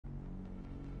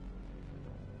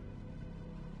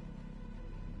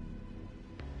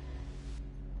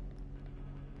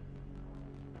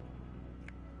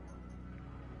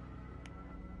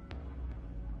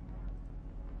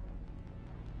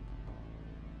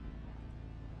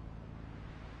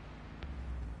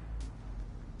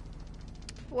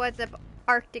What's up,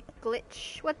 Arctic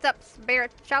Glitch? What's up,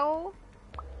 Spiritual?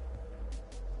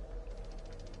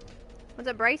 What's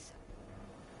up, Bryce?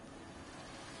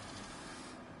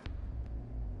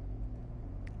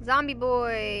 Zombie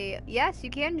boy. Yes, you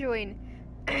can join.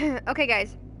 Okay,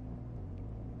 guys.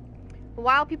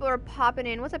 While people are popping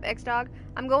in, what's up, X-Dog?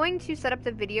 I'm going to set up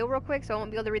the video real quick, so I won't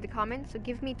be able to read the comments. So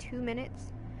give me 2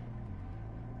 minutes.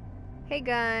 Hey,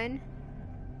 Gun.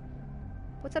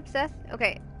 What's up, Seth?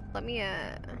 Okay, let me,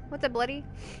 what's up, Bloody?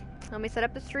 Let me set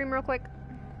up the stream real quick.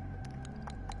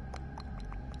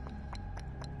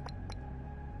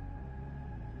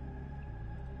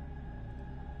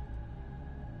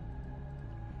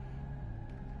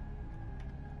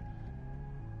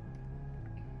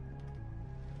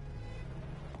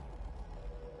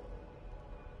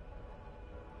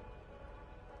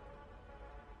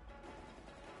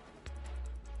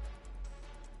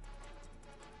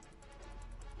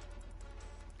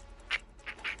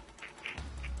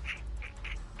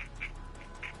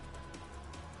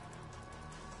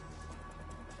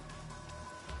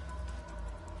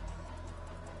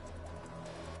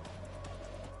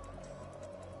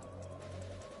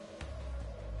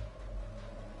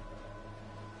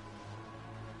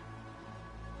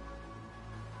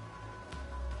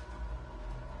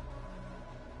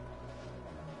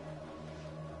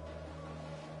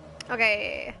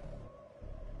 Okay.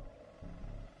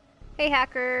 Hey,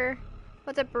 Hacker.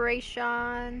 What's up,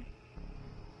 Ration?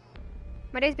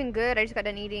 My day's been good. I just got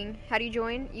done eating. How do you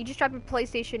join? You just drop your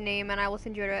PlayStation name and I will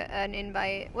send you an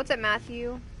invite. What's up,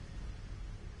 Matthew?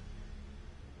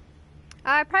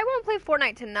 I probably won't play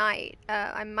Fortnite tonight.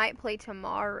 I might play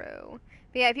tomorrow.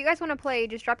 But yeah, if you guys want to play,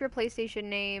 just drop your PlayStation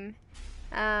name.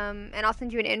 And I'll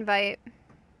send you an invite.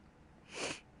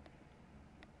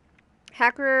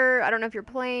 Hacker, I don't know if you're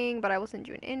playing, but I will send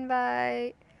you an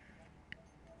invite.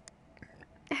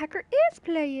 Hacker is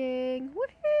playing.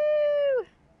 Woohoo!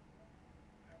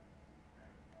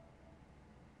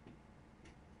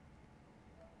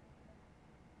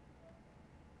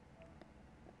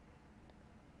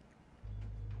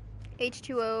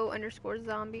 H2O underscore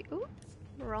zombie. Ooh,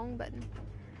 wrong button.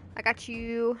 I got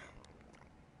you.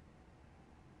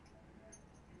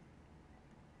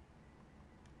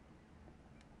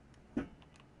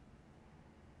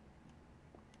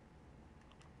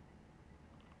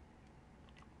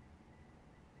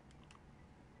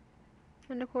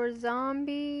 Underscore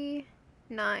zombie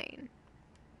 9.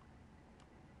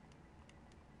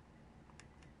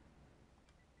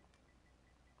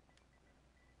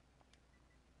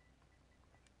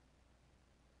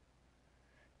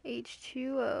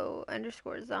 H2O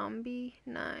underscore zombie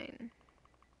 9.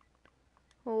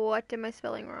 What am I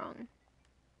spelling wrong?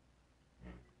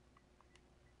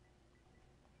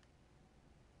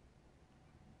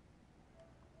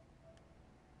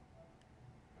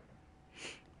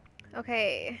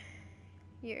 Okay,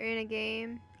 you're in a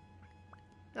game.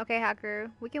 Okay,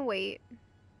 Hacker, we can wait.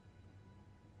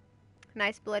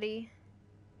 Nice, Bloody.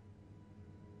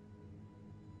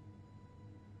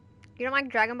 You don't like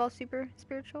Dragon Ball Super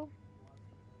Spiritual?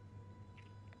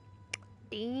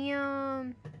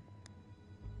 Damn.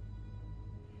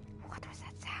 What was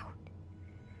that sound?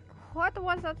 What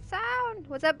was that sound?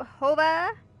 What's up,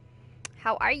 Hova?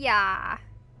 How are ya?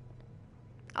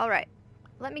 Alright,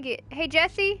 let me get... Hey,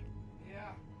 Jesse?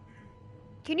 Yeah.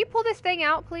 Can you pull this thing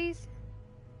out, please?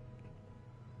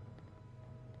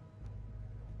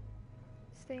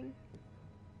 This thing.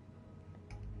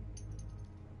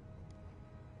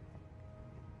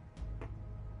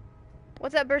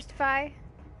 What's up, Burstify?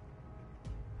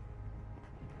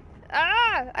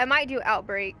 Ah! I might do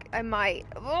Outbreak. I might.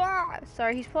 Ah!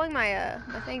 Sorry, he's pulling my,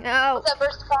 my thing. Oh! What's up,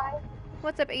 Burstify?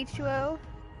 What's up, H2O?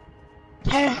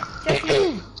 Hey.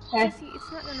 Jesse, Jesse,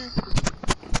 it's not gonna...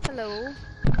 Hello?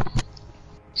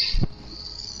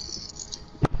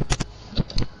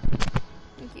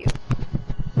 Thank you.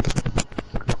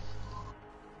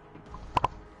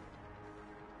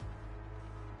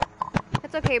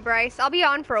 That's okay, Bryce. I'll be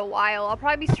on for a while. I'll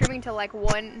probably be streaming till like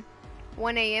 1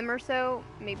 a.m. or so.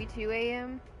 Maybe 2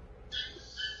 a.m.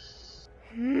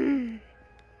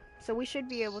 So we should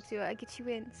be able to get you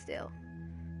in still.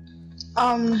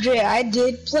 Dria, I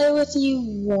did play with you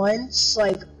once,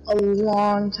 like, a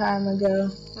long time ago.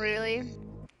 Really?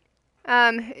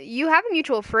 You have a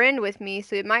mutual friend with me,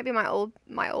 so it might be my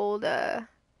old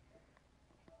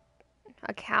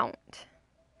account.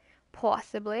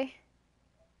 Possibly.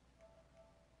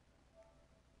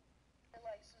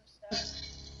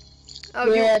 Oh,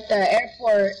 We were at the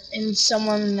airport and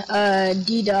someone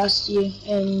DDoSed you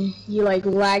and you like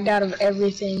lagged out of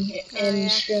everything and yeah. the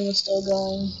stream was still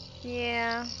going.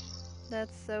 Yeah.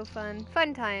 That's so fun.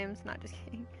 Fun times. Not just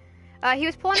kidding. He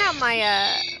was pulling out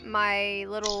my my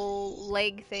little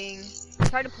leg thing. He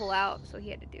tried to pull out, so he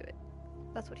had to do it.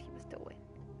 That's what he was doing.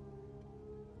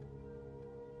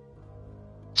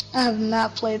 I have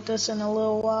not played this in a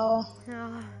little while.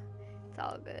 Oh, it's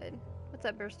all good. What's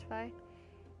up, Burstify?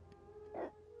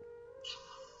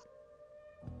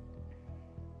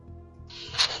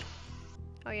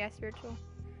 Oh yeah, spiritual.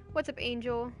 What's up,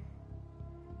 Angel?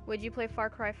 Would you play Far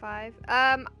Cry 5?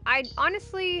 I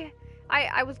honestly,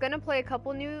 I was gonna play a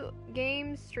couple new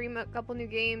games, stream a couple new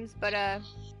games, but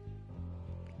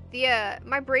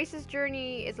my braces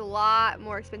journey is a lot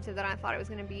more expensive than I thought it was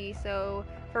gonna be. So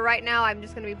for right now, I'm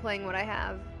just gonna be playing what I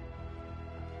have.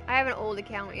 I have an old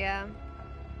account, yeah.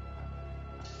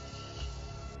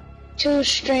 2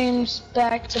 streams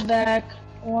back to back.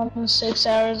 One 6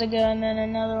 hours ago, and then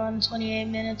another one 28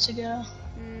 minutes ago.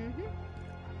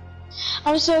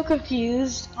 I'm so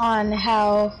confused on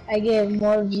how I get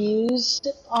more views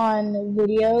on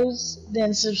videos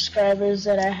than subscribers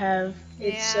that I have.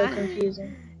 It's so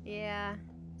confusing. Yeah.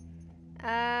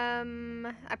 I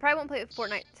probably won't play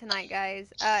Fortnite tonight,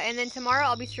 guys. And then tomorrow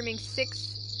I'll be streaming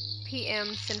 6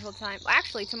 p.m. Central Time. Well,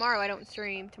 actually, tomorrow I don't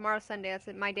stream. Tomorrow's Sunday. That's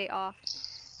my day off.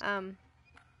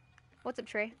 What's up,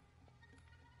 Trey?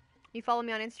 You follow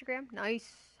me on Instagram?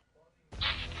 Nice.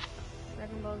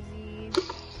 Dragon Ball Z.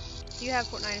 Do you have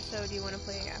Fortnite? If so, do you want to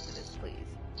play after this, please?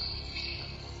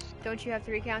 Don't you have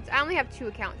 3 accounts? I only have 2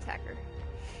 accounts, Hacker.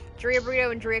 Dria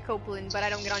Burrito and Dria Copeland, but I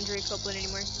don't get on Dria Copeland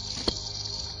anymore.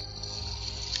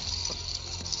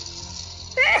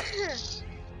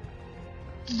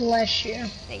 Bless you.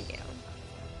 Thank you.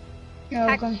 You're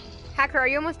welcome. Hacker, are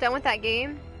you almost done with that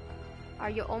game? Are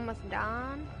you almost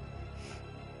done?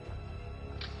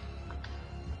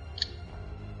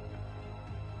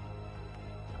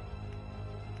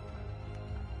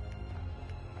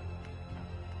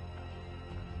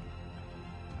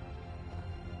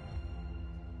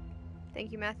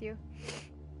 Thank you, Matthew.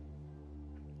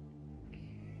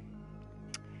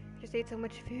 Just ate so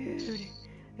much food.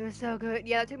 It was so good.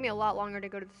 Yeah, it took me a lot longer to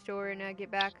go to the store and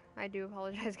get back. I do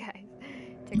apologize, guys.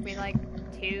 It took me like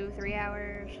 2-3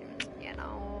 hours. You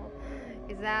know,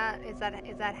 is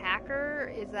that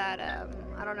Hacker? Is that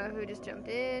I don't know who just jumped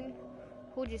in.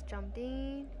 Who just jumped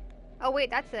in? Oh wait,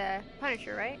 that's a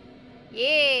Punisher, right?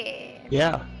 Yeah.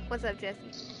 Yeah. What's up, Jesse?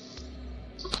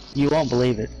 You won't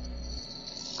believe it.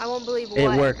 I won't believe what.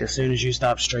 It worked as soon as you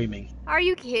stopped streaming. Are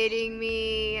you kidding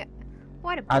me?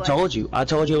 What a butt. I told you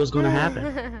it was going to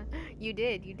happen. You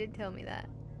did tell me that.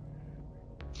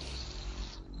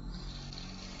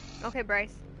 Okay,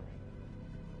 Bryce.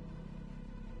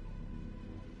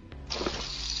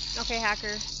 Okay,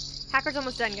 Hacker. Hacker's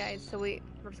almost done, guys, so we're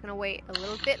just gonna wait a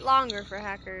little bit longer for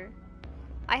Hacker.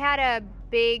 I had a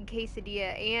big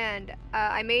quesadilla, and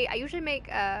I usually make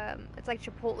it's like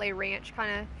Chipotle ranch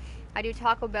kind of. I do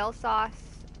Taco Bell sauce,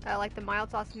 like the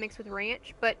mild sauce mixed with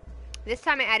ranch, but this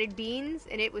time I added beans,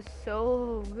 and it was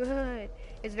so good.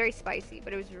 It's very spicy,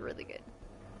 but it was really good.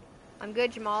 I'm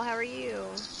good, Jamal. How are you?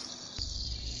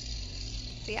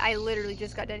 See, I literally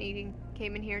just got done eating,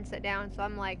 came in here and sat down, so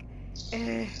I'm like,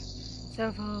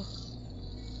 so full.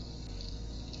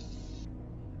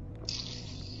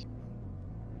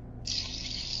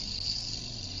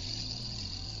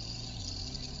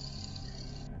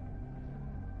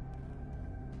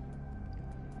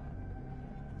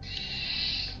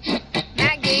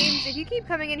 If you keep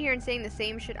coming in here and saying the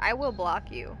same shit, I will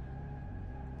block you.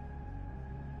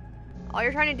 All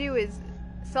you're trying to do is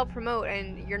self-promote,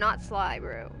 and you're not sly,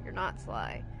 bro. You're not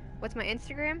sly. What's my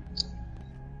Instagram?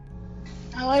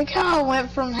 I like how I went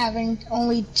from having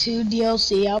only 2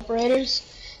 DLC operators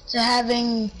to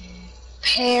having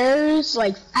pairs.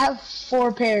 Like, I have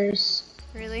 4 pairs.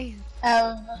 Really? I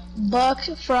have Buck,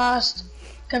 Frost,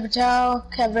 Capital,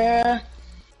 Caveira,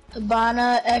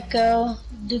 Cabana, Echo,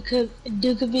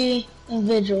 Dukaby, and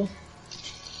Vigil.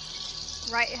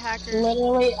 Right, Hacker.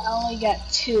 Literally, I only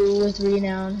got 2 with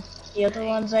Renown. The other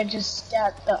ones, I just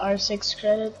got the R6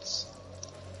 credits.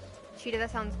 Cheetah,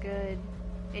 that sounds good.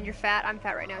 And you're fat? I'm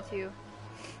fat right now, too.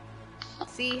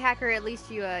 See, Hacker, at least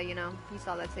you, you know, you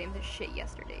saw that same shit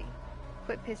yesterday.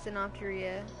 Quit pissing off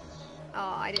Dria.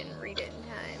 Oh, I didn't read it in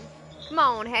time. Come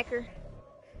on, Hacker.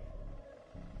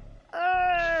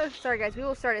 Sorry guys, we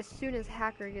will start as soon as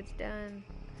Hacker gets done.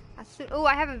 Oh,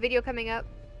 I have a video coming up.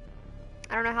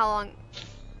 I don't know how long.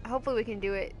 Hopefully we can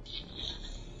do it.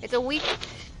 It's a week.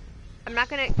 I'm not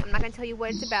gonna tell you what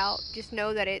it's about. Just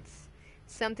know that it's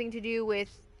something to do with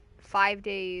 5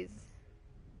 days.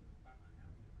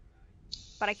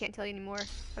 But I can't tell you any more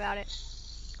about it.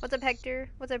 What's up, Hector?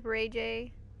 What's up, Ray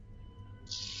J?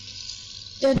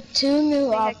 The two new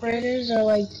Hey, Hector. operators are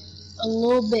like a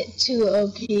little bit too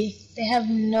OP. They have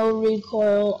no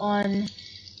recoil on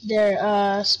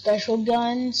their special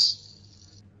guns,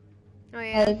 Oh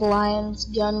yeah. like Lion's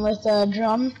gun with a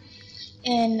drum,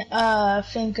 and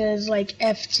Finka's like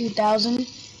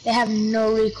F2000. They have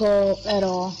no recoil at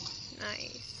all.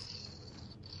 Nice.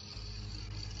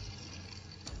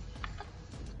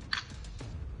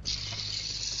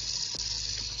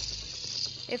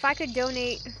 If I could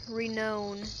donate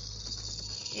renown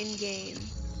in game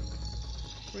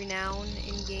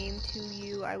to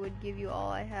you, I would give you all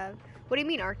I have. What do you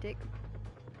mean, Arctic?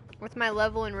 What's my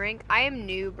level and rank? I am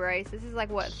new, Bryce. This is like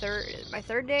what, my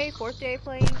third day, fourth day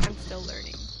playing? I'm still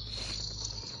learning.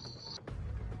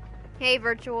 Hey,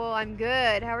 Virtual, I'm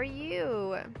good. How are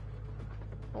you?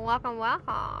 Welcome,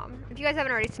 welcome. If you guys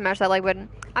haven't already smashed that like button,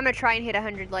 I'm gonna try and hit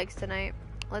 100 likes tonight.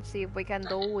 Let's see if we can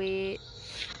do it.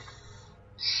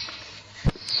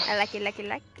 I like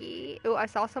it. Oh, I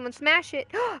saw someone smash it.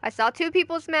 I saw 2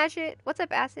 people smash it. What's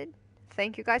up, Acid?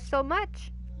 Thank you guys so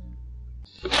much.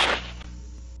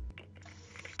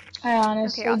 I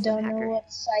honestly awesome, don't Hacker. know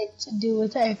what site to do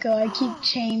with Echo. I keep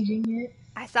changing it.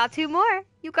 I saw 2 more.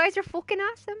 You guys are fucking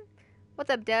awesome. What's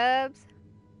up, Dubs?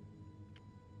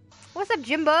 What's up,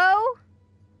 Jimbo?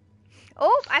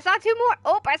 Oh, I saw 2 more.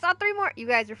 Oh, I saw 3 more. You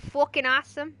guys are fucking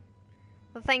awesome.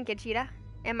 Well, thank you, Cheetah.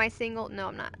 Am I single? No,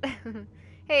 I'm not.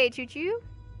 Hey, Choo Choo.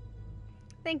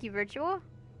 Thank you, Virtual.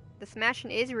 The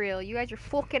smashing is real. You guys are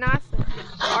fucking awesome.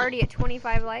 We're already at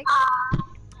 25 likes.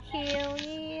 Hell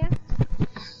yeah.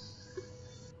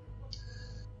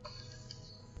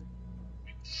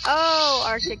 Oh,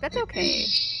 Arctic, that's okay.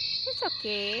 It's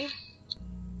okay.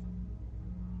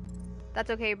 That's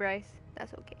okay, Bryce.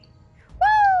 That's okay.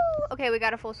 Woo! Okay, we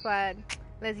got a full squad.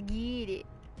 Let's get it.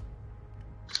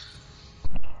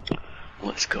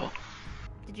 Let's go.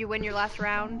 Did you win your last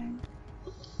round?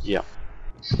 Yeah.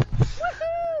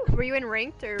 Woohoo! Were you in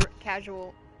ranked or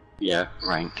casual? Yeah,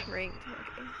 ranked. Ranked,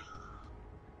 okay.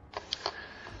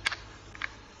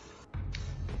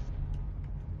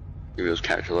 If it was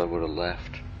casual, I would have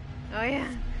left. Oh yeah.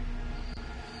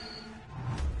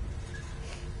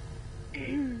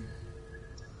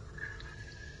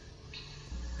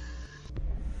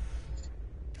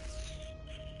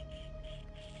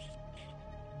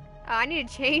 I need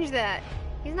to change that.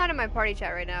 He's not in my party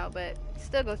chat right now, but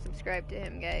still go subscribe to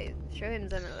him, guys. Show him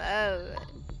some love.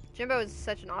 Jimbo is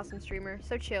such an awesome streamer.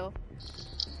 So chill.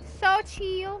 So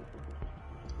chill.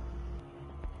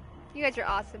 You guys are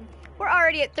awesome. We're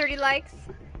already at 30 likes.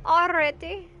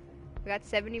 Already. We got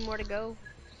 70 more to go.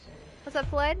 What's up,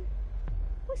 Fled?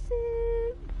 What's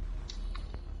up?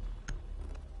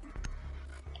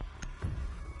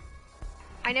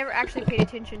 I never actually paid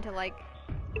attention to like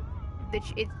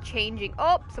it's changing.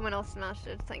 Oh, someone else smashed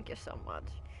it. Thank you so much.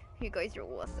 You guys are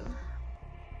awesome.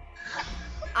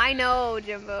 I know,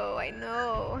 Jimbo. I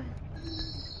know.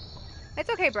 It's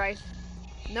okay, Bryce.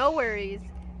 No worries.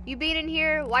 You being in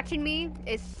here watching me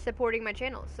is supporting my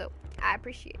channel, so I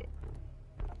appreciate it.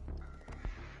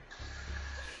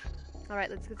 All right,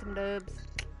 let's get some dubs.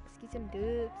 Let's get some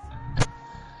dubs.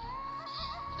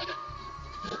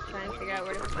 Trying to figure out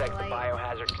where to put my protect the light.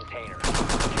 biohazard container.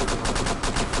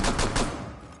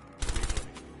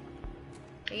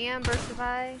 Damn,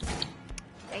 Versify.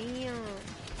 Damn.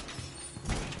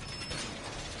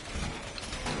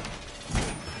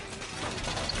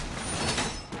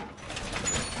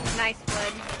 Nice,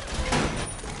 Flood.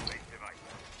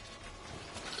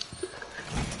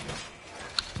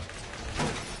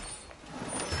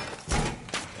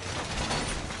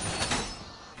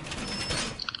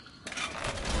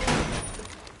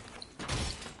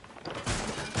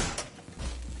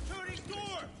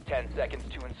 10 seconds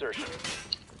to insertion.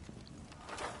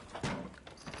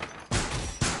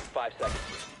 5 seconds.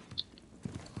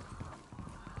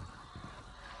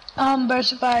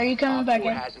 Versify, are you coming back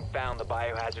in? hasn't found the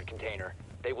biohazard container.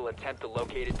 They will attempt to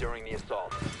locate it during the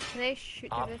assault. Can they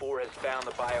shoot Op this? 4 has found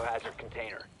the biohazard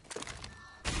container.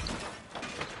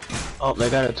 Oh, they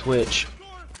got a Twitch.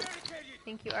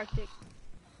 Thank you, Arctic.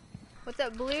 What's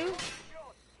up, Blue?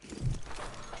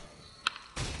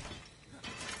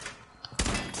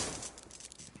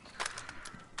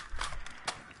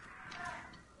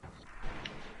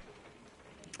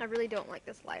 I really don't like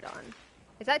this light on.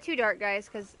 Is that too dark, guys?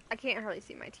 Because I can't hardly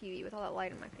see my TV with all that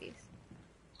light in my face.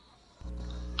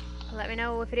 Let me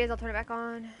know if it is. I'll turn it back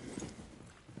on.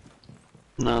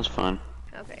 No, it's fine.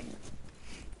 Okay.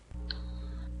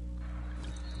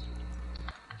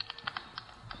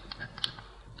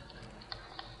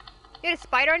 You had a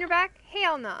spider on your back?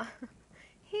 Hell nah.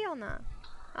 Hell nah.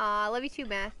 Aw, I love you too,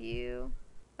 Matthew.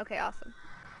 Okay, awesome.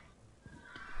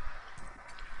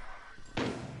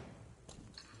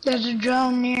 There's a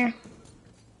drone near.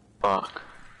 Fuck.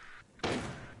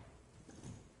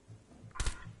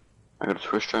 I got a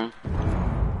Swiss drone.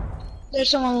 There's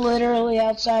someone literally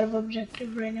outside of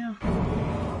objective right now.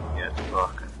 Yeah, it's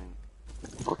fuck, I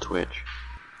think. Or Twitch.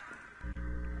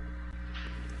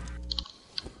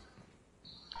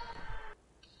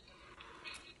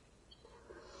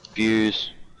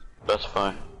 Views.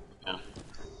 Specify. Yeah.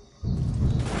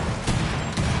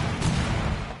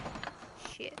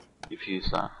 Shit. You've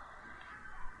used that.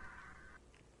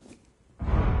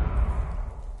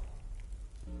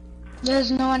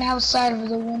 There's no one outside of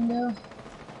the window.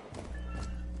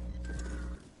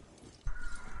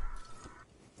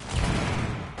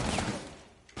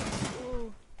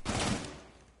 Ooh.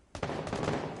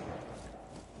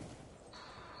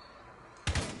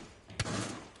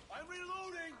 I'm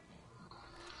reloading.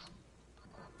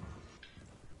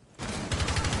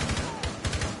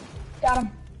 Got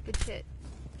him. Good shit.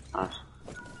 Nice.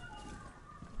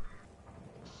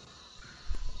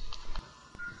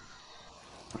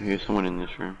 I hear someone in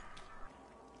this room.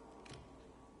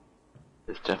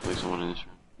 There's definitely someone in this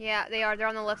room. Yeah, they are. They're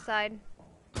on the left side.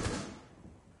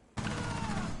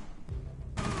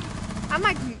 I'm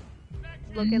like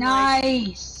looking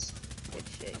Nice. like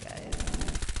good shit, guys.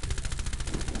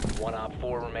 1 op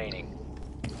 4 remaining.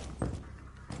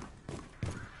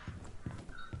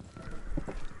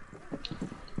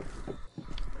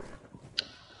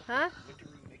 Huh?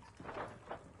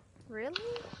 Really?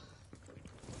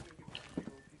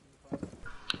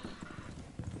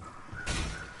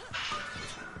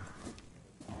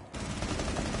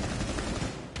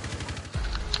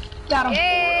 Got him.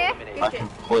 Yeah. I Good shit.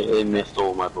 completely missed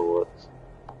all my bullets.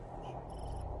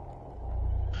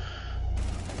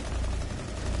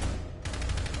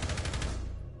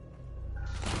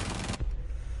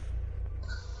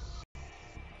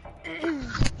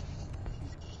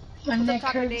 My neck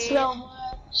Taco hurts Day? so much.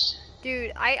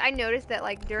 Dude, I noticed that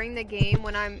like during the game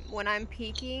when I'm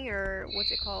peeking or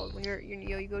what's it called when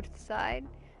you go to the side,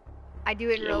 I do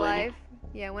it in Yeah, real leaning. life.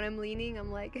 Yeah, when I'm leaning,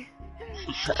 I'm like,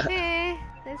 let's get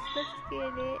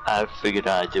it. I figured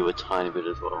I'd do a tiny bit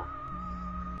as well.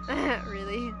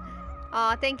 Really?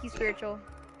 Aw, thank you, spiritual.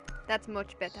 That's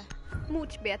much better.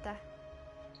 Much better.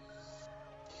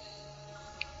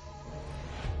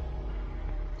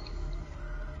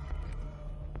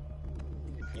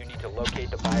 You need to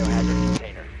locate the biohazard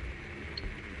container.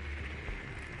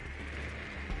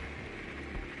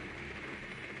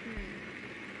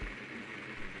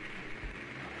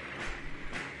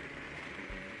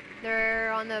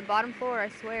 They're on the bottom floor, I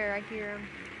swear. I hear them.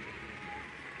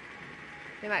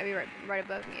 They might be right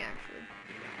above me, actually.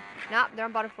 Nope, they're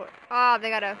on bottom floor. Oh, they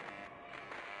got a...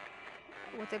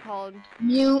 What's it called?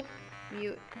 Mute.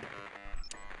 Mute.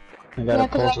 I got Yeah, a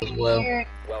 'cause pulse I as can well. hear it.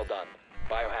 Well done.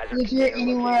 Biohazard If you're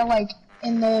container anywhere located. like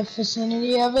in the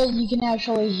vicinity of it, you can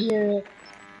actually hear it.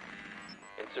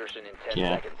 Insertion in 10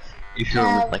 Yeah. seconds. If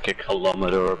you're like a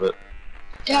kilometer of it.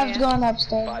 Tab's yeah. going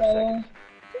upstairs, 5 by the way.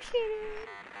 Appreciate it.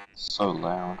 So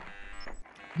loud.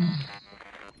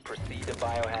 Proceed to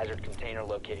biohazard container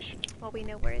location. Well, we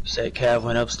know where it's... Say Cav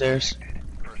went upstairs.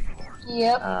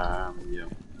 Yep. Yeah.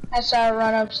 I saw it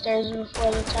run upstairs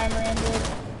before the timer ended.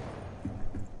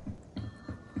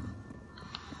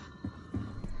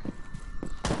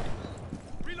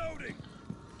 Reloading.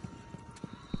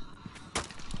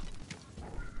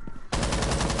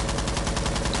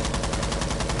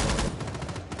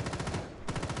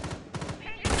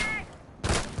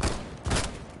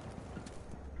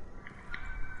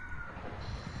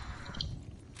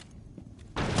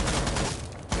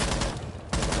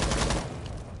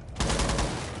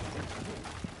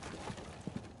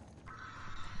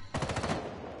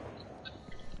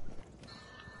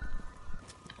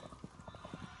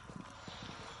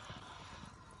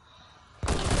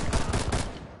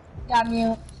 Got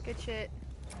mute. Good shit.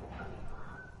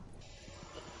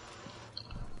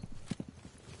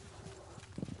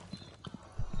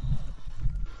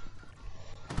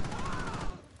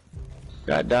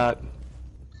 Got Doc.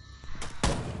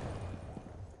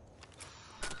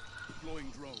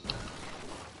 Deploying drone.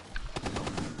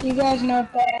 You guys know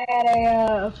if they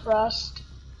had a frost?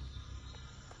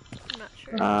 I'm not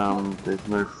sure. There's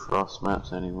no frost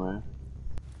maps anywhere.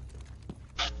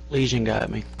 Legion got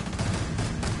me.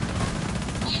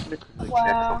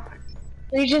 Wow.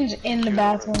 Legion's in the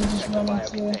bathroom just running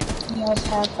through. He has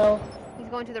half health. He's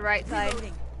going to the right side.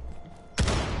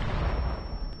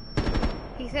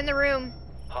 He's in the room.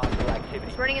 Hostile activity.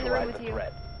 He's running in the room Neutralize with you.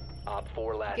 threat. Op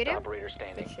 4 last Get him? operator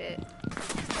standing. Good shit.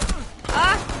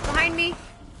 Ah! Behind me!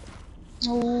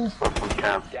 Ooh.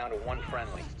 Down to 1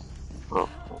 friendly. Oh.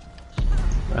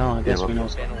 Well, I guess we know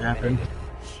what's Been gonna happen. eliminated.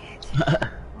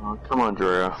 Oh, come on,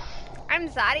 Dria. I'm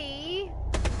sorry.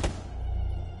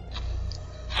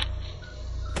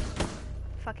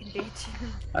 Fucking bitch.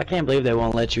 I can't believe they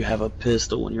won't let you have a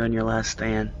pistol when you're in your last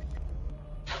stand.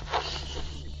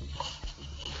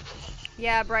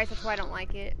 Yeah, Bryce, that's why I don't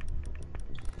like it.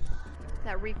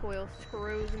 That recoil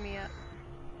screws me up.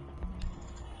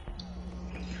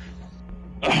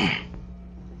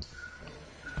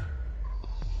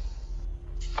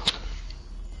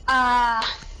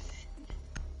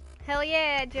 Hell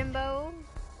yeah, Jimbo.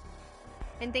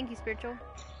 And thank you, Spiritual.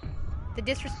 The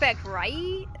disrespect,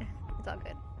 right? It's all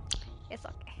good. It's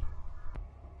okay.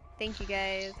 Thank you,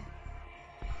 guys.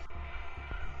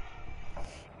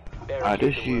 I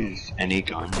just use any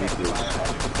gun because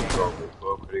probably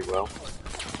go pretty well.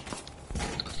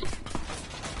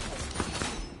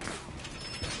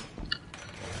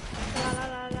 La, la,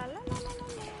 la, la, la, la, la,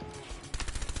 la.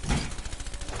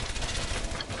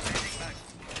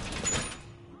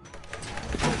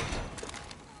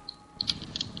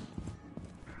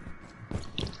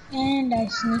 And I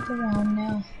sneak around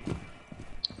now.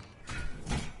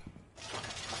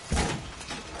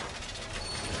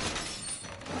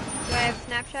 Do I have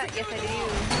Snapchat? Yes, I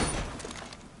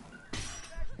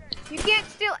do. You can't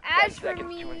steal ads 10 from seconds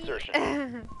me. to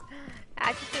insertion.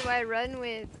 Ads is who I run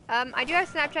with. I do have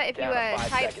Snapchat. If you Down to 5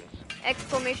 type seconds.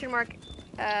 exclamation mark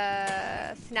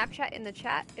Snapchat in the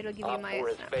chat, it'll give you Op my 4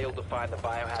 has Snapchat. failed to find the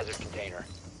biohazard container.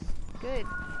 Good.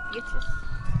 Bitches.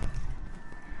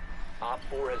 Op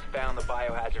 4 has found the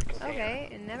biohazard container. Okay,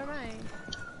 and never mind.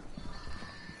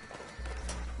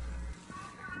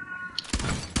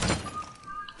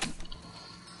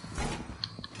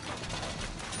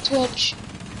 Twitch.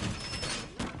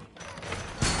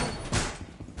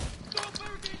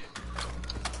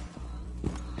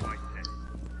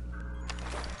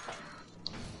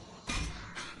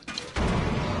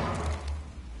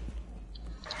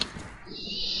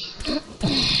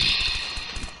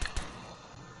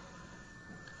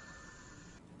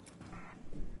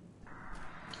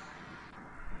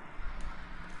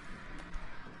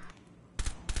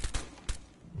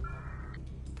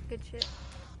 Good shit.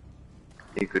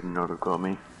 He could not have got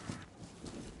me.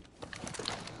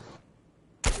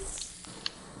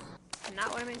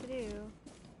 Not what I meant to do.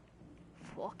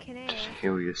 Fucking A.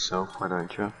 Heal yourself, why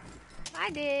don't you? I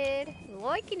did.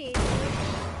 Like an idiot.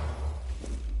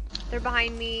 They're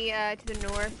behind me to the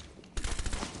north.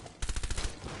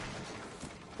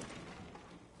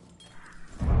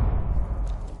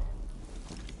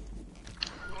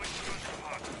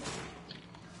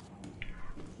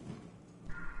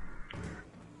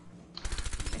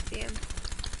 I see him.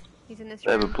 He's in this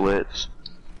They have a room. blitz.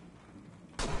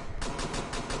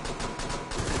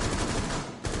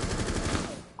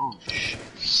 Oh shit.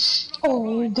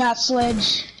 Oh, got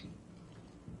sledge.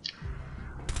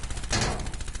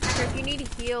 If you need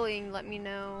healing, let me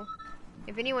know.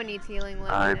 If anyone needs healing,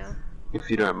 let I- me know. If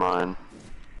you don't mind,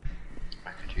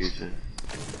 I could use it.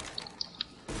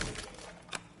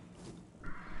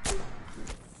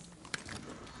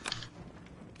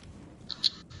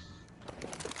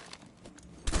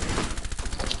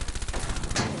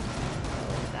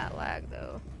 That lag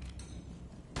though.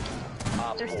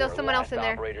 Op There's 4, still someone else last in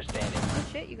there. operator standing. Oh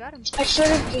shit, you got him. I should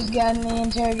have just gotten the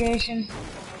interrogation.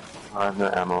 I have no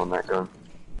ammo on that gun.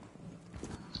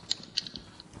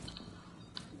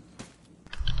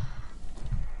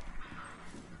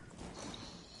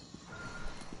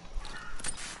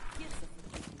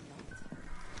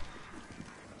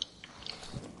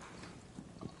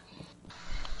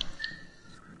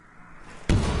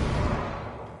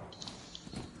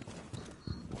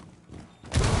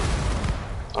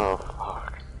 Oh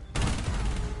fuck.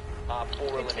 Op 4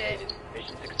 Good eliminated.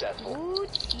 Mission successful. Ooh,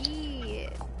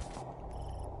 shit.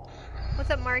 What's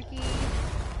up, Marky?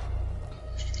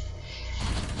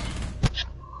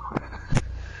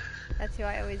 That's who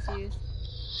I always use.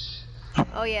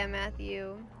 Oh yeah,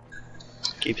 Matthew.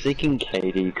 Keep thinking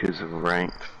Katie because of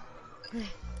ranked.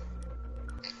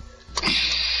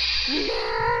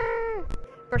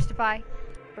 Burstify.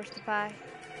 Burstify.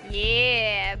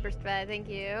 Yeah, Burstify, thank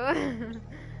you.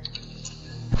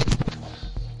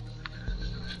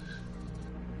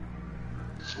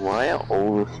 Why are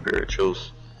all the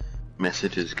spirituals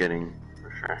messages getting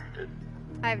retracted?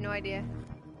 I have no idea.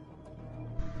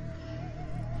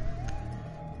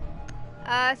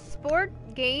 Sport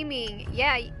gaming.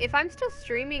 Yeah, if I'm still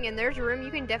streaming and there's room,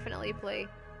 you can definitely play.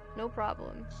 No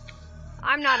problem.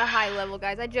 I'm not a high level,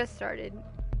 guys. I just started.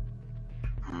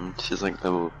 She's like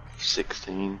level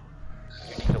 16,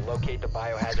 You need to locate the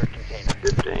biohazard container.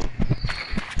 15.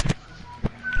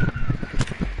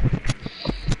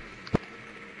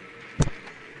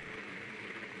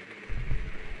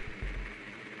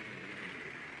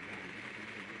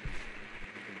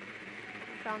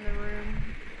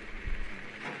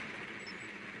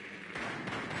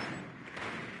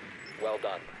 Well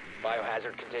done.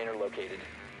 Biohazard container located.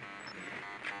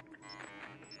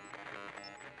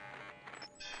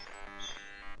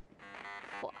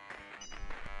 Fuck.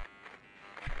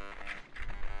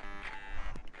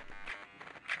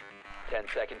 Ten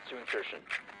seconds to insertion.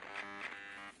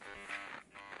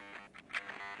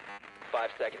 5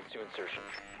 seconds to insertion.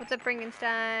 What's up,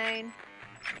 Frankenstein?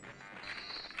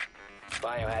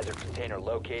 Biohazard container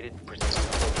located. Proceed to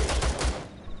location.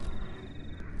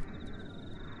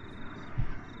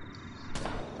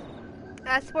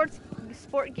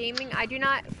 Sport gaming. I do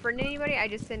not friend anybody. I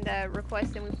just send a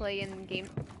request and we play in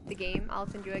the game. I'll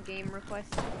send you a game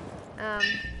request.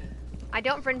 I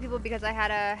don't friend people because I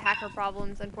had hacker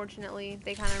problems. Unfortunately,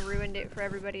 they kind of ruined it for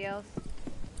everybody else.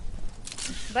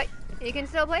 But you can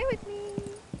still play with me.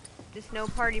 Just no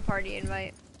party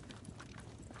invite.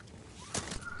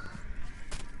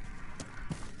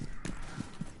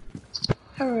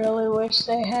 I really wish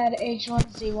they had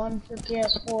H1Z1 for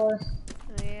PS4. Oh,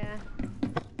 yeah.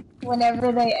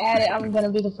 Whenever they add it, I'm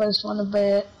gonna be the first one to buy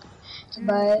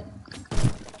it.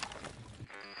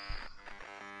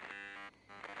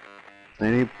 They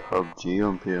need PUBG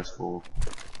on PS4.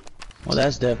 Well,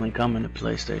 that's definitely coming to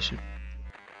PlayStation.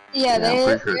 Yeah,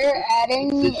 I'm pretty sure they're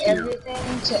adding this year.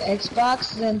 everything to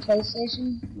Xbox and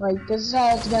PlayStation. Like, this is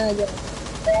how it's gonna go.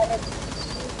 They add it to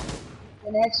PC,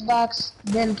 then Xbox,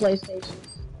 then PlayStation.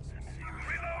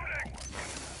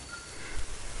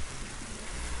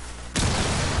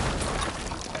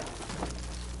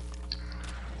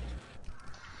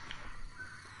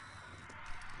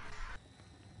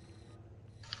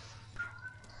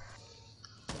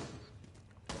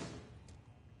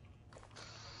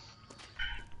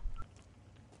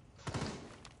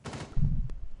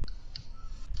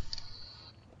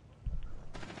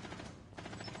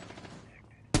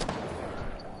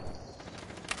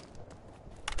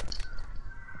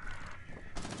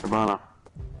 Cabana.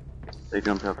 They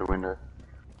jumped out the window.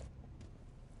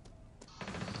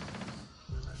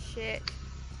 Shit.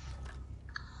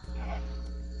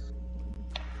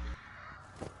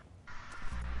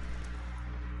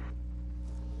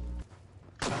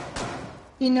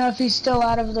 You know if he's still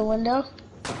out of the window?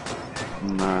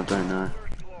 No, I don't know.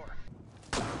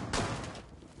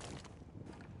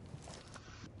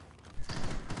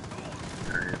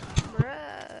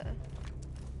 Bruh.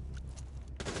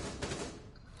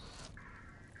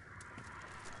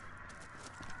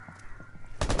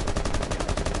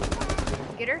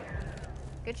 Get her?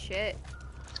 Good shit.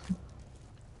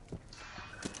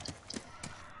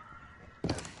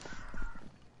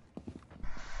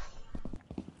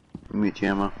 Meet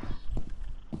Emma.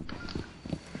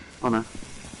 Oh no.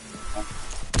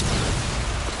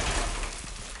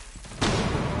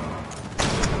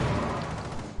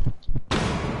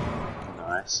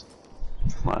 Nice.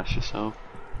 Flash yourself.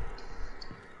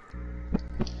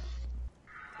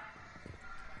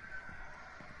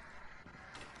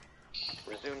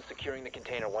 Resume securing the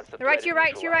container once the To your right, threat to your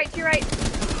right, is to your right, to your right.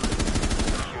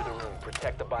 Secure the room.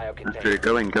 Protect the bio container. Dude,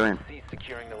 go in, go in. Cease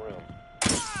securing the room.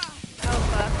 Oh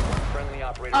fuck. Friendly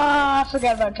operator. Ah, I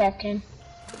forgot about Capcan.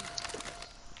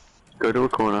 Go to a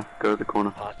corner, go to the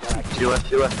corner. Hostile activity. To your left,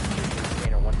 to your left. Secure the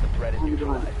container once the threat is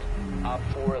neutralized. Op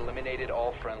 4 eliminated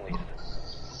all friendlies.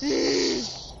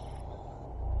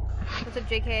 What's up,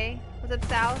 JK? What's up,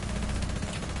 South?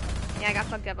 Yeah, I got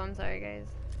fucked up. I'm sorry, guys.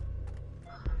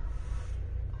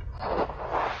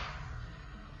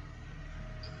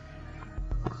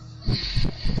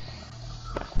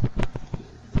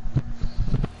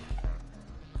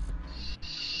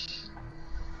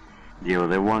 Yeah, well,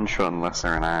 they're one shot unless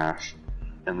they're an Ash.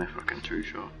 And they're fucking two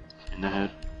shot in the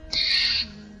head.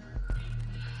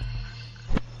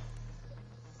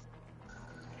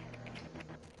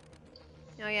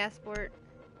 Oh yeah, sport.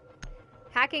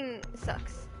 Hacking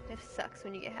sucks. It sucks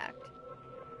when you get hacked.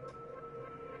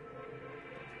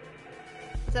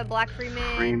 What's up, Black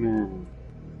Freeman? Freeman.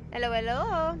 Hello,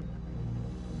 hello.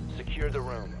 Secure the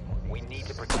room. We need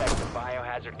to protect the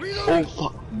biohazard Oh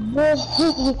container.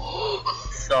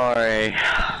 fuck. Sorry.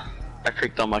 I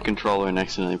clicked on my controller and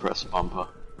accidentally pressed the bumper.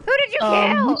 Who did you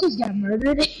kill? He just got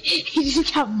murdered. He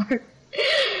just got murdered.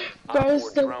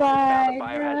 First drone of has found the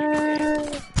biohazard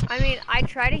container. I mean, I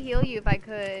try to heal you if I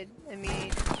could. I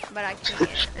mean, but I can't.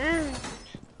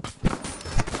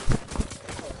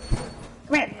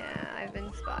 Yeah, I've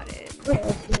been spotted.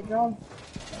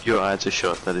 Your eyes are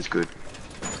shut, that is good.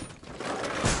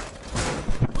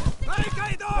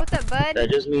 What's up, bud? That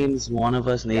just means one of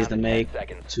us needs to Down to 10 make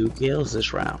seconds. 2 kills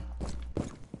this round.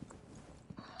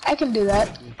 I can do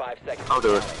that. 5 seconds. I'll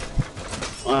do it.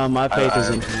 My faith is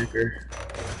in hacker.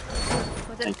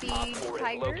 What's up, Feed Op 4 has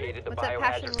Tiger? located the What's up, biohazard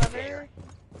Passion container.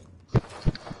 Lover?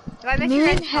 If I miss Me your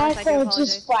and guys' comments, I Hack do are apologize.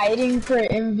 just fighting for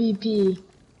MVP.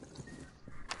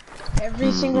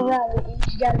 Every single round we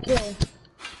each got a kill.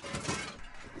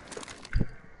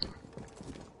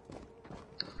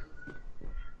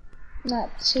 Not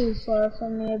too far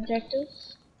from the objective.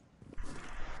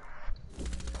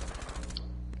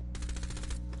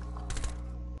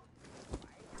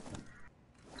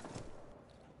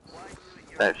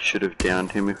 That should have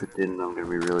downed him. If it didn't, I'm gonna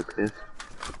be really pissed.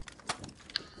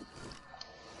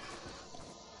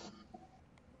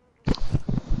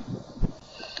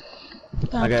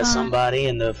 I got somebody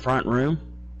in the front room.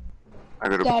 I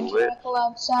got a Got bullet. Jackal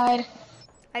outside.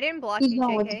 I didn't block He's you,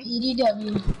 going with the JK.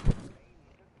 PDW.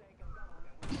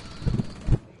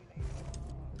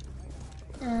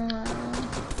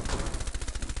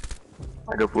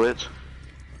 I got blitz.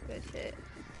 Good shit.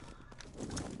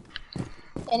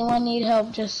 Anyone need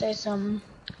help, just say something.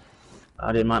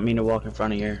 I did not mean to walk in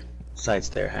front of your sights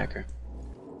there, Hacker.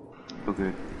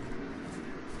 Okay.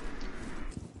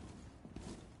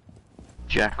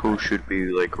 Jackal should be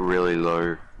like really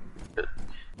low, but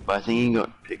I think he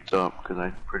got picked up because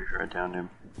I'm pretty sure I downed him.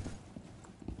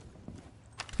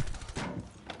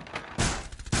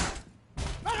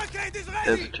 Barricade is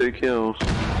There's ready! 2 kills.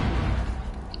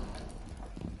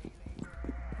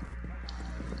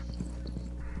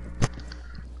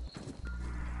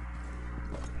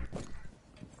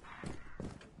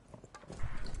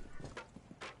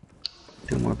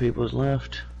 Two more people's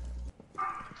left.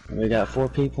 We got 4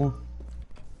 people.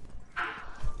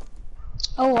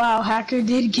 Oh wow, Hacker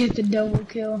did get the double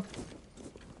kill.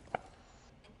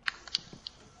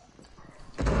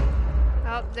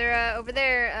 Oh, they're over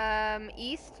there,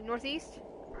 east, northeast.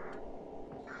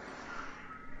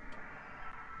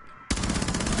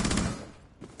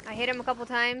 I hit him a couple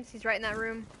times. He's right in that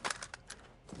room.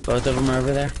 Both of them are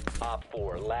over there. Op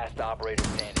 4, last operator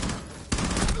standing.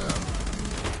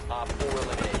 Op 4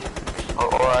 eliminated.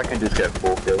 Or I can just get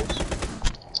 4 kills.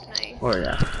 Nice.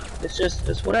 Or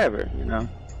it's whatever, you know.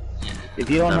 If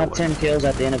you don't No have way. 10 kills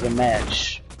at the end of a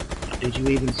match, did you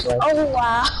even play? Oh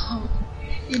wow,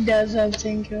 he does have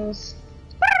 10 kills.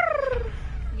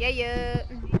 Yeah, yeah.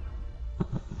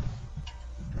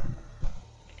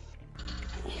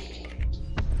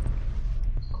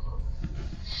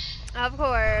 Of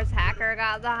course, Hacker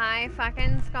got the high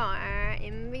fucking score.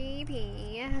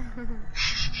 MVP.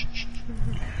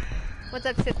 What's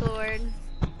up, Sith Lord?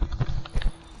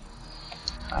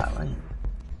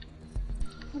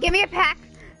 Give me a pack!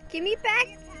 Give me a pack!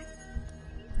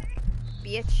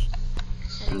 Bitch.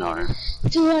 No.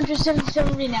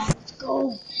 277 now, let's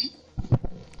go.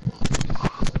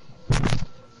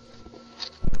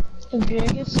 If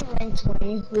Dria gets to rank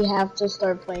 20, we have to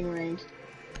start playing rank.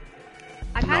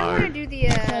 I kinda No. wanna do the,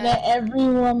 So that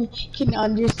everyone can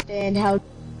understand how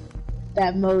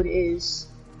that mode is.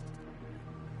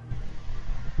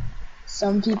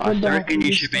 Some people I don't reckon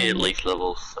you should be at understand. least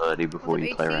level 30 before What's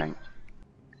you up, play HC? ranked.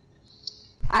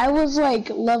 I was like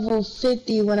level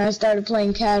 50 when I started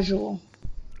playing casual.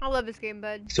 I love this game,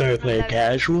 bud. Started I playing love it.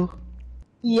 casual?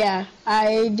 Yeah,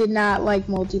 I did not like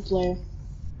multiplayer.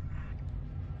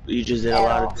 You just did a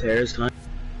lot of terrorist hunt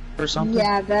or something?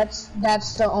 Yeah, that's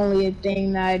the only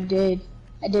thing that I did.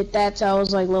 I did that till I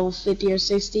was like level 50 or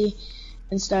 60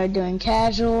 and started doing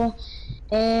casual,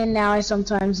 and now I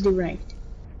sometimes do ranked.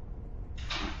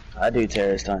 I do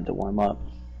terrorist hunt to warm up.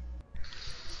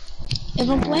 If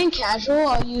I'm playing casual,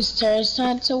 I'll use terrorist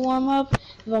hunt to warm up.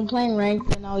 If I'm playing ranked,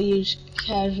 then I'll use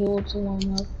casual to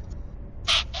warm up.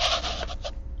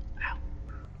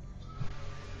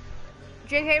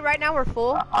 JK, right now we're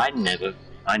full, I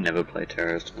never play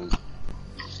terrorist hunt.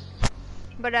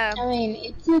 but I mean,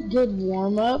 it's a good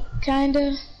warm up,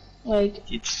 kinda. Like,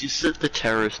 It's just that the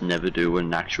terrorists never do what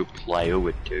an actual player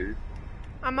would do.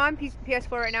 I'm on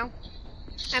PS4 right now.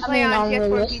 I I play mean, on on PS4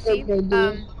 and realistic, PC. they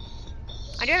do.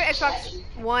 I do have Xbox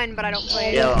One, but I don't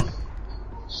play. Yeah.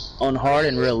 On hard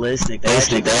and realistic, they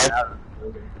actually come out of the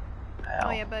building. Oh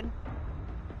yeah, bud.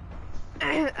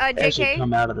 They actually JK,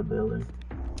 come out of the building.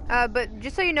 but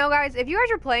just so you know, guys, if you guys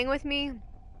are playing with me,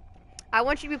 I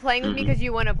want you to be playing with me because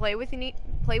you want to play with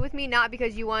me, not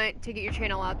because you want to get your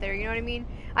channel out there. You know what I mean?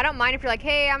 I don't mind if you're like,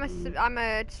 hey, I'm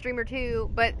a streamer too,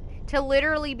 but to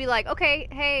literally be like, okay,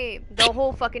 hey, the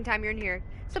whole fucking time you're in here,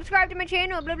 subscribe to my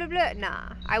channel, blah blah blah.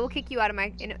 Nah, I will kick you out of my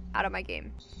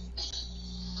game.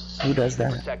 Who does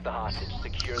that? Protect the hostage.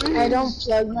 Secure the I don't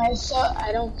plug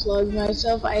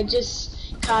myself. I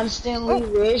just constantly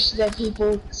wish that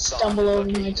people stumble over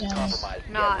my channel.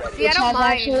 Nah, Get ready. see, I Which don't has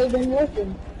mind. actually been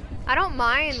working. I don't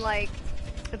mind, like,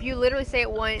 if you literally say it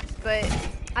once, but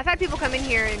I've had people come in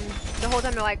here and the whole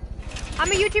time they're like,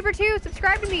 I'm a YouTuber too,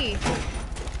 subscribe to me.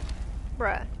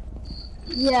 Bruh.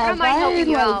 I Yeah, don't if mind helping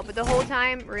you like, out, but the whole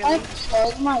time, if really. I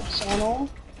plug my channel,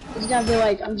 it's gonna be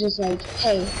like, I'm just like,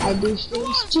 hey, I do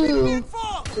streams too.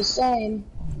 Just saying.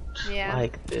 Yeah.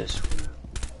 Like this.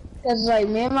 Cause like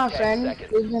me and my 10 friend,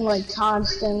 seconds. we've been like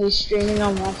constantly streaming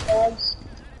on watchdogs,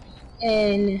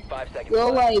 and 5 seconds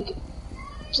we'll left. like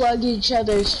plug each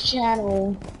other's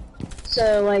channel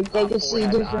so like they Op can 4 see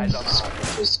has different eyes on the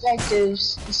hostage.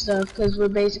 perspectives and stuff. Cause we're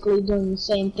basically doing the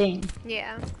same thing.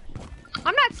 Yeah.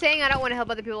 I'm not saying I don't want to help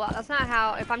other people out. That's not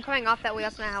how, if I'm coming off that way,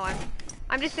 that's not how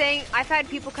I'm just saying, I've had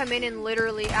people come in and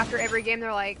literally, after every game,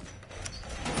 they're like,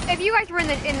 if you guys were in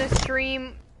the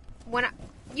stream, when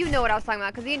you know what I was talking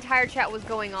about, because the entire chat was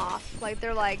going off. Like,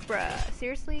 they're like, bruh,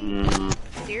 seriously?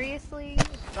 Seriously?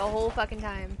 The whole fucking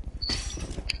time.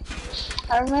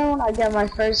 I remember when I got my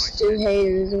first 2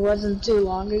 haters. It wasn't too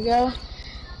long ago.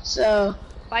 So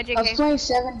Bye, JK. I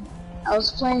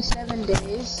was playing 7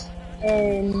 days,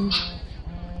 and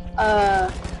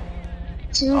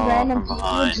 2 random from people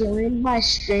behind. joined my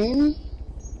stream,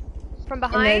 From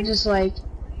and they're behind? just like,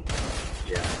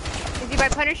 Yeah. Is he by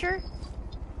Punisher?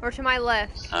 Or to my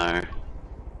left? No.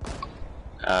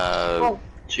 oh,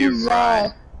 To your right.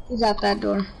 he's out that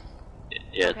door.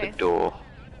 Yeah, Okay. the door.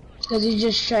 Because he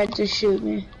just tried to shoot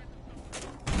me.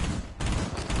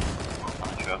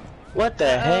 Not sure. What the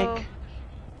Uh-oh. heck?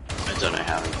 I don't know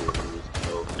how he did it.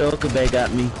 Dokube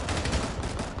got me.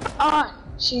 Ah,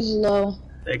 she's low.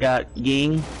 They got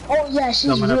Ying Oh yeah, she's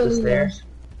coming up the really low. stairs.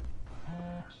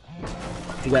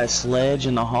 You got Sledge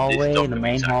in the hallway, in the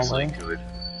main hallway.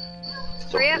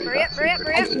 Hurry up, hurry up, hurry up,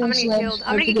 hurry up. I'm gonna get killed.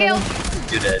 I'm gonna get Together.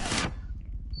 killed. You're dead.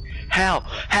 How?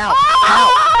 How?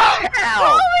 Oh!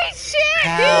 How? Holy shit,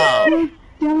 How? dude!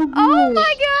 Oh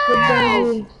my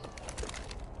gosh!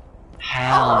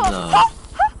 How Oh, though? oh,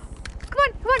 oh. Come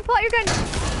on, pull out your gun.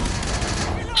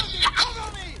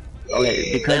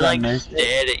 Okay, because They I like missed it.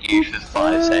 stared at you for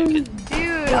 5 seconds.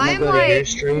 Dude, I'm I'm gonna go to your like,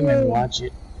 stream and watch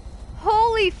it.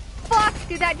 holy fuck!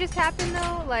 Did that just happen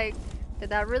though? Like, did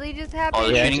that really just happen? Oh,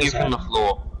 they're Yeah, it shooting you just from the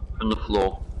floor. From the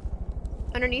floor.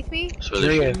 Underneath me? So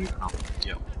they're Dria. shooting you from.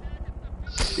 Yep.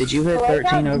 Did you hit I like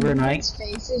how 13 overnight? Demon's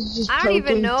face is just I don't even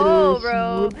poking know, through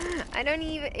bro. food. I don't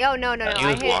even. Oh no. He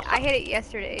I was hit. lost. I hit it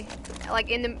yesterday, like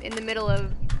in the middle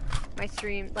of my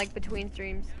stream, like between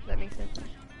streams. If that makes sense.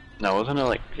 No, wasn't it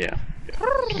like, yeah.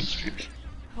 Between streams.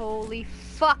 Holy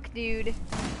fuck, dude!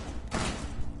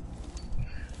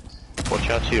 Watch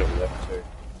out to your left too.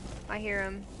 I hear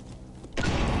him.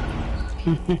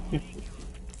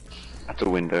 At the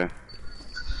window.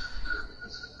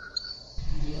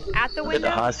 At the Look at the window,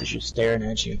 hostage is staring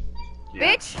at you.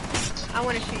 Yeah. bitch! I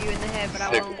want to shoot you in the head, but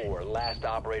I Sick. won't. 4, last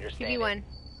operator Give standing. you one.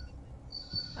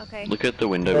 Okay. Look at the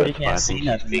window. But he but can't I see think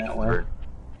nothing he's that peeking way. through.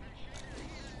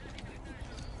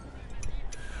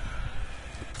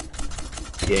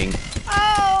 Ying,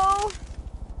 Oh!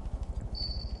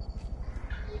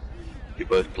 you're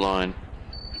both blind.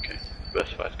 Okay,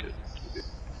 best fight's good.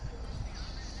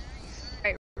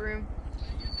 Right room.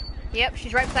 Yep,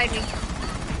 she's right beside me.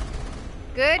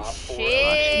 Good Op 4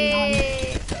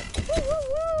 shit. Woo, woo,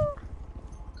 woo.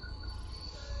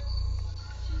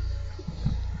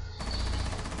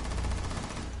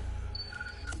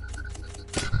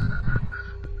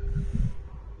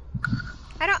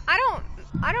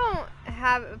 I don't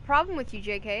have a problem with you,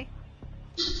 JK.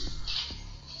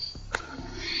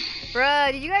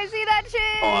 Bruh, did you guys see that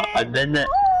shit? Oh, and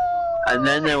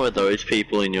then there were those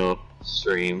people in your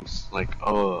streams, like,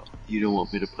 oh, you don't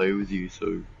want me to play with you,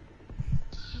 so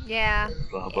Yeah.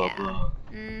 blah blah Yeah. blah.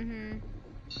 Mm-hmm.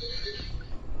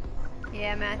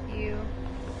 Yeah, Matthew.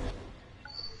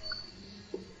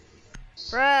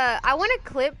 Bruh, I want to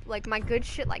clip, like, my good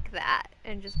shit like that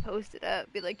and just post it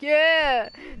up. Be like, yeah,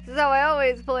 this is how I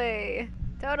always play.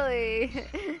 Totally.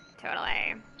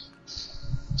 Totally.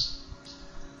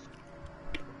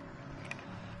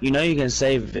 You know you can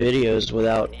save videos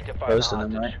without Need to fire posting the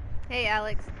them, right? hostage. Hey,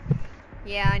 Alex.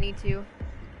 Yeah, I need to.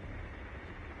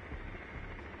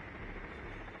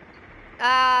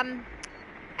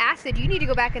 Acid, you need to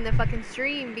go back in the fucking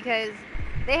stream because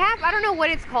they have, I don't know what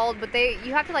it's called, but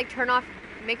you have to like turn off,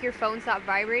 make your phone stop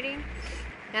vibrating.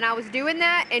 And I was doing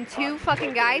that and 2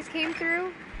 fucking guys came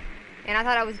through and I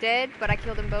thought I was dead, but I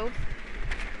killed them both.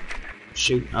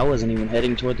 Shoot, I wasn't even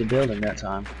heading toward the building that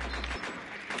time.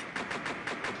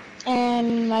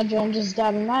 And my drone just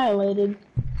got annihilated.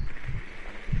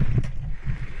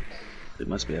 It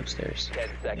must be upstairs. 10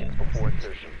 seconds before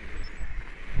insertion.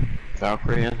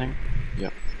 Valkyrie, I think.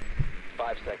 Yep.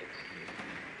 5 seconds.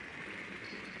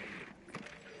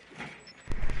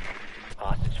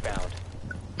 Hostage found.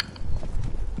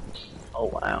 Oh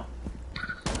wow.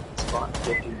 Spawn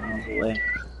 50 miles away.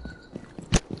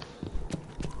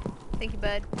 Thank you,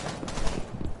 bud.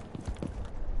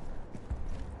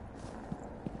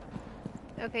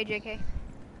 Okay, JK.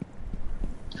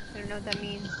 I don't know what that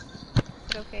means,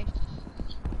 but okay.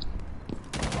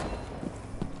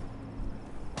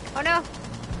 Oh no!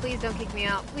 Please don't kick me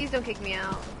out. Please don't kick me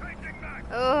out.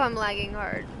 Oh, I'm lagging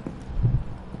hard.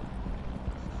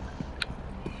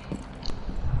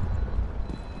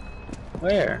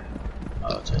 Where?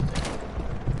 Oh, it's right there.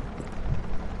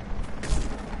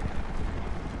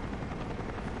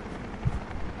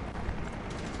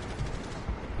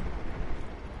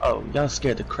 Oh, y'all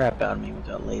scared the crap out of me with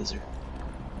that laser.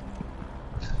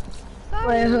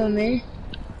 Wait, who, me?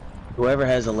 Whoever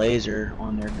has a laser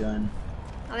on their gun.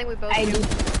 I think we both I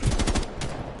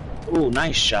do. Ooh,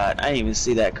 nice shot. I didn't even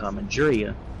see that coming.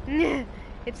 Dria.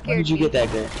 It scared Where did you me. get that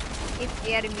gun? It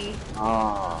scared me.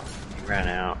 Oh, you ran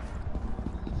out.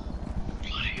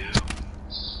 Bloody hell.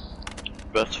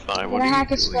 That's fine. What Gonna are you hack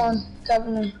his doing? phone. Cover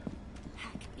me.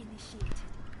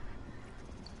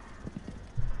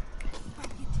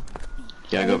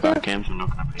 Yeah, I got back cams. I'm not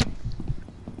gonna be.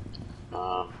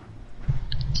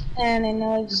 And I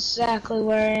know exactly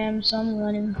where I am, so I'm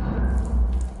running.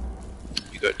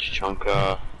 You got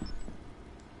Chunka.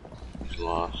 He's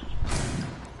lost.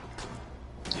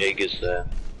 Jaeger's there.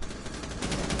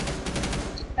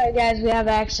 Alright guys, we have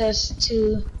access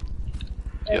to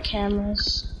their Yep.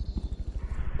 cameras.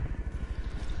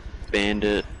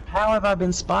 Bandit. How have I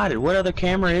been spotted? What other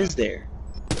camera is there?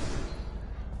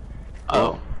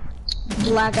 Oh.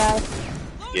 Blackout.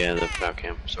 Yeah, the foul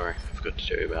cam. Sorry, I forgot to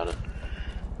tell you about it.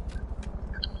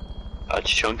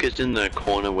 Chunka's in the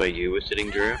corner where you were sitting,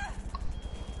 Drew.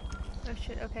 Oh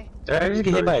shit, okay. Did I just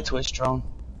get hit by a Twitch drone?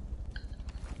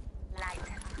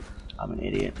 I'm an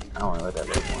idiot. I don't know what that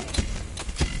looked like.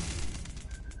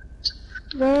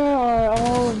 Where are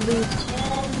all of these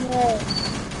cameras?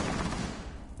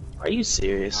 Are you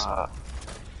serious?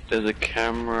 There's a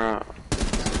camera.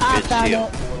 I It's found here.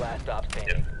 it. 4 last stop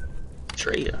standing.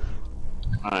 Tria.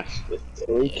 Nice. With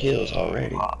 3 kills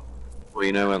already. Well,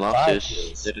 you know where Lost 5 is?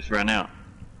 kills. They just ran out.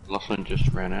 Lost one just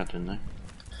ran out, didn't they?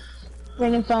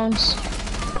 Ringing phones.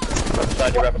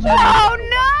 Beside you, right beside Oh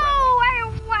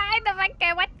no! Why the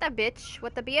fuck? What the bitch?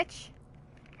 What the bitch?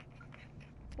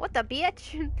 What the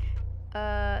bitch?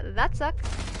 That sucks.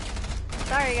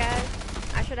 Sorry guys.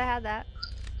 I should have had that.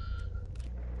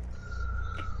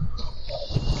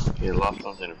 Yeah, Lost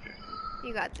one's interview.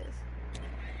 You got this.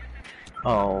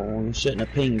 Oh, you shouldn't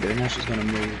have pinged her. Now she's gonna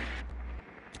move.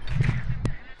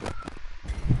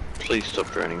 Please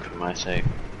stop droning for my sake.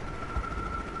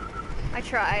 I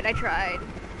tried.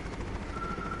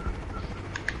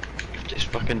 If this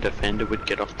fucking defender would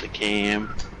get off the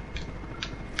cam.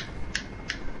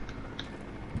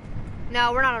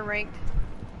 No, we're not on ranked.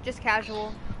 Just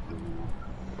casual.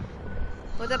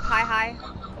 What's up, hi?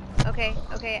 Okay,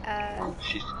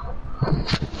 She's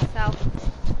south.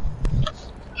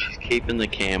 keeping the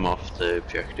cam off the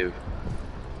objective.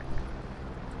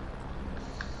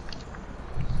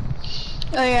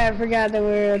 Oh yeah, I forgot that we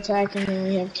were attacking and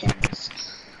we have cameras.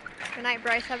 Good night,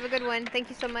 Bryce. Have a good one. Thank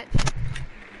you so much.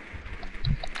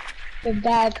 The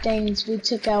bad things, we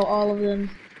took out all of them.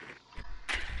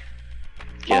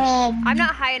 Yes. I'm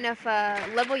not high enough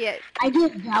level yet. I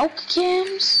get Valk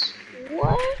cams?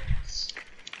 What?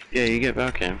 Yeah, you get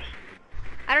back cams.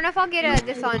 I don't know if I'll get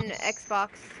this on Xbox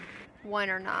One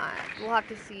or not. We'll have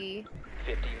to see.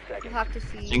 15 We'll seconds. have to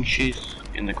I see. think she's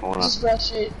in the corner. Just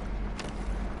rush it.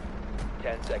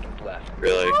 10 seconds left.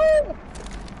 Really?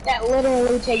 That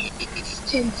literally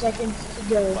takes 10 seconds to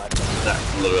go.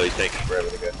 That literally takes forever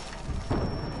to go.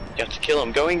 You have to kill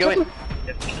him. Go in.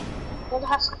 Well,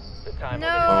 The time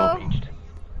No. limit is reached.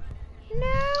 No.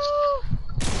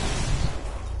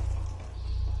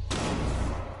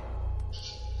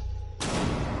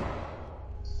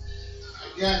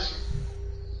 Yes.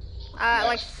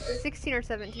 Like 16 or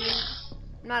 17.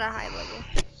 Not a high level.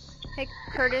 Hey,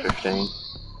 Curtis. 15.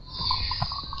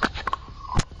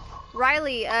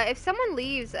 Riley, if someone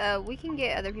leaves, we can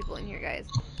get other people in here, guys.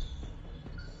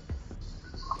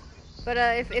 But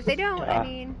if they don't, I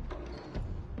mean,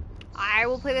 I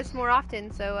will play this more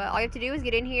often. So all you have to do is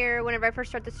get in here whenever I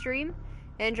first start the stream,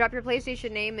 and drop your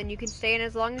PlayStation name, and you can stay in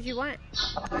as long as you want.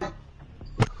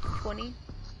 20.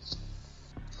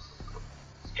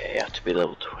 Yeah, you have to be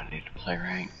level 20 to play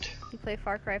ranked. You play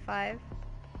Far Cry 5.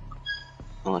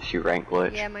 Unless you rank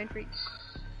glitch. Yeah, Mind Freak.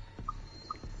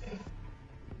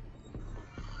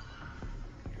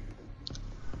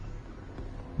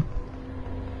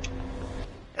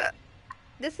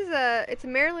 This is it's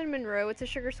Marilyn Monroe. It's a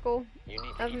sugar skull You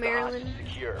need to of keep Maryland. the hostage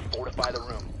secure. Fortify the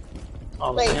room.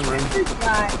 Oh, Wait, same room. it's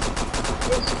not.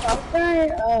 Is Far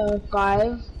Cry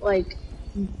 5 like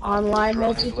online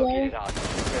Drone has multiplayer? located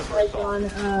hostage. Prepare for Like assault.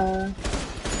 on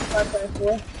Far Cry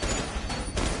 4?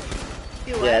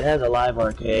 Do what? Yeah, it has a live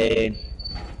arcade.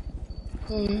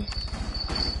 Hmm.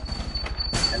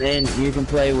 And then you can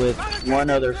play with one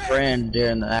other friend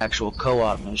during the actual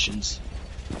co-op missions.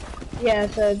 Yeah,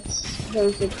 so it's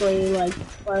basically like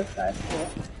Far Cry 4.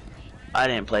 I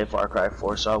didn't play Far Cry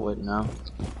 4, so I wouldn't know.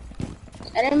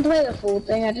 I didn't play the full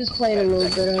thing, I just played a 10 little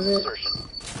seconds bit of to it. insertion.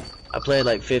 I played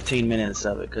like 15 minutes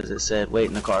of it because it said wait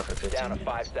in the car for 15 Down to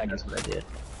minutes. 5 And that's seconds. what I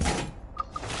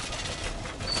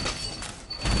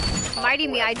did. Mighty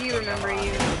Me, I do remember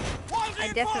you.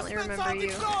 I definitely remember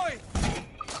you.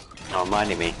 Oh,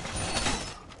 minding me.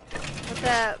 What's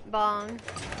up, Bong?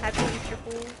 Happy Easter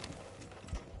Fool.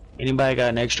 Anybody got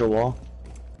an extra wall?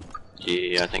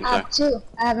 Yeah, I think I so. have two.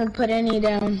 I haven't put any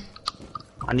down.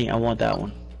 I want that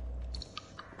one.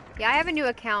 Yeah, I have a new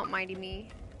account, Mighty Me.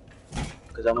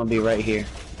 Because I'm going to be right here.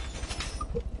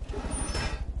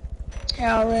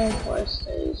 Yeah, I'll reinforce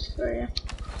these for you.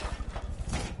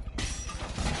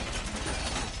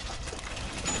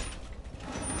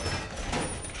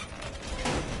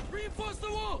 Reinforce the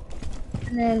wall.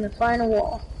 And then the final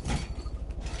wall.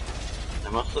 They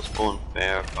must have spawned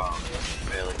fairly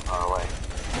far away.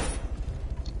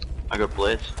 I got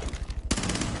blitz.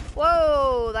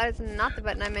 Whoa, that is not the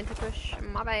button I meant to push.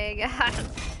 My bad.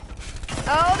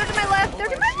 Oh, they're to my left. They're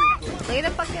to my left. Lay the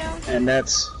fuck down. And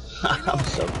that's... I'm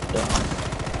so dumb.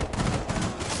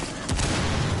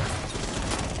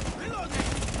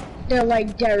 They're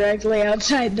like directly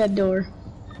outside the door.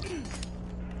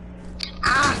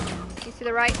 Ah! He's to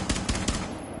the right.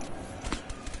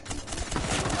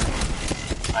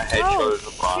 I head Oh, chose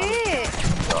the bottom. shit.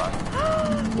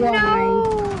 God.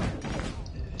 No.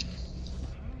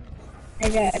 I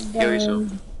got Kill yourself.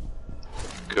 down.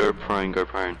 Go prone, go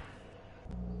prone.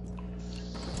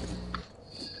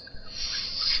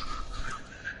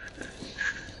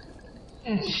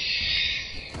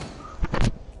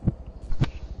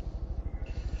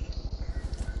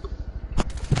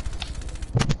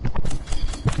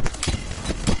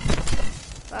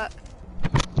 Fuck.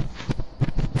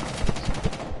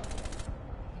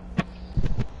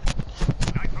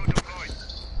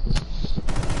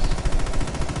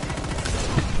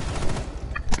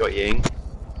 Got Ying.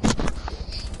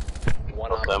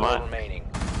 One What's op that, 4 mate? remaining.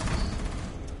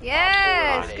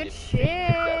 Yes, Op 4 good eliminated.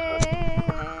 shit.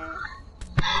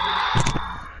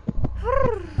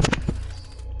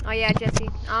 Oh yeah, Jesse.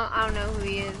 I don't know who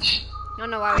he is. I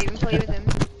don't know why we even play with him.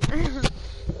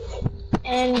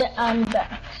 And I'm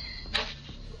back.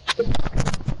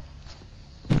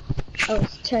 I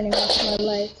was turning off my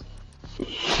light.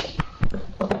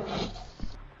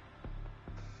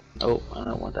 Oh, I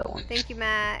don't want that one. Thank you,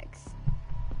 Max.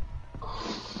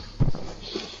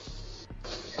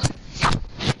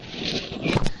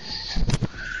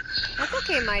 That's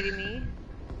okay, Mighty Me.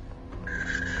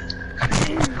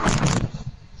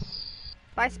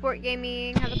 Bye, Sport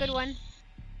Gaming. Have a good one.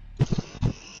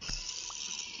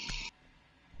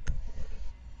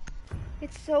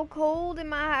 It's so cold in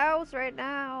my house right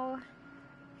now.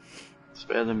 It's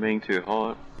better than being too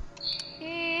hot.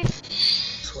 Eh,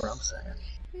 That's what I'm saying.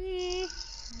 eh.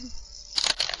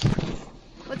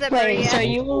 What's up, Wait, Dria? so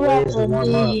you would Where's the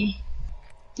rather warm-up? be...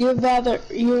 You'd rather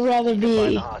Find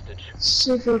be the hostage.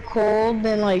 super cold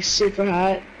than like super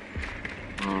hot?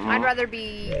 I'd rather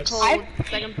be Yes. cold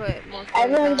because I can put more I'd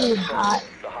clothes rather be on. hot.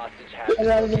 The hostage has I'd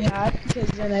rather be hot because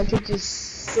then I could just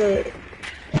sit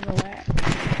and relax.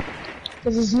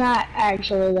 Because it's not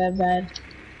actually that bad.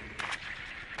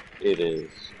 It is.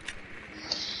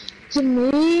 To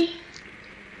me,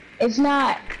 it's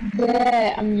not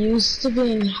that I'm used to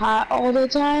being hot all the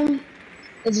time.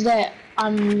 It's that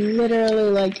I'm literally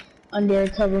like under a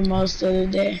cover most of the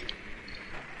day.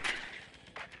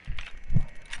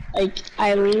 Like,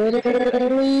 I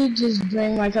literally just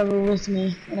bring my cover with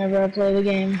me whenever I play the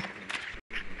game.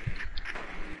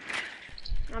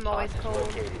 I'm always hostage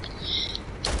cold.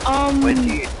 located. When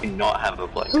do you not have a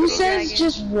blanket? Who on? says Dragon.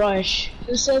 just rush?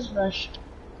 Who says rush?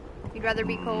 You'd rather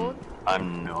be cold?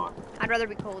 I'm not, I'd rather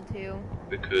be cold too.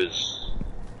 because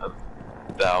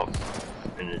about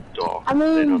in a dock. I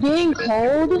mean, they're not being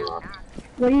prepared cold, for-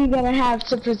 what are you gonna have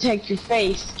to protect your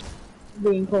face?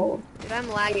 Being cold. Dude, I'm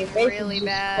lagging Your face is really just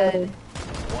bad. cold.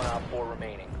 One op 4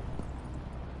 remaining.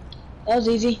 That was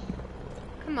easy.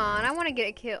 Come on, I want to get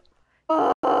a kill.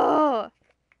 Oh!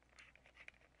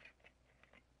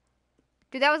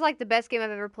 Dude, that was like the best game I've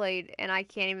ever played, and I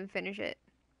can't even finish it.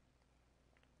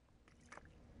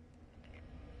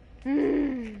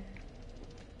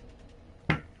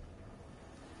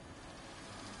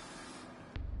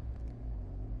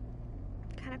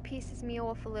 kind of pisses me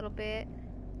off a little bit.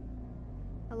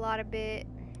 A lot of bit.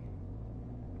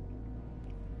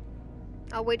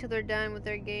 I'll wait till they're done with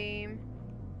their game.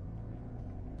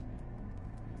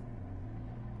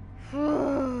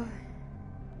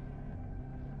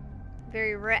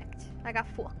 Very wrecked. I got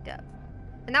fucked up.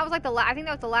 And that was like I think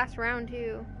that was the last round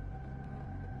too.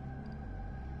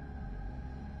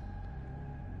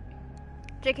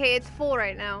 JK, it's full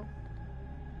right now.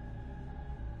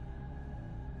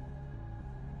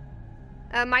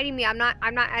 Mighty Me, I'm not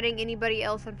adding anybody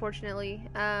else, unfortunately.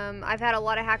 I've had a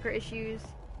lot of hacker issues.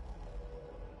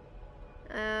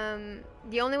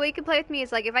 The only way you can play with me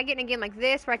is like if I get in a game like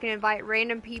this where I can invite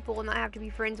random people and not have to be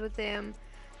friends with them.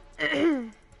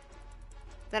 Then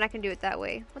I can do it that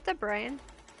way. What's up, Brian?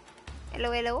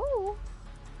 Hello, hello.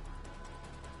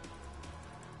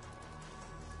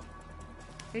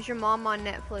 Is your mom on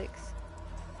Netflix?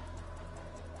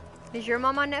 Is your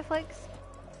mom on Netflix?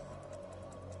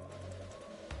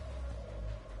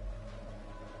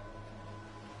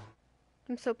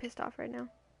 I'm so pissed off right now.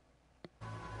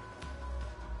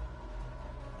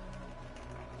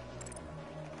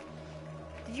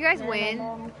 Did you guys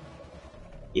win?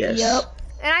 Yes. Yep.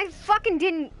 And I fucking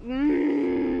didn't.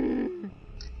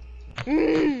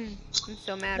 I'm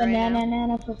so mad right now.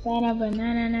 Banana,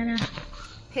 banana.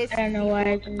 Pissed I don't know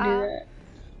why I can do off. that.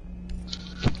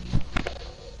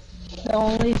 The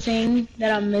only thing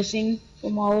that I'm missing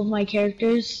from all of my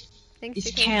characters Thanks,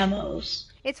 is JK. camos.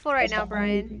 It's full right That's now, the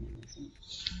only Brian. thing I'm missing.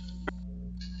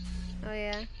 Oh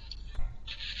yeah.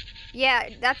 Yeah,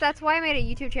 that's why I made a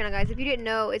YouTube channel, guys. If you didn't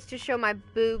know, it's to show my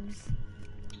boobs.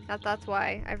 That's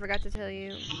why. I forgot to tell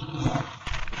you.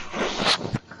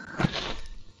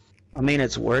 I mean,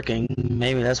 it's working.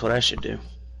 Maybe that's what I should do.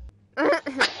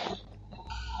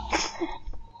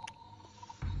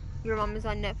 Your mom is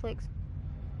on Netflix.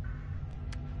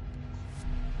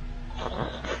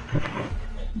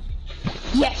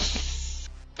 Yes!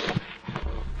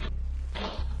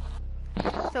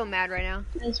 So mad right now.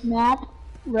 This map,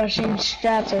 rushing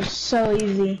strats are so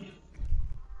easy.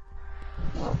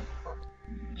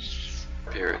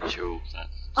 Spiritual. That's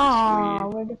Aw,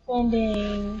 weird. we're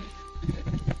defending.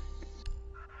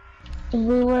 If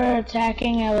we were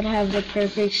attacking, I would have the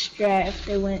perfect strat if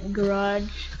they went garage.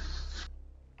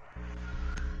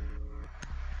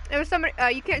 It was somebody.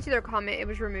 You can't see their comment. It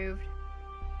was removed.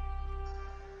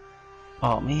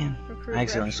 Oh man, Recruit I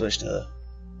accidentally rush. switched to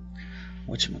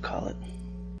whatchamacallit.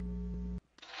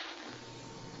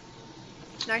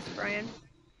 Nice, Brian.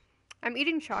 I'm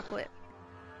eating chocolate.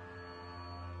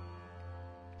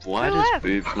 Why Who does left?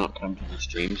 Boobs not come to the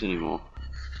streams anymore?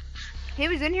 He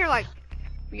was in here like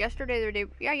yesterday, the day.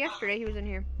 Yeah, yesterday he was in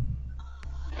here.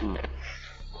 Hmm.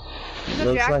 What's up,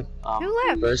 Looks Jack? like Who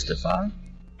left? Burstify?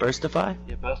 Burstify?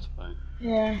 Yeah, best of fine.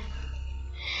 Yeah.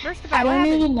 First of I all, what don't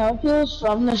happened? even know if he was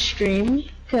from the stream,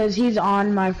 because he's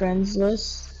on my friends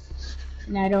list.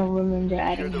 And I don't remember Secure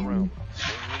adding the him. room.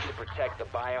 We need to protect the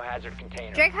biohazard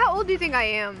container. Jake, how old do you think I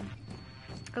am?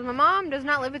 Because my mom does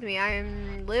not live with me. I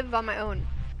live on my own.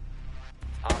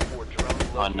 Op 4 drone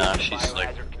Oh no, located she's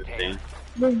like biohazard 15. container.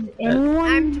 Does anyone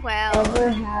I'm 12. ever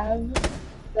have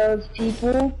those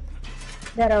people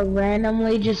that are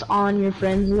randomly just on your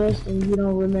friends list and you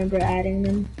don't remember adding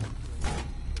them?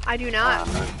 I do not.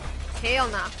 Hell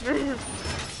no.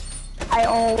 I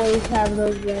always have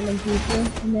those random people,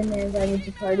 and then they invite me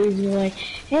to parties and you're like,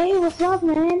 hey, what's up,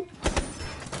 man?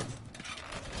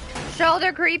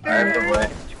 Shoulder creeper.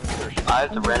 I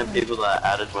have the random people that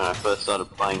I added when I first started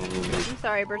playing the new game. I'm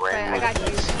sorry, Birch. I got you.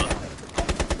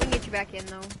 We can get you back in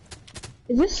though.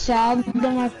 Is it sad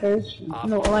that my first,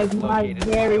 no, like my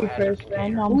very first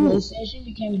friend on PlayStation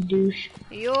became a douche?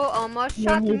 You almost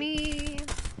Yeah, shot he- me.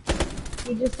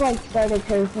 He just like started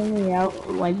cursing me out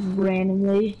like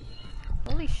randomly,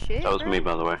 Holy shit. That was bro. me,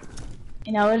 by the way.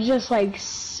 and I was just like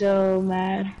so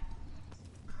mad.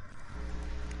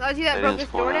 That was you that They broke didn't this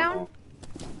door spawn out. down?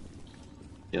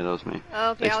 Yeah, that was me.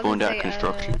 Okay, They I was spawned gonna out say,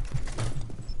 construction.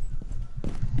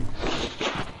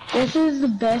 This is the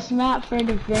best map for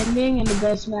defending and the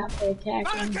best map for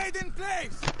attacking. Barricade in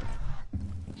place!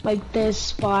 Like this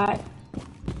spot.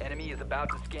 Enemy is about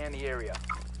to scan the area.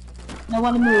 No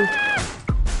one to move.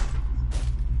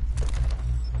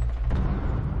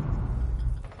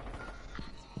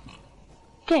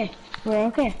 Okay, we're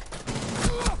okay.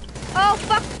 Oh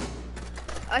fuck!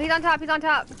 Oh, he's on top. He's on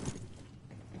top.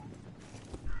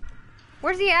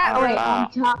 Where's he at? Oh wait, Ah.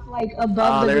 on top, like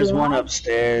above Oh, the there's one garage.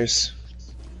 upstairs.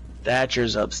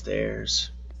 Thatcher's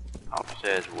upstairs.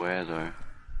 Upstairs where though?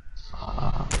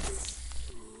 I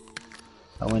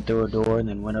went through a door and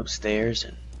then went upstairs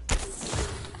and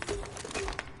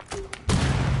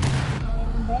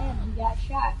And bam, he got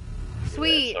shot.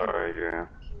 sweet. Sorry, Dria.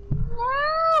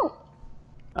 No!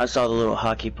 I saw the little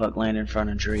hockey puck land in front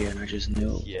of Dria and I just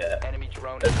knew it. Yeah. Enemy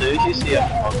drone. As soon as you see a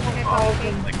Okay,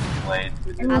 coffee. like playing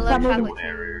with I love your chocolate.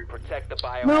 area. Protect the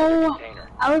biohazard No! container.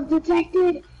 I was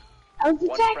detected! I was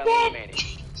One friendly detected!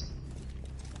 remaining.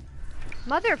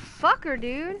 Motherfucker,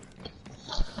 dude.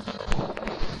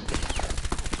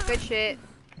 Good shit.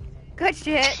 Good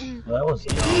shit. Well, that was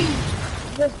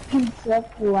dumb. Just peeks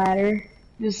up the ladder.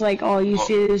 Just like all you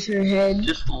see is her head.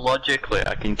 Just logically,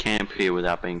 I can camp here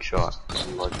without being shot.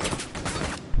 Logically.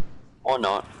 Or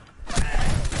not.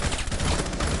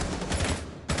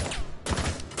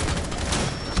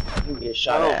 You get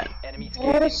shot at. Enemy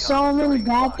There's so many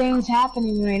bad things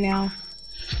happening right now.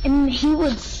 And he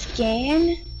would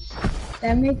scan?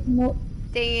 That makes no,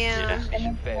 Damn. that makes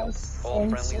no failed. sense All of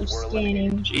friendlies were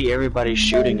scanning. Gee, everybody's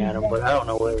shooting at him, but I don't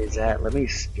know where he's at. Let me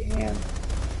scan.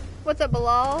 What's up,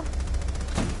 Bilal?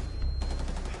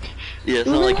 Yeah, it's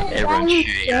not like everyone's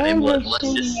shooting at him. Let's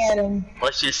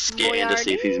Let's just scan to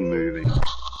see if he's moving.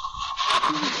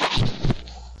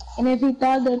 And if he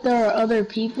thought that there were other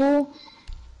people,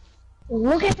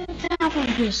 look at the top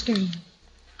of your screen.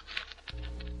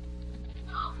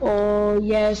 Oh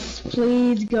yes,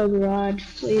 please go garage.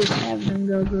 Please have them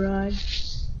go garage.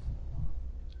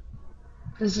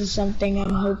 This is something I'm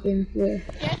hoping for.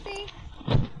 Jesse?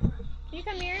 Can you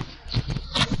come here?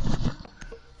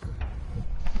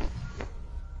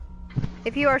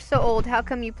 If you are so old, how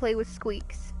come you play with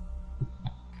squeaks?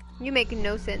 You make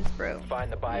no sense, bro.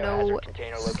 Find the No biohazard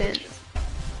container location. sense.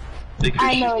 Because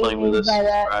I she's know what playing he with means us. by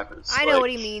that. Rabbits, I know like, what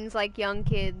he means, like young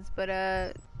kids, but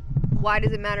why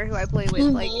does it matter who I play with?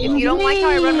 Like, if you don't like how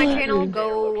I run my channel,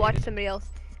 go watch somebody else.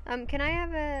 Can I have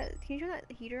can you turn that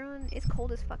heater on? It's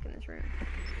cold as fuck in this room.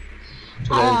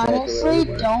 I honestly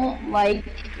don't like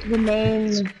the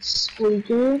name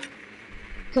Squeaker,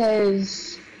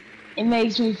 because it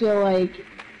makes me feel like,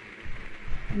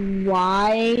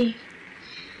 why?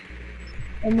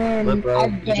 And then Look, bro, I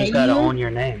you bet just gotta own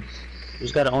your name. You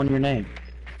just gotta own your name.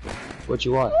 It's what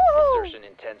you want. Insertion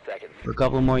in 10 seconds. For a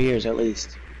couple more years at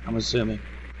least, I'm assuming.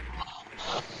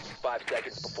 5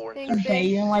 seconds before Thanks, insertion.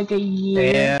 Okay, in like a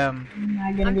year, Damn. I'm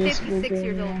not gonna I'm be a 56 Squeaker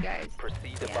years old, anymore. guys.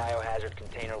 Proceed to Yeah. biohazard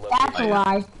container That's a location.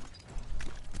 lie.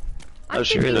 Oh,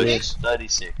 she really is.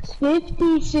 36.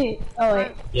 56. Oh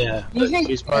wait. Yeah, You think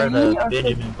she's part of 30 the or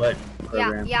Benjamin Button Yeah,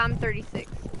 program. yeah, I'm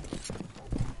 36.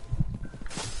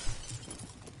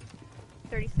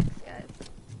 36, guys.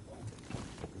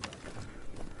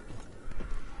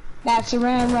 That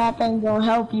saran wrap ain't gonna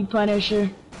help you, Punisher.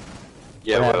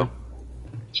 Yeah, What well.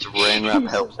 Saran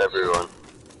wrap helps everyone.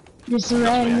 The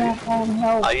saran wrap won't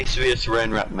help. I used to be a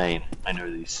saran wrap main. I know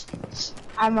these.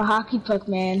 I'm a hockey puck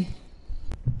man.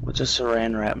 What's a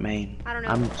saran wrap main? I don't know.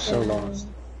 I'm so lost.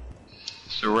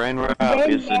 Saran wrap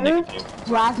They is the nerfed nickname.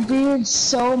 Blackbeard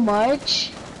so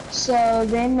much, so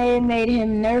then they made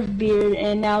him Nerf Beard,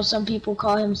 and now some people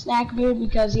call him Snack Beard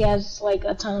because he has like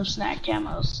a ton of snack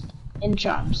camos and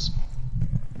charms.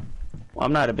 Well,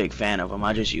 I'm not a big fan of them.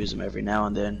 I just use them every now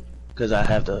and then because I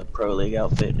have the Pro League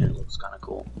outfit and it looks kind of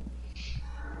cool.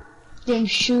 Them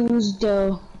shoes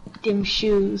though, them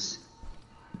shoes.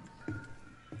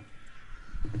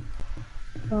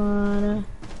 Ba-da.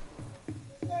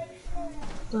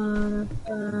 Ba-da,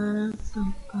 ba-da,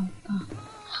 ba-ba-ba.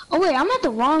 Oh wait, I'm at the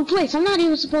wrong place. I'm not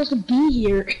even supposed to be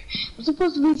here. I'm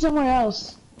supposed to be somewhere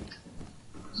else.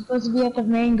 I'm supposed to be at the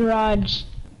main garage.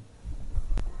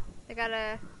 I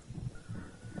got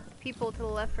people to the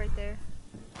left right there.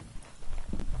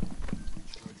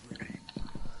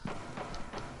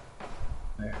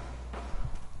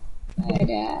 If I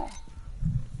die.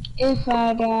 If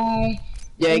I die.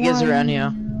 Yeah, it gets around here.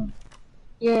 one,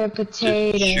 You're a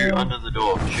potato. Just shoot under the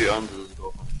door. Shoot under the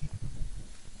door.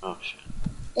 Oh shit.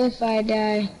 If I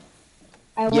die.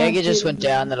 I want Jaeger you just to went die.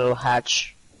 down the little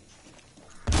hatch.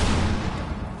 So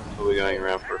we're going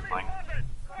around for a flank.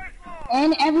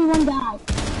 And everyone died.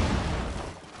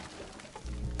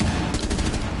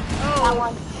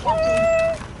 Oh,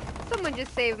 someone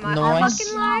just saved my Nice.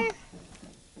 fucking life.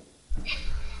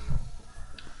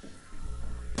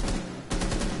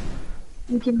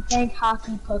 You can thank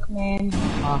Hockey Puck Man.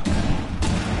 Huh.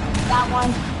 That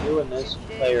one. You and this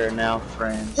player are now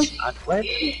friends. I quit.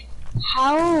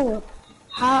 How?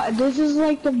 This is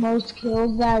like the most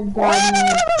kills that I've gotten. in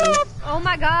this. Oh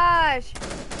my gosh.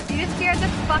 You just scared the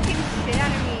fucking shit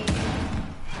out of me.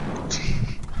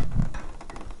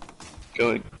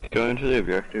 Go into the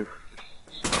objective.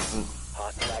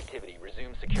 Hostile activity.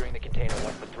 Resume securing the container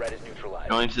once the threat is neutralized.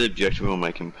 Going to the objective will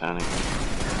make him panic.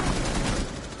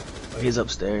 He's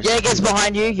upstairs. Jaeger's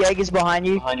behind you. Jaeger's behind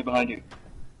you. Behind you, behind you.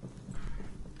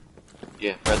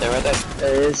 Yeah, right there, right there.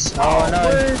 There it is. Oh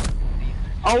no.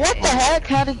 Oh, what the heck?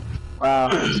 How did... Wow.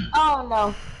 Oh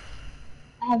no.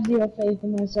 I have zero faith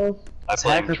in myself. I It's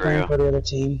blame hacker playing Dria. for the other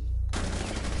team.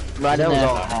 Right, that was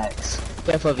all hacks.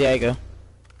 Careful, Diego.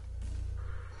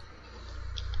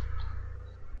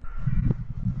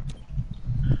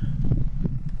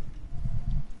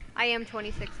 I am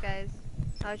 26, guys.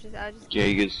 I was just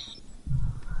Jaeger's.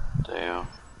 Damn.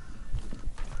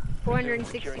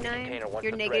 469.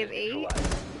 You're negative 8.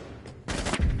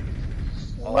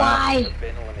 Why? Has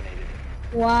been eliminated.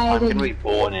 Why I'm did gonna be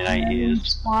born in 8 years.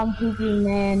 spawn pooping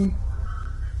man?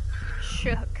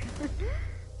 Shook.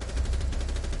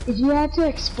 If you had to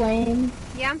explain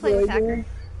Yeah, I'm playing with Jaeger hacker.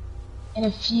 in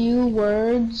a few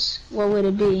words, what would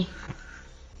it be?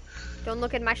 Don't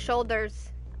look at my shoulders.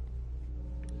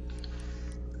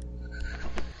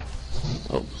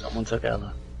 Oh, someone took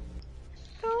Ella.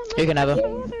 Don't look You can have at my her.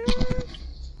 shoulders.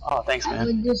 Oh, thanks, I man.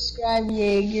 would describe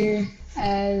Jaeger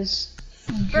as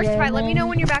First of all, let me know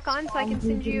when you're German, back on so I can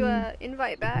send you a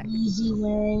invite back. easy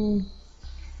wearing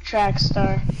track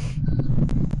star.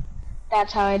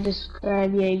 That's how I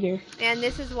describe Jaeger. And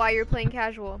this is why you're playing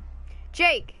casual.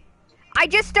 Jake, I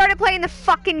just started playing the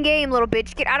fucking game, little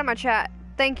bitch. Get out of my chat.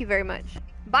 Thank you very much.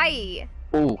 Bye.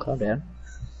 Ooh, calm down.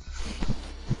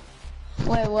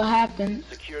 Wait, what happened?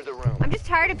 Secure the room. I'm just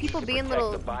tired of people being Protect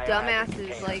little the biohazard dumbasses.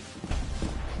 container. Like,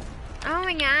 oh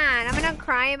my god, I'm gonna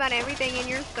cry about everything in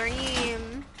your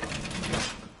stream.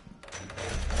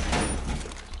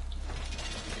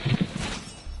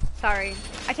 Sorry,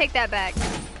 I take that back.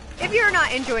 If you're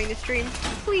not enjoying the stream,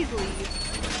 please leave.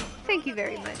 Thank you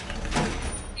very much.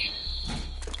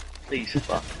 Please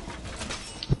fuck.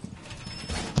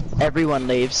 Everyone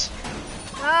leaves.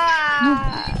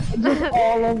 Ah! Just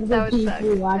all of the That would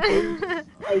people suck. watching,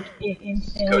 like, it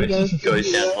instantly goes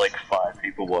Goes down to like 5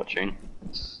 people watching.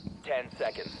 10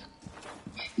 seconds.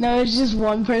 No, it's just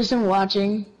one person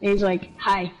watching. He's like,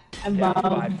 "Hi, I'm Down to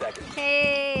Bob." 5 seconds.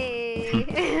 Hey!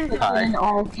 Puts it in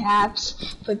all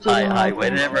caps. Puts it Hi, in hi, all where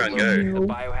did caps. everyone go? The No.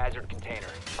 biohazard container.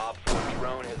 Op 4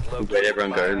 drone has located Where'd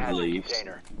everyone the go? biohazard Leaves.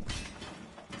 container.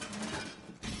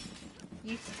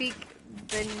 You speak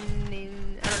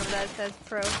Benin. I don't know what that says,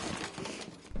 pro.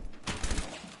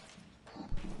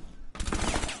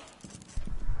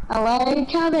 I like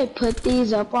how they put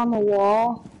these up on the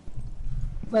wall,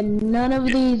 but none of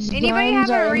these Anybody have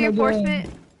guns are a in the reinforcement?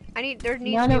 game. There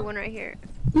needs None to be of- one right here.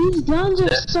 These guns are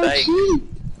They're so fake. cheap.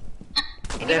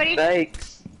 Anybody? They're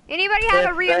fakes. Anybody have a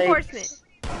They're reinforcement? fakes.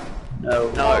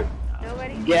 No.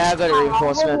 Nobody? Yeah, I got a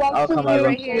reinforcement. I'll come over.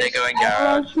 Right here. They're going I'd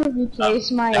garage. like to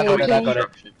replace my I got it, I got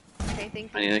it. Construction. Okay,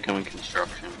 thank I you. need to come in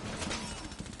construction.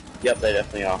 Yep, they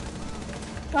definitely are.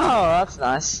 Oh, that's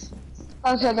nice.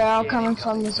 Also, they're all coming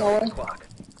from the solar. Clock.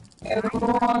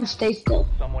 Everyone stay still.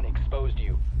 Someone exposed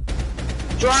you.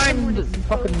 Drone!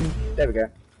 Fucking... There we go.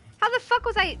 How the fuck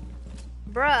was I?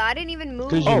 Bruh, I didn't even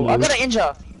move. Oh, I got an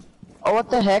injure. Oh, what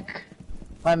the heck?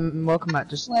 I'm welcome mat.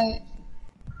 Just... Wait.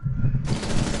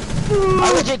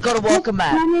 I legit got a welcome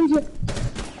mat.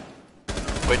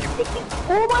 Where'd you put them?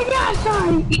 Oh my god,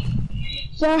 sorry!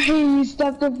 Sorry, you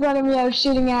stepped in front of me, I was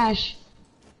shooting Ash.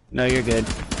 No, you're good.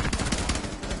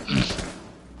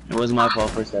 It wasn't my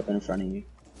fault for stepping in front of you.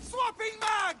 Swapping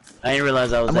mags! I didn't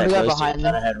realize I was I'm that gonna go close to you. behind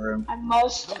I thought them. I had room. I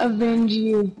must avenge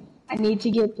you. I need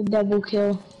to get the double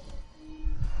kill.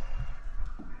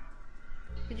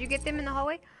 Did you get them in the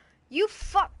hallway? You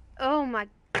fuck. Oh my.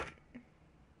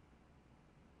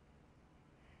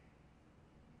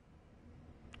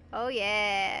 Oh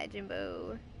yeah,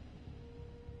 Jimbo.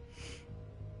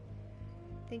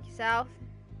 Thank you, South.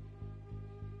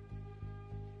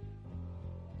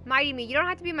 Mighty Me, you don't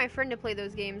have to be my friend to play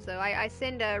those games, though. I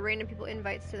send random people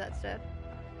invites to that stuff.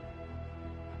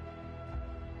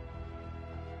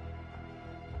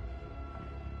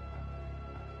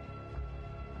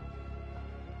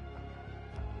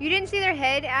 You didn't see their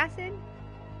head, Acid?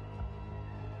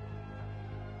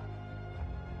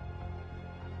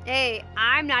 Hey,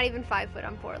 I'm not even 5 foot,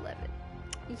 I'm 4'11".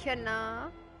 You know.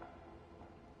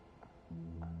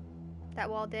 That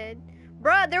wall dead.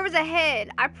 Bruh, there was a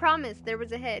head. I promise there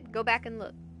was a head. Go back and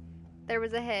look. There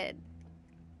was a head.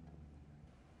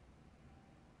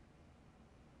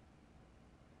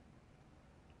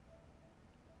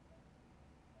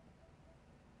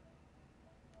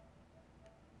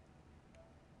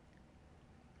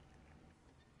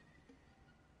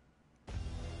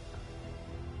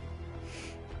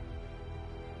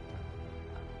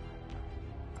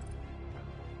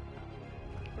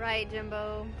 Right,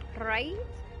 Jimbo. Right?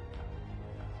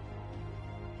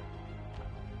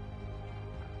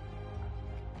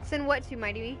 Send what to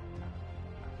Mighty Me?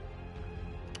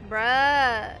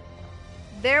 Bruh.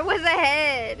 There was a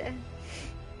head.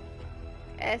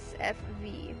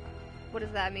 SFV. What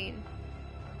does that mean?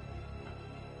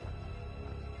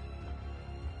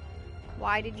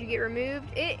 Why did you get removed?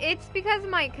 It's because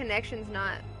my connection's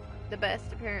not the best,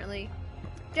 apparently.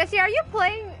 Jesse, are you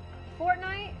playing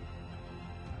Fortnite?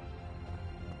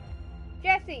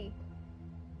 Jesse!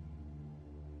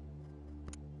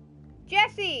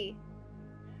 Jesse!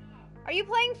 Are you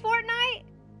playing Fortnite?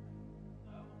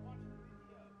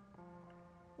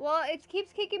 Well, it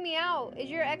keeps kicking me out. Is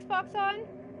your Xbox on?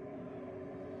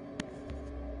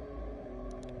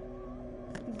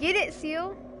 Get it,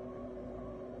 Seal.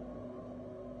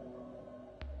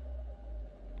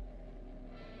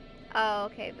 Oh,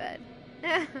 okay, bud.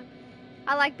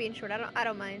 I like being short. I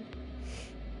don't mind.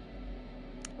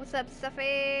 What's up,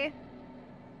 Steffi?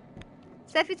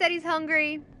 Steffi said he's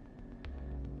hungry.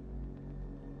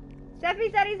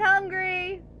 Steffi said he's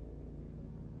hungry.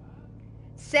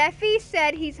 Steffi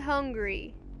said he's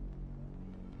hungry.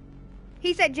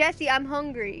 He said, Jesse, I'm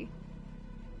hungry.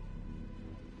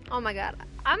 Oh my god.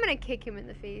 I'm gonna kick him in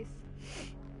the face.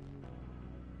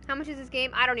 How much is this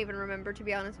game? I don't even remember, to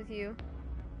be honest with you.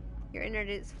 Your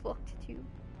internet is fucked too.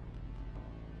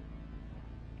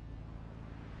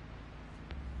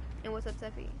 And what's up,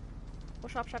 Steffi?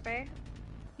 What's up, Shepe?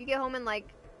 You get home in like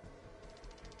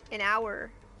an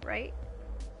hour, right?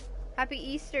 Happy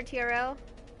Easter, TRL.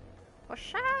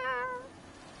 What's up?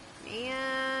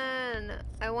 Man,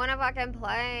 I wanna fucking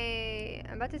play.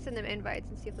 I'm about to send them invites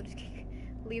and see if they'll just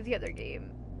leave the other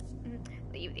game.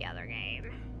 Leave the other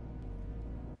game.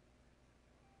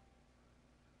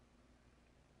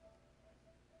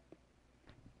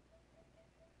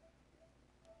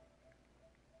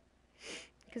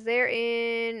 Because they're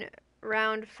in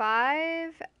round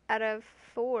 5 out of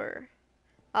 4.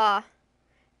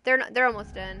 They're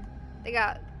almost done. They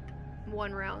got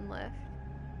 1 round left.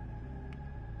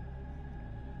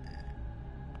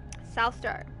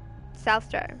 Southstar.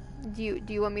 Southstar. Do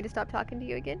you want me to stop talking to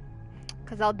you again?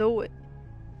 Cause I'll do it.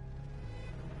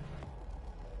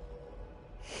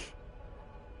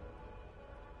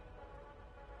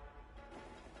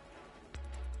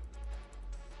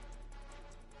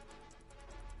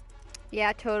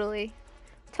 Yeah, totally.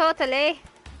 Totally.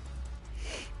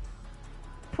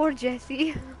 Poor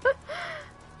Jesse.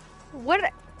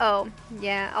 What? Oh,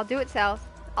 yeah, I'll do it, South.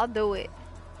 I'll do it.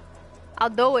 I'll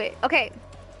do it. Okay.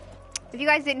 If you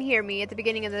guys didn't hear me at the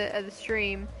beginning of the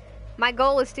stream, my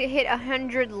goal is to hit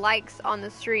 100 likes on the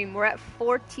stream. We're at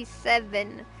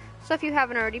 47. So if you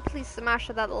haven't already, please smash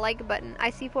that like button. I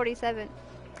see 47.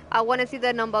 I want to see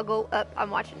the number go up. I'm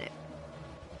watching it.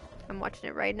 I'm watching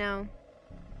it right now.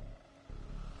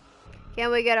 Can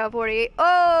we get a 48?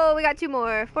 Oh, we got 2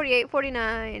 more. 48,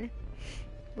 49.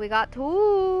 We got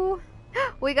 2.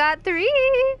 We got 3.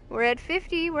 We're at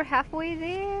 50. We're halfway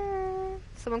there.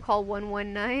 Someone called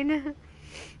 119.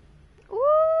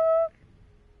 Ooh.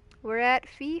 We're at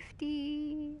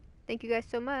 50. Thank you guys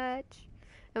so much.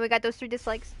 And we got those 3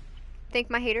 dislikes. Thank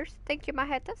my haters. Thank you, my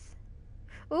haters.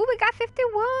 Ooh, we got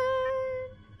 51.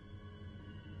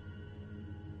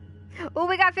 Ooh,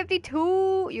 we got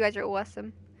 52. You guys are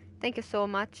awesome. Thank you so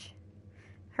much.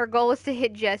 Her goal is to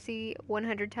hit Jesse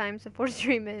 100 times before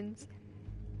stream ends.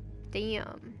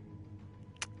 Damn.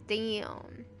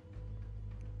 Damn.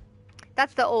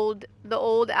 That's the old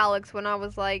Alex when I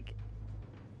was like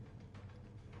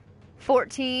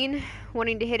 14,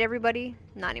 wanting to hit everybody.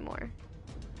 Not anymore.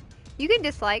 You can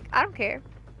dislike. I don't care.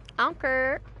 I don't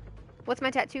care. What's my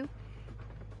tattoo?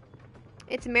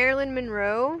 It's Marilyn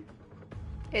Monroe.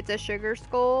 It's a sugar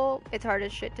skull. It's hard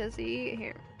as shit to see.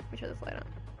 Here. Let me show this light on.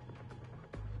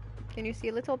 Can you see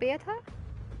a little bit?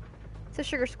 It's a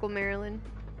sugar skull, Maryland.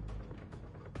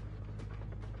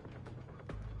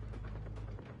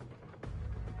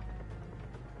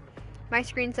 My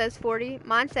screen says 40.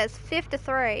 Mine says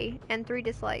 53 and 3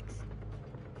 dislikes.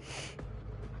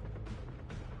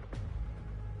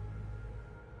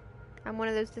 I'm one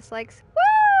of those dislikes.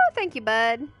 Woo! Thank you,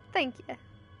 bud. Thank you.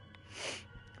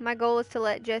 My goal is to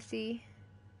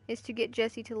get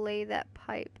Jesse to lay that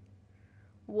pipe.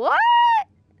 What?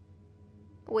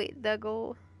 Wait, the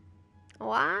goal.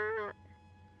 What?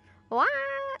 What?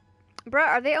 Bruh,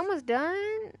 are they almost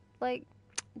done? Like,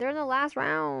 they're in the last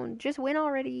round. Just win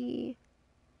already.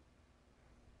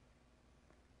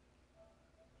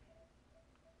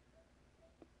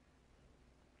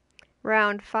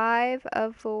 Round 5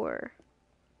 of 4.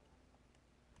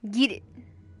 Get it.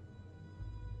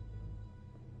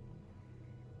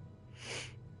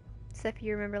 Steph,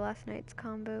 you remember last night's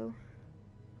combo?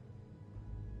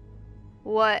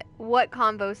 What? What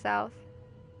combo, South?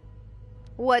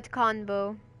 What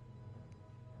combo?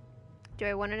 Do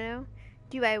I want to know?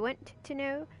 Do I want to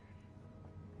know?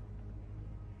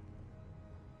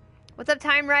 What's up,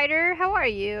 Time Rider? How are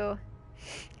you?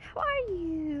 How are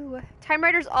you? Time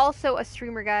Rider's also a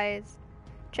streamer, guys.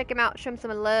 Check him out. Show him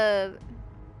some love.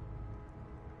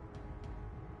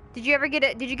 Did you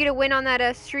get a win on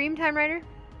that stream, Time Rider?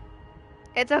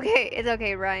 It's okay. It's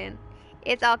okay, Ryan.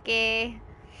 It's okay.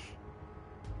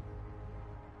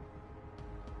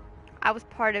 I was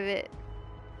part of it.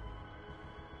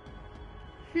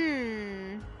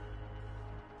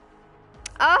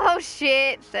 Oh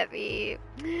shit, Seppi.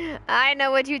 I know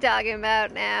what you're talking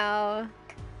about now.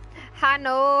 I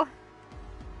know.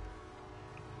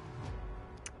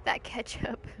 That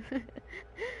ketchup.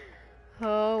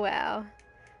 Oh wow.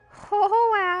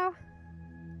 Oh wow.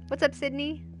 What's up,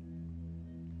 Sydney?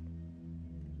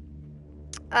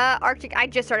 Arctic, I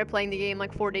just started playing the game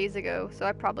like 4 days ago, so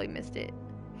I probably missed it.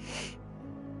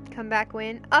 Come back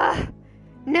win.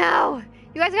 No!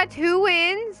 You guys got 2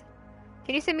 wins?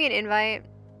 Can you send me an invite?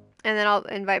 And then I'll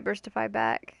invite Burstify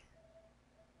back.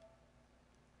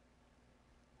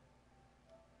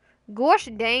 Gosh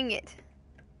dang it.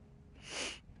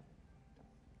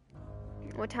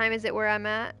 What time is it where I'm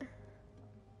at?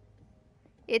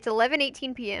 It's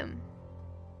 11:18 p.m.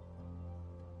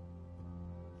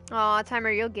 Aw, Timer,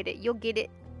 you'll get it. You'll get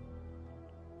it.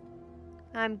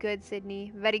 I'm good,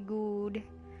 Sydney. Very good.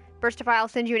 Burstify, I'll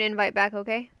send you an invite back,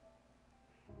 okay?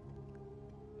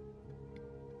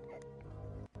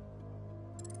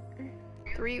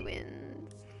 Three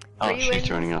wins. Oh, she's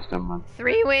joining us, never mind.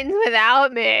 3 wins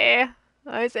without me.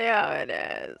 I say how it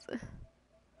is.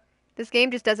 This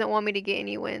game just doesn't want me to get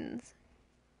any wins.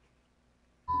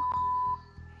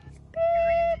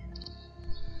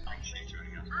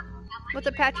 What's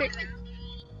up, Patrick?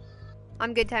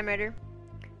 I'm good, Time Rider.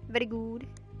 Very good.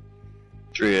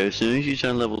 Dria, as soon as you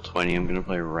turn level 20, I'm gonna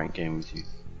play a rank game with you.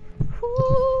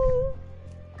 Woo.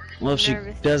 Well,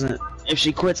 if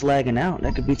she quits lagging out,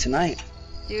 that could be tonight.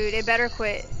 Dude, it better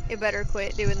quit. It better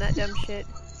quit doing that dumb shit.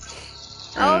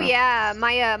 Oh yeah,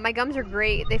 my gums are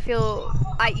great. They feel,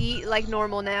 I eat like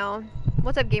normal now.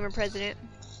 What's up, Gamer President?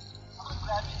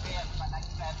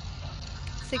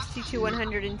 60 to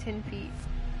 110 feet.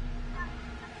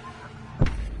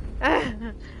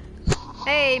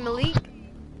 Hey, Malik.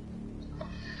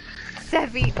 7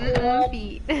 feet.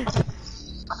 Feet.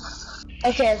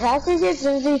 Okay, Patrick gets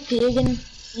MVP again.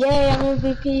 Yay, I'm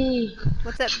MVP.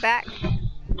 What's up, back?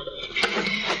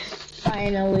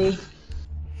 Finally.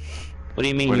 What do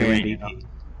you mean What do you're you mean? MVP?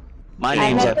 My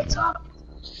name's at the top.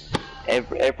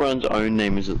 Everyone's own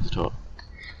name is at the top.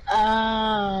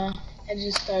 It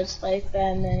just starts like that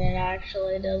and then it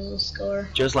actually does the score.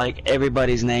 Just like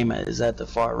everybody's name is at the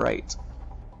far right.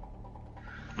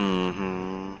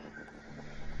 Mm-hmm.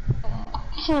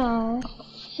 Oh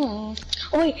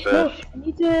wait, no, I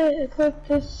need to equip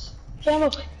this camo.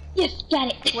 Yes,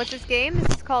 got it. What's this game?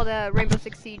 This is called Rainbow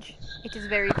Six Siege. It is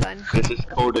very fun. This is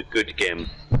called a good game.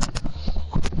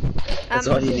 That's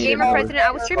all you need Gamer to know. President,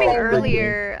 I was streaming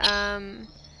earlier,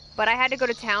 but I had to go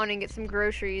to town and get some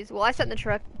groceries. Well, I sat in the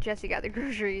truck, Jesse got the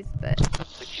groceries, but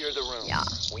Secure the room. yeah.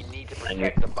 We need to And you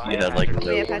protect the had like a biohazard. Yeah,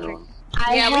 little Patrick.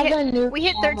 one. Yeah, we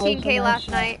hit 13k last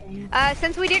night.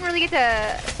 Since we didn't really get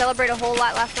to celebrate a whole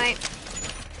lot last night,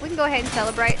 we can go ahead and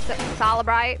celebrate.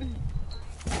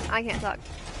 I can't talk.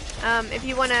 If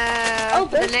you wanna,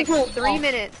 for the next 3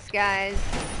 minutes, guys,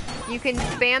 you can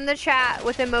spam the chat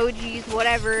with emojis,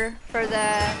 whatever, for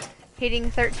the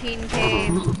hitting 13k.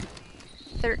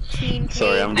 13k.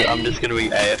 Sorry, I'm just gonna be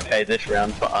AFK this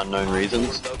round for unknown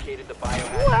reasons. Located the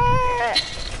biohazard. What?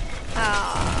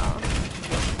 Oh.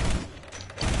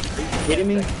 Kidding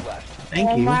me? Thank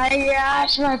Oh you. my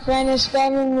gosh, my friend is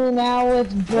spamming me now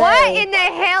with bro. What in the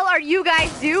hell are you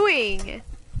guys doing?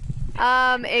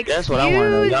 Excuse That's what I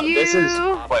wanna know. you. This is-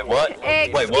 Wait, what?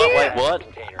 Wait, what? Wait, what?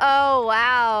 Oh,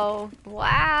 wow.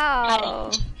 Wow.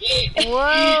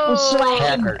 Whoa.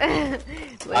 Hacker.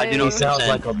 I do He not sounds consent.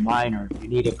 like a minor. You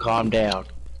need to calm down.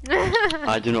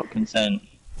 I do not consent.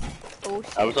 Oh,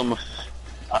 shit. I was on my...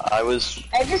 I was...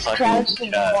 I just typing crouched in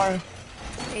in the chat. more.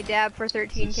 A dab for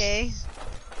 13k.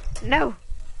 No.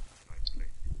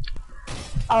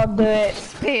 I'll do it.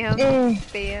 Spam. Mm.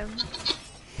 Spam.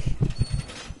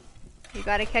 You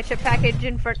got a ketchup package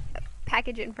in front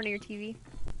of your TV.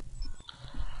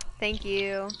 Thank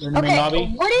you. Okay,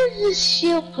 what is this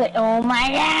shield plate? Oh my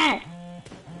god!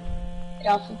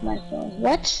 Get off of my phone.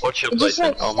 What? What's your It just,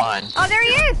 placement? like, Oh, mine. Oh, there he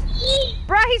is!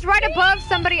 Bruh, he's right above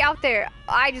somebody out there.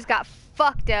 I just got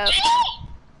fucked up.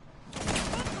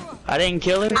 I didn't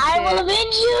kill him. I will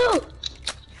avenge you!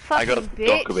 Fucking I got a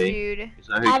bitch, Dockerbee. dude. Is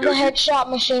that I who have a killed you? headshot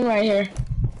machine right here.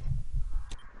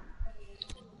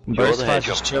 Burstify's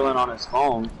just chilling on his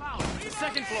phone.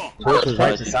 Second floor. Burstify's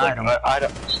First beside him.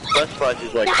 Price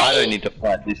is like, I don't need to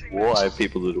fight this war, I have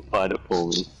people that'll fight it for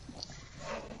me.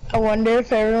 I wonder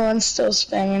if everyone's still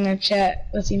spamming their chat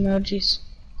with emojis.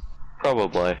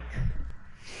 Probably.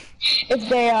 If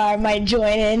they are, I might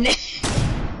join in.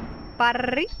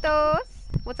 Burritos.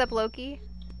 What's up, Loki?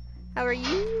 How are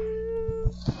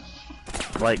you?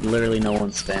 Like, literally no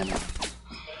one's spamming.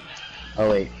 Oh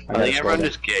wait. I think everyone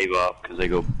just gave up because they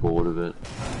got bored of it.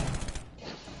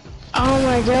 Oh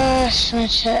my gosh, my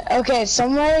chat. Okay,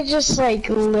 somebody just like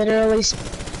literally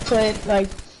put like,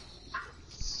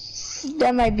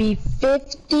 that might be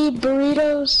 50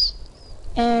 burritos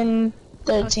and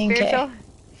 13k.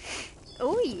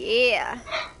 Oh yeah.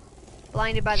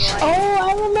 Blinded by the light. Oh,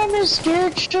 I remember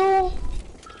Spiritual.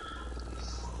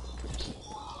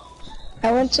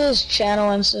 I went to his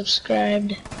channel and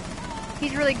subscribed.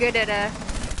 He's really good at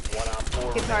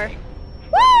guitar.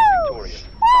 Woo!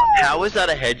 How was that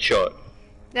a headshot?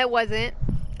 That wasn't.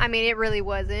 I mean, it really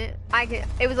wasn't.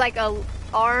 It was like a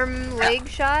arm leg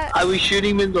shot. I was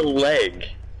shooting him in the leg.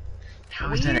 How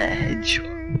was that a headshot?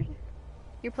 Weird.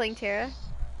 You're playing Terra.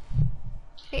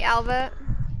 Hey, Alva.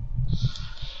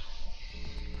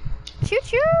 Choo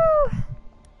choo!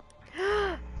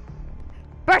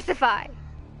 Burstify!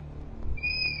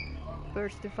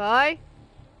 Burstify.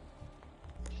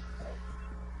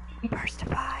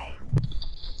 Burstify.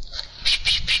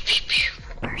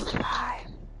 Burstify.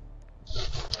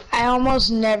 I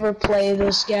almost never play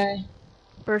this guy.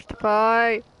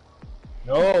 Burstify.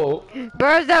 No.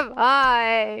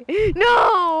 Burstify.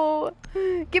 No!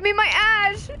 Give me my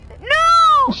ash! No!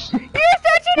 You're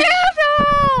such an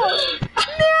asshole!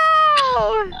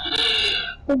 No!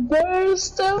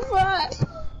 Burstify.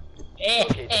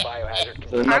 Locate the biohazard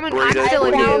container. I'm still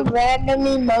a noob. Random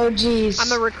emojis.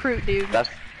 I'm a recruit, dude. That's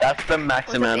the max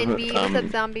What's up, amount NB? of What's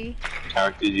up, zombie?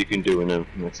 characters you can do in a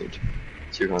message.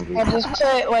 200. I just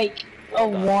put like a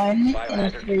 1 and a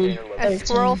 3. A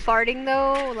squirrel farting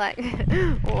though? Like,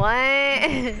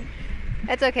 what?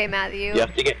 That's okay, Matthew. You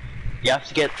have to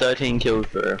get 13 kills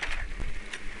for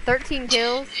 13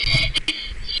 kills?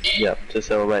 Yep, to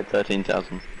celebrate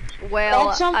 13,000. Well,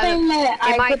 That's something that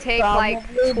I it might could take like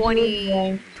probably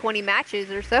do. 20 matches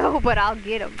or so, but I'll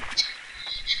get them.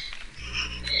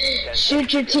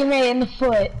 Shoot your teammate in the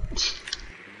foot.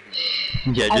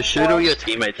 Yeah, just shoot all your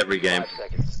teammates every game. 5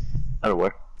 seconds. That'll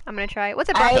work. I'm gonna try it. What's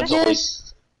up, I Brenda?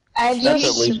 just That's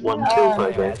at least one kill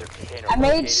per game. Biohazard container I made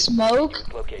located.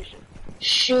 smoke Location.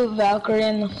 shoot Valkyrie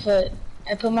in the foot.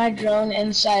 I put my drone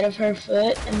inside of her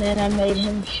foot and then I made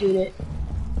him shoot it.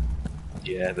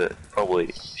 Yeah, but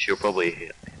she'll probably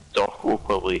heal. Doc will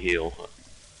probably heal him.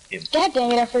 God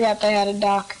dang it, I forgot they had a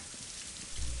dock.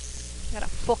 Got a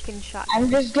fucking shot. I'm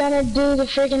just gonna do the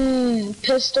freaking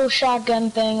pistol shotgun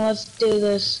thing. Let's do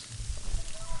this.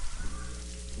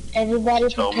 Everybody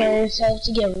Tell prepare me. yourself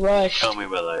to get rushed. Tell me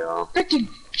where they are. Freaking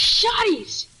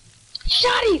shotties!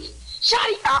 Shotties!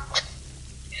 Shotty! Ah.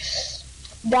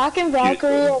 Doc and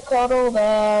Valkyrie are cuddled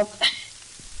up.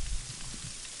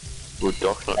 Well,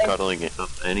 Doc's not cuddling it up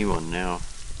to anyone now.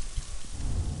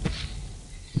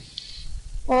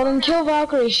 Well then kill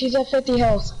Valkyrie, she's at 50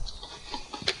 health.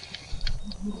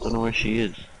 I don't know where she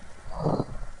is.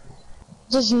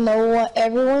 Just no one,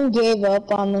 everyone gave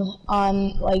up on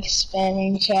like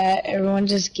spamming chat. Everyone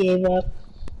just gave up.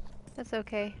 That's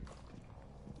okay.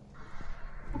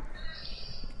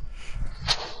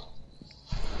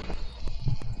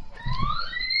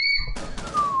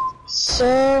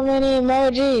 So many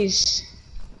emojis.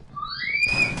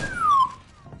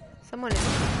 Someone is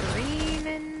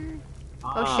screaming.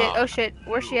 Oh shit, oh shit.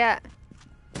 Where's she at?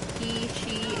 He,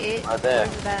 she, it. Right there.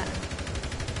 Where's that?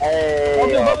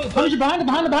 Okay, punish behind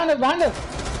her.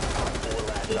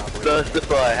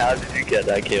 Burstify, how did you get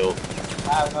that kill?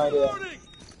 I have no idea.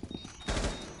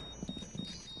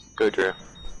 Go, Drew.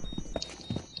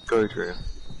 Go, Drew.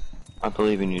 I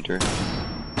believe in you, Drew.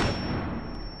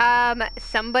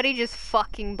 Somebody just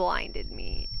fucking blinded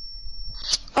me.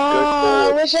 Oh,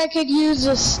 I wish I could use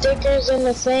the stickers in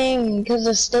the thing, because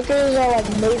the stickers are like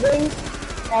moving.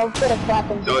 I would put a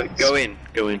clapping. Go in.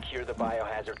 Secure the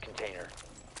biohazard container.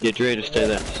 Yeah, Drew, just stay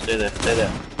there.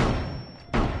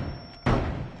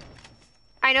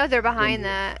 I know they're behind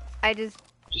that. Just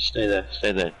stay there.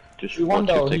 Just You won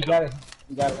watch though, it he take got it.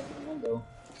 He got it. He won though.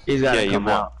 He's gotta Yeah, come you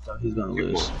out, so he's gonna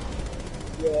lose.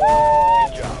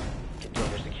 Good job.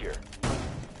 Container secure.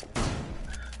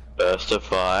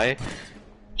 Burstify,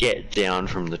 get down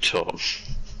from the top.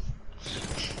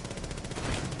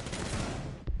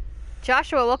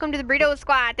 Joshua, welcome to the Burrito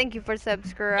Squad. Thank you for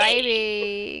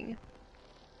subscribing.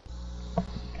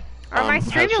 Or my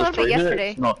stream has a the little bit 3 minutes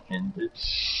yesterday. not ended?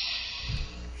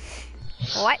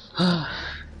 What?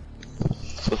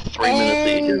 The 3 minutes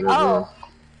that you did earlier. Oh,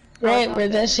 right, we're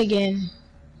this again.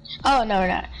 Oh, no, we're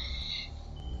not.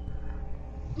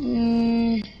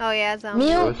 Oh yeah, zombie.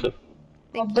 Mute. Joseph.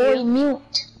 Thank Boy, you.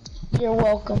 mute. You're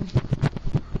welcome.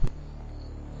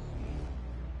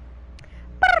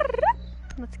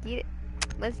 Let's get it.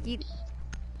 Let's get it.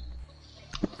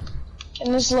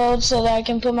 Can this load so that I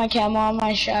can put my camo on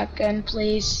my shotgun,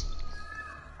 please?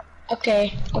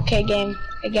 Okay, okay, game.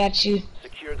 I got you.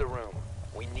 Secure the room.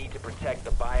 We need to protect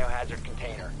the biohazard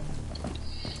container.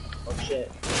 Oh shit.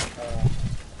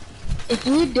 If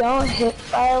you don't hit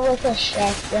fire with a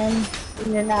shotgun,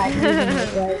 then you're not using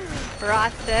it right.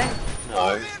 Rasta.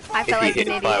 No. I felt like If an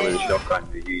you hit fire with idiot. a shotgun,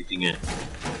 you're using it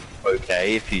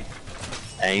okay. If you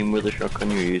aim with a shotgun,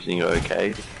 you're using it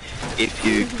okay. If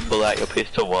you pull out your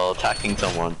pistol while attacking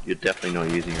someone, you're definitely not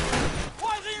using it right.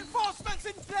 Why reinforcements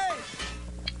in place?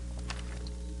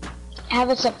 I have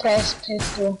a suppressed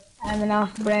pistol. I'm an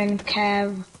off-brand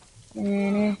cav.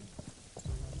 10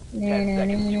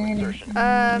 seconds to insertion.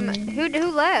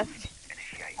 Who left?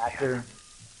 Hacker.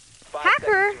 5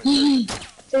 Hacker? seconds to insertion.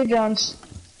 2 drones.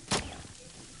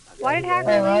 Why did Hacker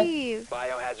Alright. leave?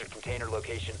 Biohazard container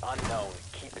location unknown.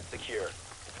 Keep it secure.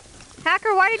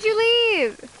 Hacker, why did you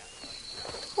leave?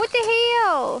 What the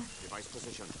hell? Device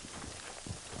position.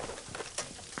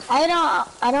 I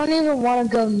don't even want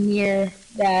to go near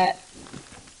that.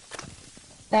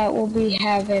 That will be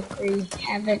havoc.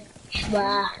 Blah.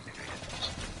 I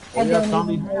Oh, yeah, don't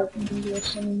zombie. even know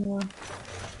English anymore.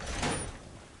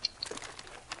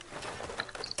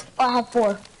 Oh, I have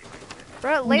 4.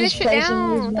 Bro, lay this just shit placing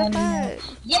down. these What the random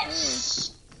fuck?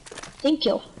 Yes! Thank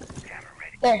you.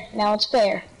 There, now it's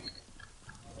fair.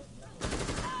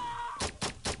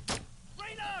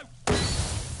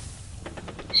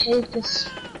 I hate this.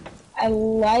 I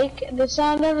like the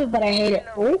sound of it, but I hate it.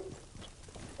 Oh.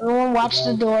 Everyone watch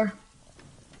the door.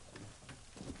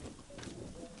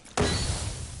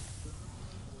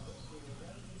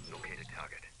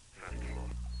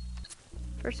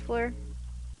 First floor.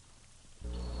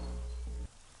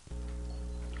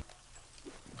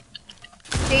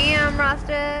 Damn,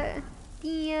 Rasta.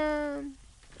 Damn.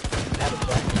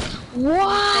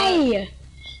 Why?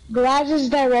 Glaz is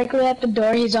directly at the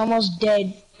door. He's almost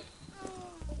dead.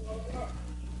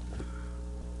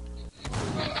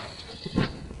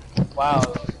 Wow.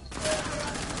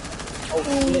 Oh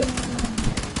shit.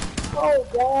 Oh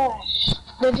gosh.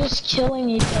 They're just killing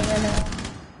each other now.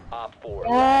 Op 4.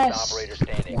 Yes. Last operator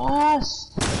standing.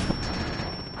 Yes.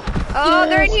 Oh,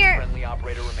 they're in One here. friendly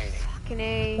operator remaining. Fucking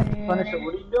A. Punisher,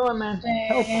 what are you doing, man?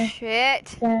 Help. Shit.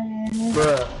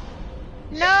 Bruh.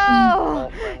 No. All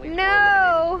friendlies were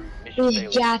No. eliminated. Mission We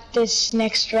failure. got this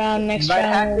next round. Next Invite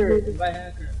round. hacker. Invite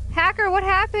hacker. Hacker, what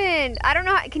happened? I don't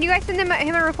know. Can you guys send him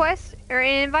a request or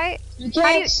an invite? You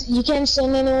How do you can't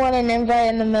send anyone an invite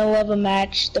in the middle of a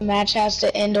match. The match has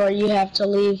to end or you have to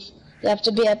leave. You have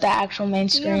to be at the actual main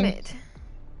Damn screen. it.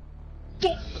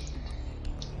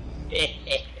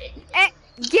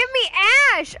 Give me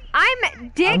Ash!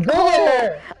 I'm dickhole!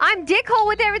 there. I'm dickhole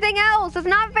with everything else! It's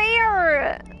not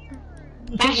fair!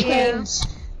 Ash mains.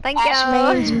 Thank Ash you.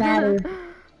 mains matter.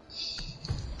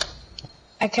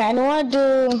 I kinda wanna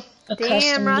do a Damn,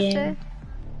 custom Rasta.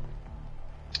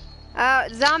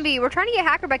 game. Zombie, we're trying to get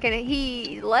Hacker back in it.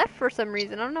 He left for some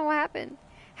reason. I don't know what happened.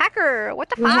 Hacker, what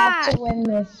the We have fuck? to win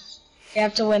this. We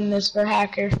have to win this for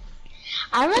Hacker.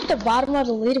 I'm at the bottom of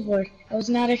the leaderboard. I was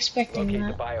not expecting Locate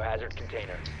the that. biohazard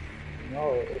container.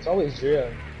 No, it's always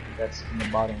Dria that's in the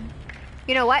bottom.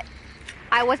 You know what?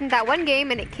 I wasn't that one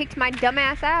game and it kicked my dumb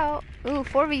ass out. Ooh,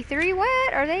 4v3?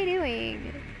 What are they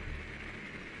doing?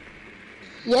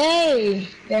 Yay!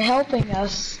 They're helping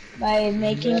us by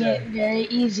making it very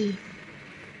easy.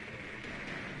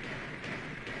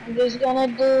 I'm just gonna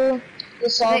do the Are they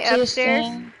saltiest upstairs?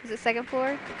 thing. Is it second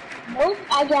floor? Nope,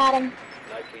 I got him.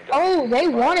 Nicely done. Oh, they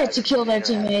wanted to Biohazard kill their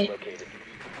container has teammate. been located.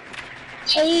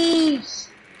 Jeez.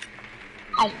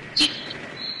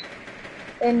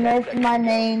 They nerfed my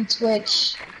name,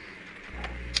 Twitch.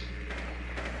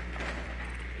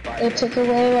 They took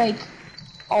away like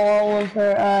all of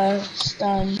her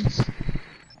stuns.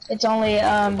 It's only you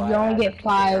only get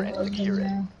 5 of them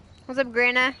now. What's up,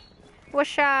 Grana?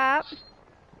 What's up?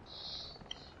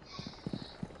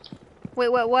 Wait,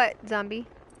 what, zombie?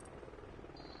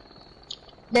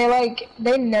 They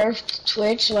nerfed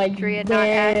Twitch like Dria, not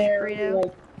Ash, very Burrito.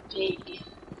 like big.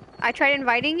 I tried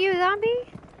inviting you, zombie?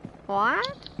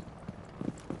 What?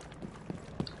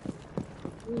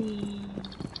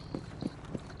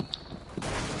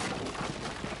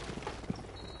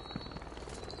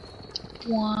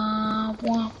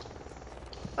 womp.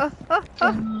 Oh.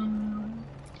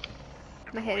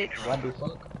 My head itch. What the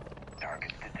fuck?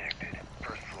 Targets detected.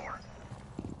 First floor.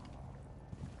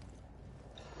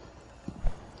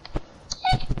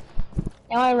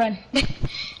 Now I run.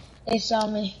 They saw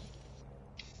me.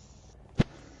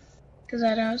 Cause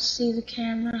I don't see the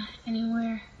camera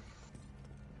anywhere.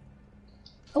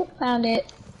 Oh, found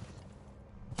it.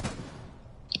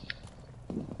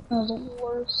 Oh, the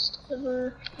worst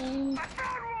ever thing.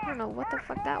 I don't know what the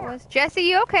fuck that was. Jesse,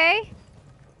 you okay?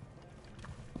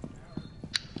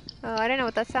 Oh, I didn't know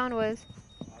what that sound was.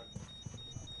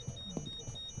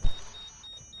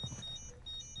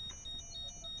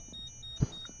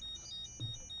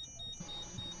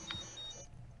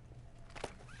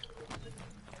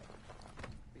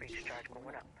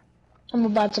 I'm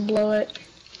about to blow it.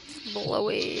 Blow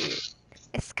it.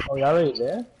 Oh, you already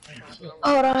there?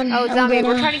 Hold on. Oh, I'm zombie, gonna...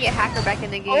 we're trying to get Hacker back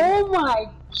in the game. Oh my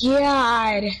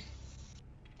god.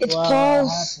 It's What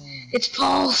Pulse. happened? It's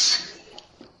Pulse.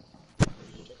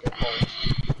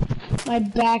 My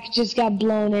back just got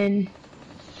blown in.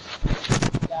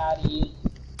 Daddy.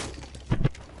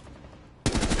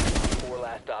 4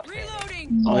 last stop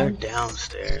standing. Oh, they're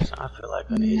downstairs. I feel like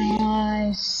an idiot.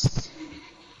 Nice.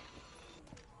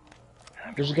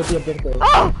 Just get the objective.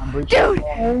 Oh, I'm breaching. dude,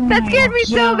 Oh that my scared me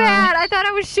so God. bad. I thought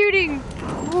I was shooting.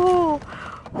 Oh.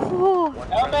 One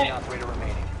friendly operator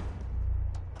remaining.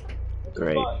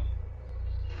 Great.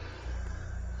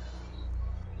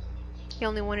 You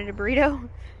only wanted a burrito?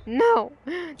 No,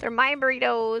 they're my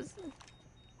burritos.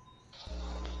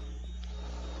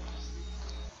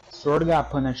 Swear to God,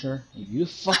 Punisher. If you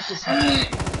fuck this up.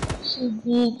 She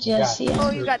beat Jesse.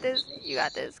 Oh, you got this. You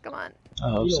got this. Come on. I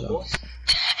hope so.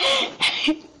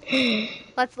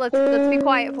 Let's be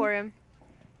quiet for him.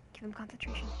 Give him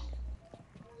concentration.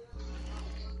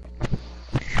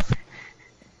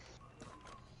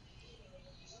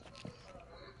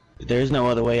 There's no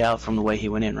other way out from the way he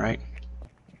went in, right?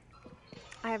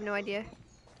 I have no idea.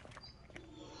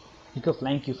 He could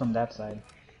flank you from that side.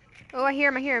 Oh, I hear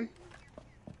him. I hear him.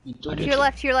 He I took did To your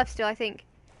left. To your left. Still, I think.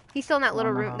 He's still in that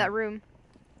little room. no. That room.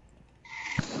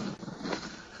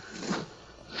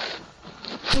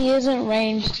 He isn't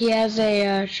ranged. He has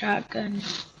a shotgun.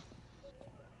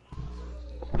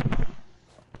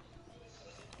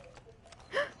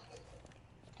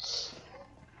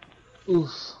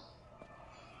 Oof.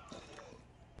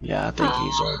 Yeah, I think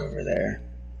he's right over there.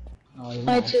 Oh, he's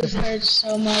My not. tooth hurts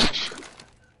so much.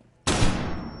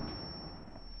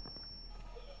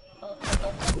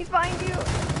 He's behind you.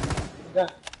 Yeah.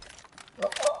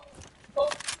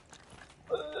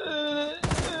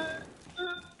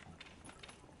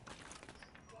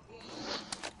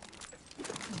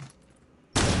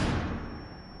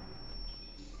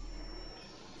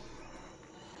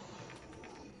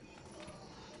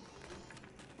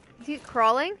 Is he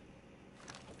crawling?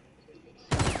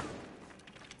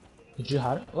 Did you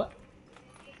have it? What?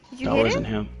 Did you That hit wasn't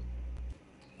him? him.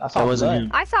 I saw That wasn't blood.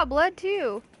 him. I saw blood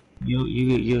too.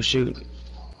 You shoot.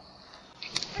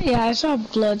 Yeah, I saw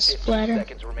blood 15 splatter.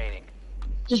 seconds remaining.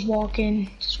 Just walking.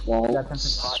 Just walk. Got 10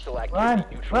 seconds. Hostile activity. Run!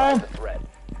 Neutralize Run! the threat.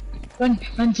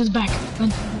 Run to the back. Run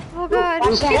to the back. Oh god. Watch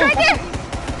He's right there.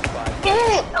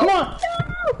 5 Come on!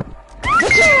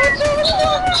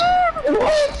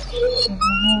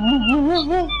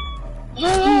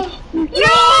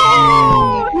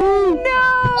 No!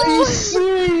 Are you No!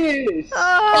 serious?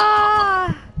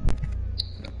 Ah!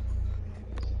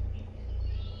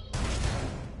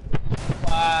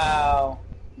 Wow.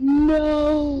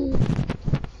 No.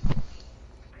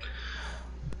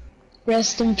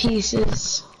 Rest in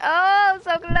pieces. Oh,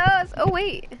 so close. Oh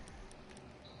wait.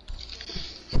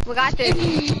 We got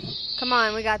this. Come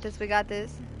on, we got this. We got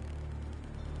this.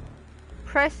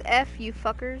 Press F, you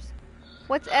fuckers.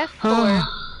 What's F for?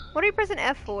 What are you pressing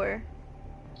F for?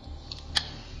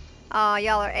 Aw,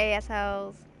 y'all are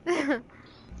assholes.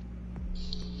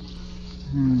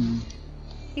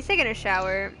 He's taking a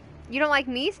shower. You don't like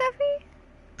me, Seffi?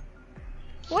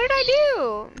 What did I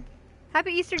do?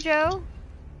 Happy Easter, Joe.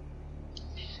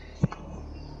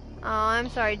 Aw, I'm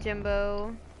sorry,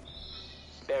 Jimbo.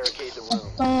 Barricade the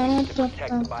room. Protect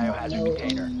the biohazard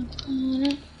container.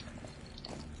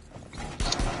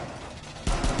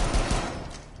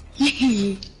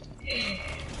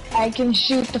 I can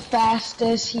shoot the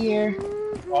fastest here.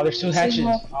 Oh, there's 2 hatches.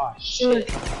 Oh, shit.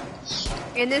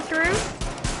 In this room?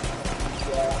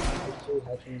 Yeah, there's 2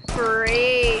 hatches.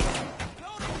 Great.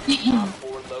 Op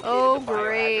 4 located Oh, the biohazard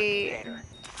great. container.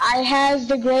 I has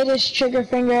the greatest trigger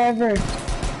finger ever.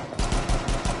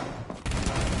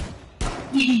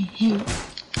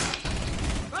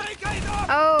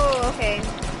 Oh, okay.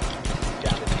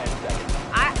 Down to 10 seconds.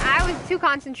 I was too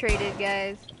concentrated,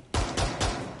 guys.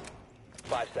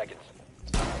 5 seconds.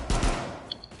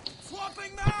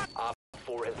 Swapping that! Op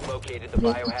 4 has located the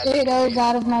Get biohazard. potatoes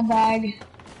out of my bag.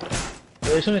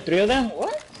 There's only 3 of them?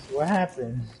 What? What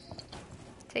happened?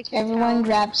 Take your Everyone towel.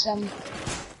 grab some.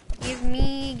 Give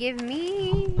me, give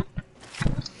me.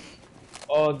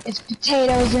 Oh, It's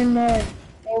potatoes in there.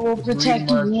 They will protect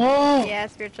you. Mark. Whoa. Yeah,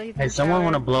 spiritual. He's in Hey, the someone shower.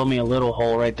 want to blow me a little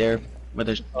hole right there? Where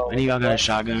there's, any of y'all got a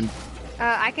shotgun?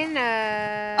 I can,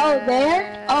 Oh,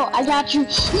 there? Oh, I got you.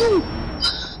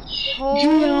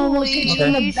 Holy almost hit you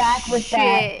in the back with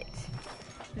that. shit.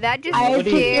 That just I scared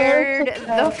prepared to the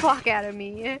throw. fuck out of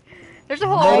me. There's a I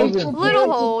hole, prepared little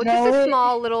to hole, just throw a it.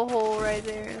 small little hole right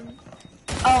there.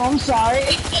 Oh, I'm sorry.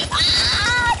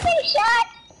 Ah, big shot.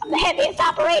 I'm the heaviest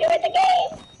operator in the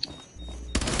game.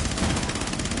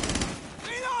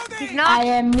 He's I not.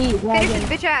 am meat Finish his wagon.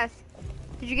 bitch ass.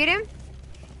 Did you get him?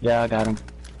 Yeah, I got him.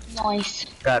 Nice.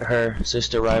 Got her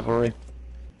sister rivalry.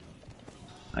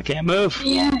 I can't move.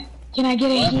 Yeah. Can I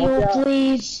get a heal,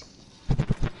 please?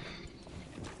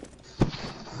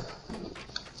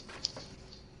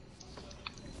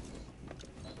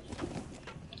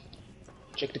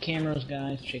 check the cameras,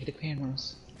 guys. Check the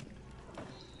cameras.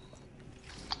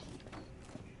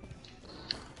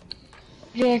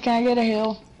 Yeah, can I get a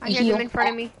heal? I hear him in front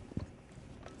of me.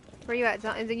 Where you at?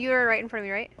 Is it you are right in front of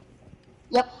me, right?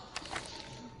 Yep.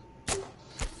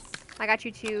 I got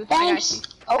you too. Thanks. I got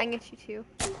you. Oh. I can get you too.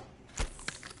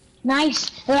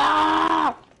 Nice.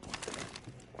 Ah!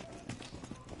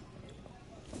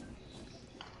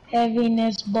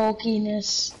 Heaviness,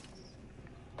 bulkiness.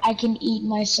 I can eat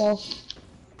myself.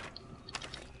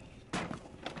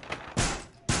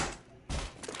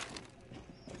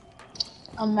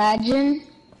 Imagine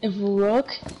if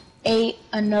Rook ate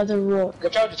another Rook.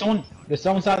 Watch out, there's someone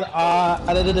inside,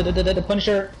 the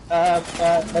Punisher, right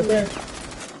there.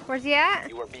 Where's he at?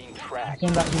 You are being tracked. He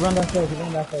run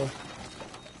downstairs,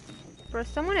 Bro,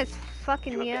 someone is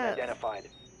fucking You have me been up. identified.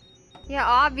 Yeah,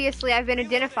 obviously I've been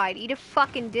identified. Eat a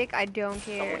fucking dick, I don't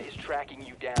Someone care. is tracking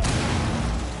you down.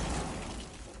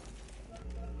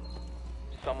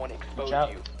 Someone exposed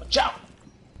you. Watch out!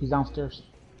 He's downstairs.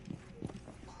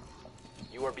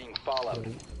 You are being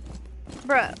followed.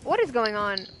 Bruh, what is going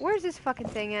on? Where's this fucking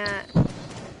thing at?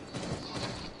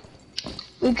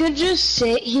 We could just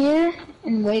sit here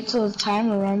and wait till the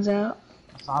timer runs out.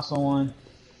 I saw someone.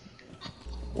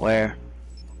 Where?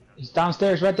 He's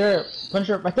downstairs, right there.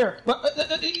 Punisher, right there.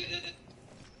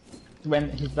 When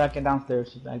he's back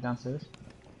downstairs, he's back downstairs.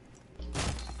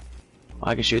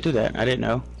 I can shoot through that. I didn't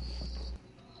know.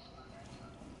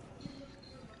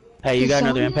 Hey, you got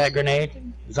another impact grenade?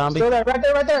 Zombie? Still there, right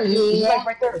there. He's like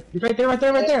right there. He's right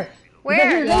there.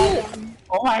 Where?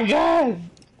 Oh my god!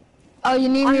 Oh, you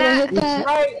need On me to that- hit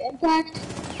that impact?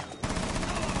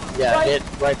 Yeah, hit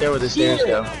right there where the stairs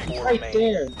go. Right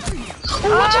there.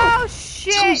 Oh I'm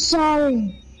shit!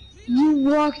 sorry. You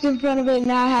walked in front of it,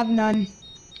 now I have none.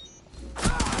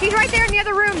 He's right there in the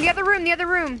other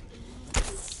room.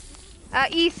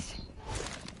 East.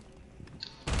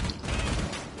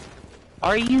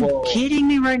 Are you kidding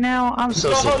me right now? I'm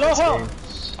so sick of this game.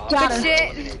 Got Good her.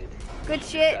 shit. Good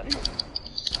shit.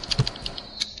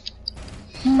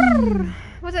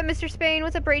 What's up, Mr. Spain?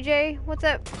 What's up, Ray J? What's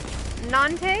up,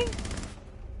 Nante?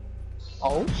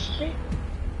 Oh shit.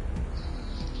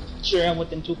 Sure, I'm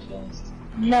within 2 kills.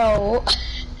 No.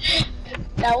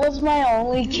 That was my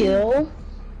only kill.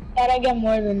 And I get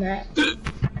more than that.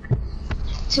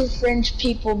 2 French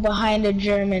people behind a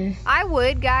German. I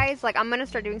would, guys. Like, I'm gonna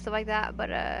start doing stuff like that,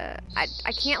 but I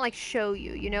can't like show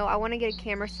you. You know, I want to get a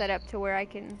camera set up to where I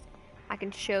can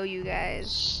show you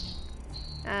guys.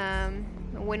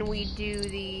 When we do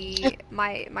the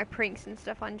my pranks and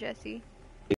stuff on Jesse.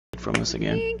 From us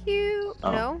again. Thank you.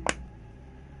 Oh. No.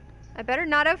 I better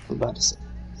not have. I'm about to say.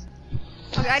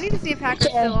 Okay, I need to see if Hacker's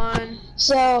still on.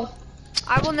 So,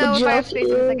 I will know if I have space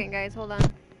in a second, guys. Hold on.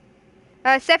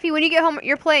 Sephi, when you get home,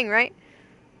 you're playing, right?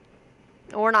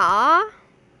 Or not?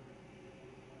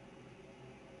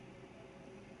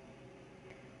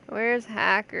 Where's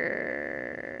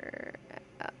Hacker?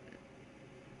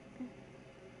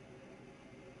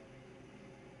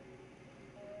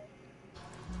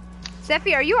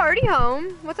 Sephi, are you already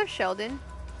home? What's up, Sheldon?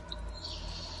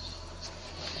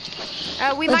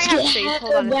 We might let's have get space.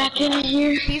 Hold Hacker on a back second. in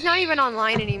here. He's not even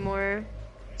online anymore.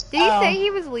 Did he say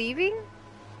he was leaving?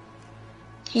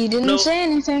 He didn't say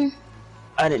anything.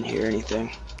 I didn't hear anything.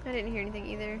 I didn't hear anything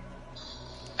either.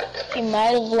 He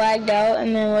might have lagged out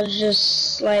and then was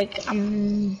just like,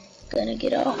 I'm gonna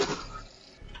get off.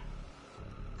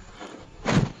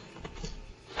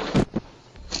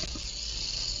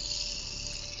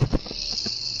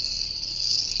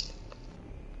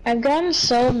 I've gotten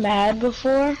so mad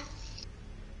before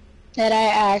that I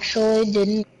actually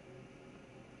didn't.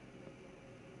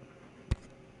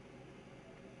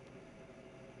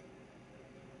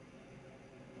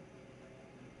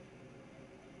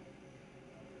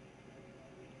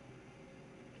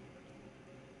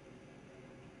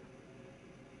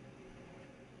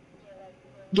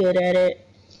 Good at it.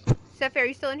 Steph, are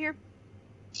you still in here?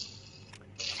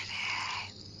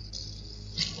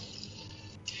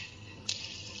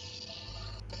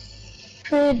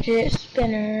 Fidget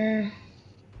spinner.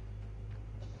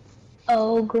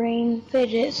 Oh, green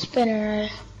fidget spinner.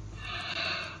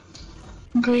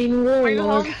 Green Are you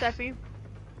warlord. home, Steffi?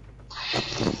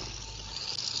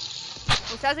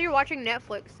 It sounds like you're watching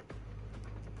Netflix.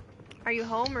 Are you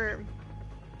home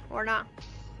or not?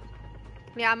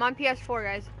 Yeah, I'm on PS4,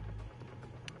 guys.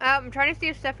 I'm trying to see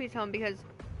if Steffi's home because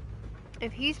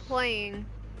if he's playing,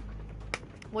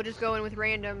 we'll just go in with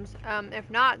randoms. If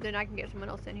not, then I can get someone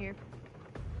else in here.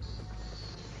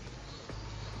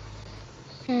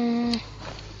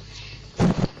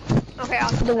 Okay,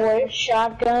 awesome. The worst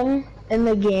shotgun in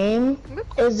the game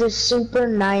is the Super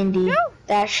 90. No.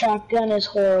 That shotgun is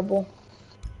horrible.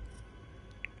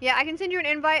 Yeah, I can send you an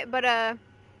invite, but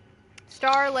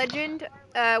Star Legend,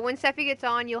 when Steffi gets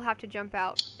on, you'll have to jump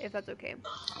out, if that's okay.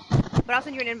 But I'll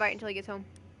send you an invite until he gets home.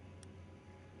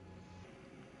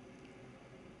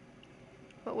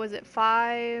 What was it?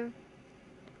 5?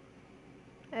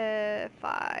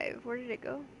 5. Where did it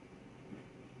go?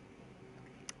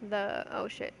 Oh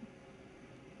shit.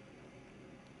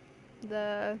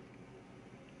 The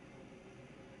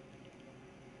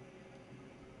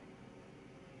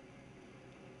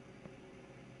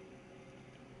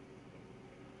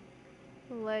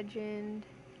Legend.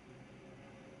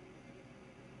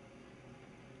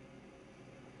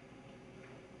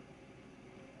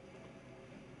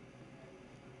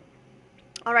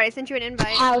 Alright, I sent you an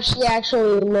invite. How she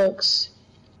actually looks.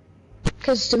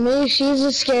 Because to me, she's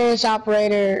the scariest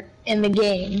operator in the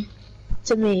game.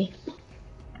 To me.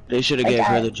 They should have gave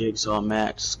her the Jigsaw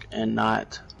mask and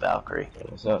not Valkyrie.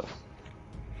 What's up?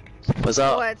 What's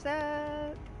up? What's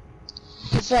up?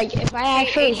 It's like, if I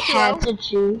actually had to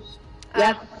choose.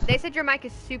 Yeah. They said your mic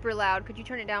is super loud. Could you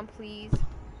turn it down, please?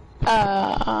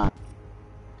 I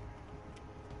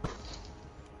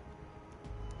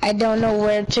don't know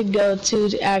where to go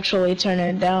to actually turn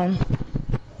it down.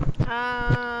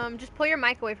 Just pull your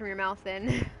mic away from your mouth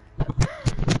then.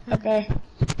 Okay.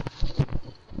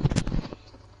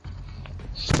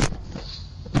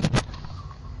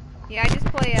 Yeah, I just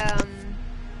play,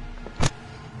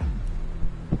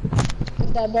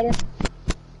 Is that better?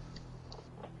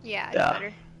 Yeah, it's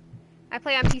better. I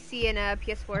play on PC and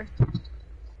PS4.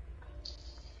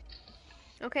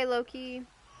 Okay, Loki.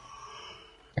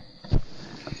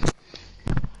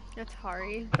 That's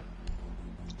Hari.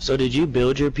 So did you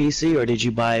build your PC or did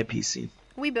you buy a PC?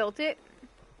 We built it.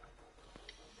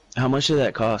 How much did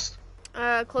that cost?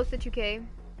 Close to 2K.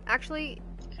 Actually,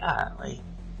 Golly.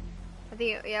 I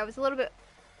think, yeah, it was a little bit...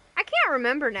 I can't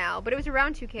remember now, but it was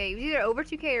around 2K. It was either over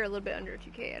 2K or a little bit under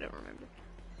 2K. I don't remember.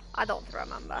 I don't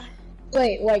remember.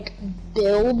 Wait, like,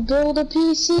 build a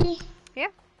PC? Yeah.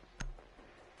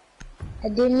 I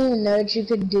didn't even know that you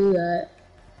could do that.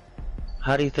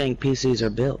 How do you think PCs are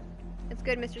built? It's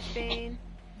good, Mr. Spain.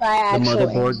 By The actual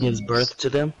motherboard engineers. gives birth to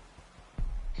them?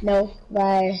 No,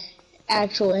 by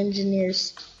actual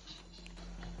engineers.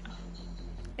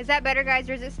 Is that better, guys,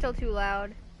 or is it still too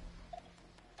loud?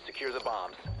 Secure the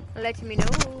bombs. Let me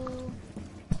know.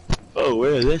 Oh,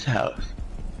 where is this house?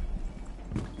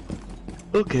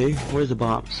 Okay, where's the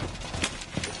bombs?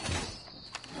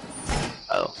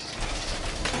 Oh.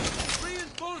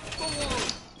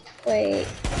 Wait.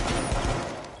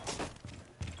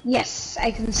 Yes,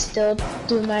 I can still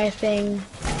do my thing.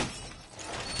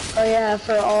 Oh yeah,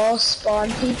 for all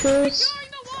spawn peekers,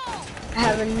 I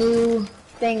have a new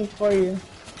thing for you.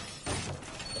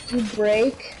 If you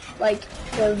break, like,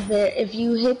 if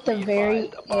you hit the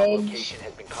very edge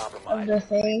of the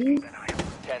thing,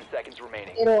 10 seconds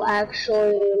remaining. it'll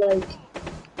actually, like,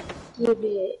 give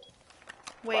it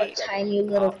Wait. a tiny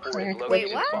little crack.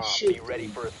 Wait, what? Shoot. Be ready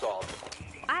for assault.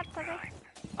 What? Okay.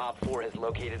 Op 4 has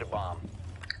located a bomb.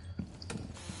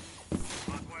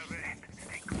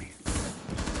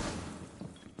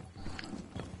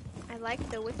 I like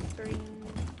the whispering.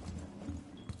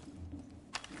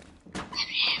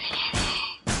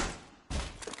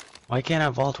 Why can't I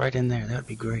vault right in there? That would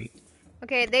be great.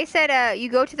 Okay, they said you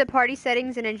go to the party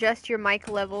settings and adjust your mic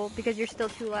level because you're still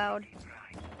too loud.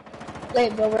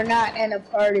 Wait, but we're not in a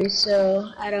party, so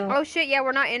I don't... Oh shit, yeah,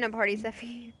 we're not in a party,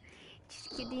 Steffi.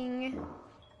 Just kidding.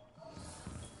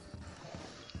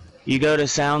 You go to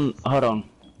sound. Hold on.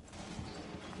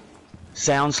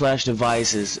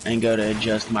 Sound/devices and go to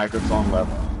adjust microphone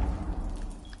level.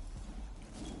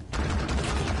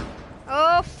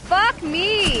 Oh, fuck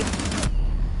me!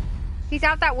 He's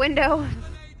out that window.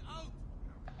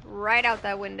 Right out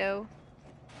that window.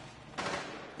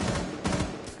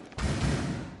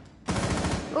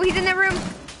 Oh, he's in that room.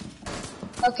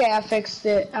 Okay, I fixed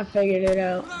it. I figured it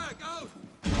out.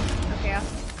 Okay.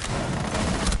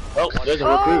 Oh, there's a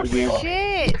Oh recruit again.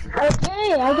 shit!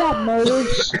 Okay, I got murdered.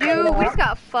 Dude, we just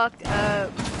got fucked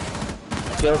up.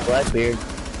 Kill Blackbeard.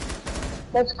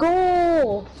 Let's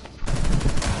go!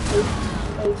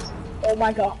 Oh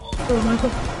my god. Oh my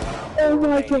god. Oh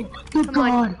my god. Good Come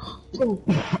on. god. Oh,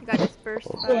 You got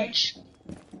dispersed by. clutch.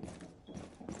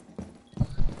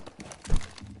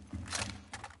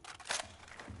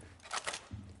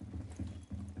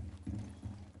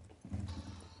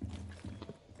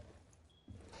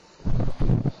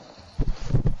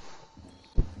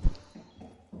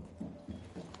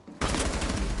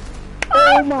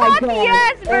 Oh my Fuck god.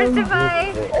 yes,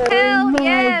 Burstify! Hell my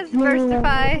yes, God.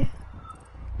 Burstify!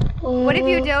 What if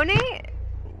you Oh, donate?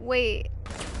 Wait.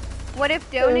 What if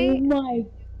oh donate? my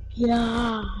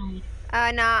god.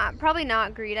 Nah, probably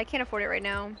not, Greed. I can't afford it right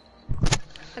now.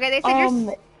 Okay,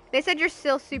 they said you're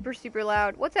still super, super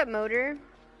loud. What's up, Motor?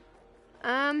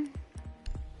 I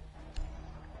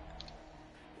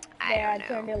Yeah, I don't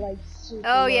turned know. it like super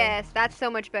Oh low. yes, that's so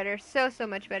much better. So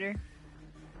much better.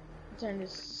 I turned it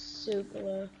super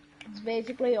low. It's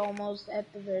basically almost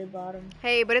at the very bottom.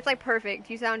 Hey, but it's like perfect.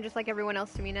 You sound just like everyone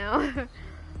else to me now.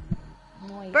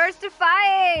 Nice.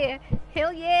 Burstify!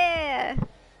 Hell yeah!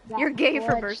 That You're gay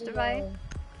for clutch, Burstify.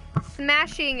 though.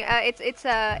 Smashing.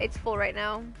 It's full right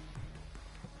now.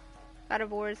 God of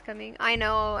War is coming. I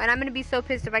know, and I'm gonna be so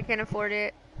pissed if I can't afford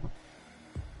it.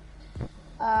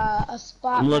 A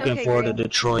spot. I'm looking Okay, forward to great.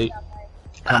 Detroit.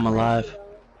 Come alive.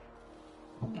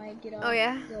 I might get on Oh,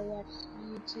 yeah? and go watch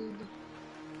YouTube.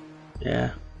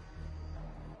 Yeah.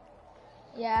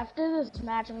 Yeah, after this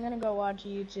match, I'm gonna go watch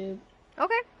YouTube.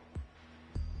 Okay.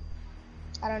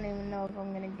 I don't even know if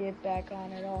I'm gonna get back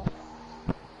on at all.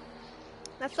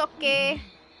 That's okay.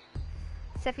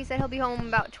 Steffi said he'll be home in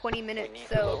about 20 We minutes, need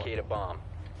to so. locate a bomb.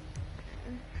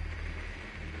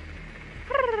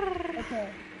 Okay.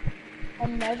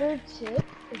 Another tip,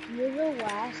 if you're the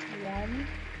last one,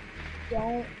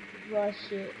 don't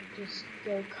rush it. Just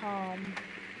go calm.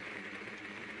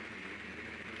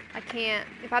 I can't.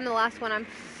 If I'm the last one, I'm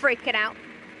freaking out.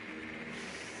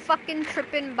 Fucking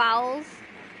tripping balls.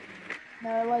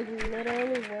 No, it like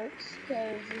literally works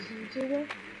because this YouTuber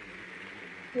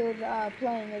was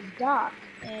playing as Doc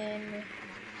and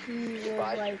he was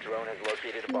Advise your like drone has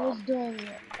located a he was bomb. doing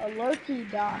a lurky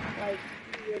Doc, like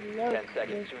he would 10 lurk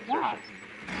seconds with to Doc.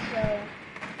 insertion. So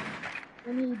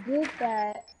when he did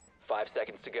that, 5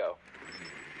 seconds to go.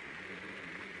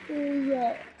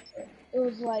 it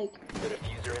was like The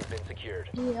diffuser has been secured.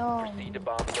 he Proceed to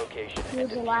bomb location he and was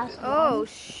the defuse last it. Oh, one,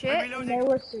 shit. and they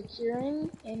were securing,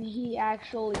 and he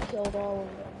actually killed all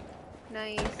of them.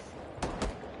 Nice.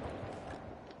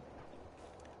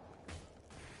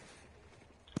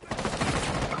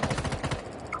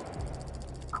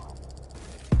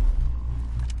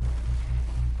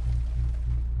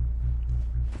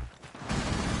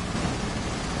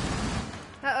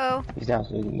 Uh-oh. He's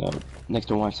downstairs next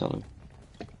to wine cellar.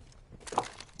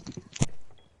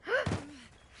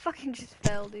 Fucking just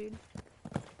fell, dude.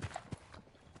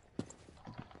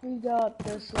 We go up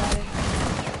this ladder.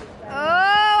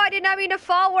 Oh, I did not mean to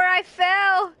fall where I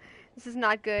fell. This is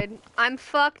not good. I'm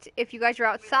fucked. If you guys are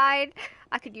outside,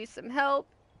 I could use some help.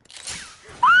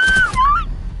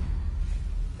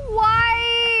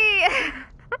 Why?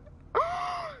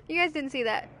 You guys didn't see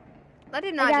that. That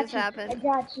did not just I happen.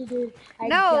 got you, dude.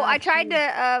 No, I tried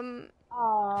to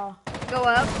Aw. go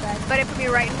up, but it put me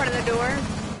right in front of the door.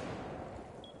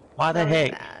 Why the That was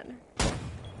heck bad.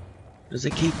 does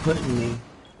it keep putting me?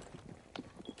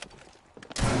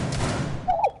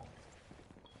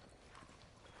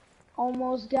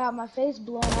 Almost got my face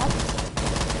blown up.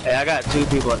 Hey, I got 2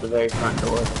 people at the very front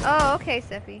door. Oh, okay,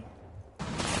 Steffi.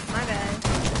 My bad.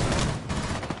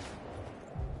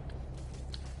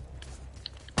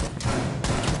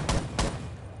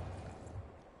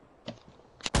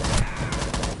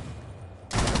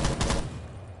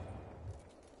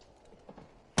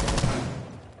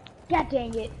 God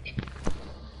dang it.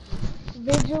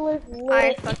 Vigilant I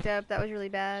lit. fucked up. That was really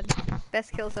bad.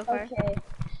 Best kill so far. Okay.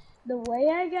 The way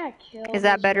I got killed. Is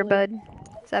that was better, really bud?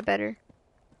 Is that better?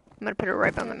 I'm gonna put it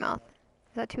right by my mouth.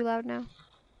 Is that too loud now?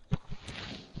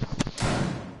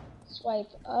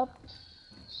 Swipe up.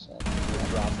 Swipe.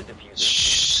 Drop the diffuser.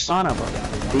 Shh, Son of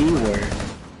a B word.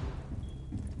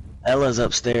 Ella's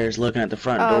upstairs looking at the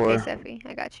front Oh, door. okay, Steffi,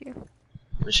 I got you.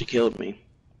 But she killed me.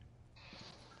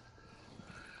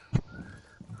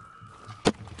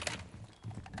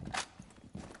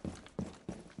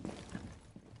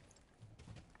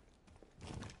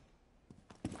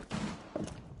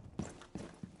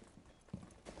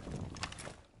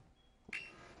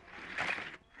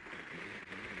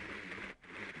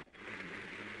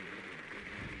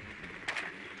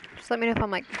 Just let me know if I'm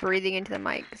like breathing into the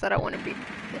mic, because I don't want to be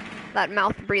that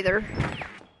mouth breather.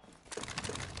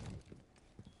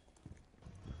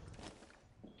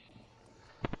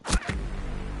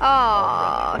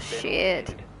 Oh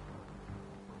shit.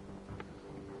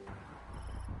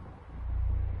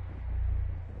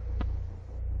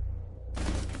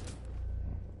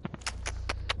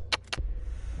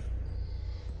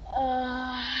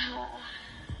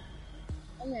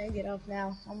 I'm gonna get off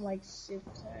now. I'm like super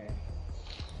tired.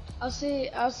 I'll see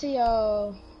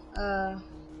y'all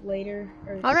later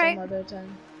or All right. some other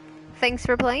time. Thanks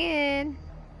for playing.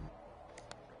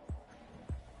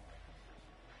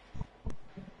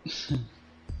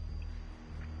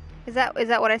 Is that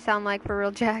what I sound like for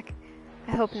real, Jack?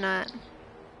 I hope not.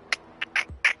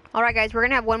 Alright guys, we're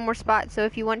gonna have one more spot, so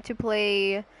if you want to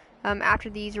play after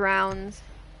these rounds,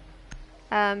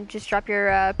 just drop your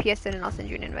PSN and I'll send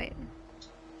you an invite.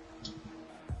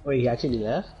 Wait, he actually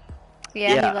left? Yeah,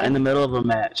 he left. In the middle of a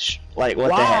match. Like,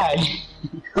 what Why? the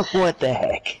heck? What the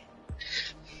heck?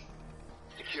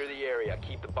 Secure the area.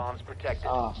 Keep the bombs protected.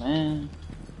 Oh, man.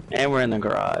 And we're in the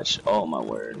garage. Oh my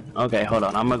word. Okay, hold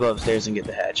on. I'm gonna go upstairs and get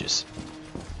the hatches.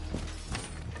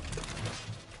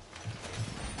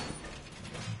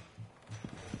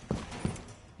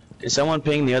 Can someone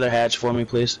ping the other hatch for me,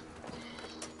 please?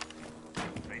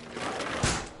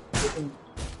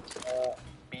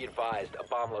 Be advised, a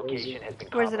bomb location has been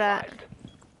Where's it at?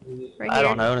 compromised. Right I here?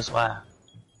 don't know. That's why.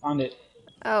 Found it.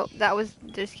 Oh, that was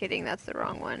just kidding. That's the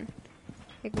wrong one.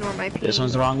 Ignore my ping. This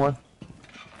one's the wrong one?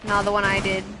 No, the one I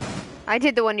did. I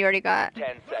did the one you already got.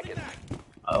 10 seconds.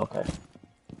 Oh, okay.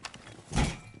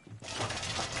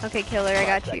 Okay, killer, I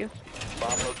got you.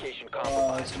 Bomb location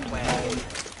compromised. Plan.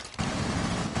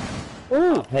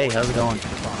 Ooh. Hey, how's it going? Get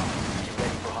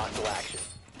ready for hostile action.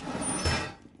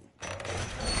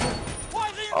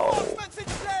 Why reinforcements in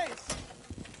place?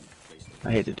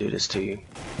 I hate to do this to you.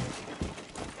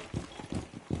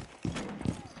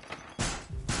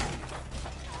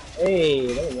 Hey,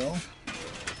 there we go.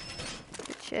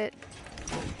 Good shit.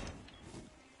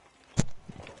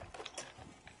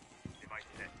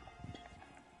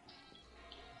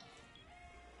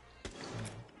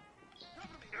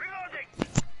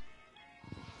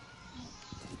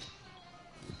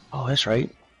 Oh, that's right.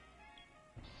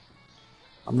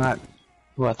 I'm not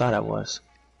who I thought I was.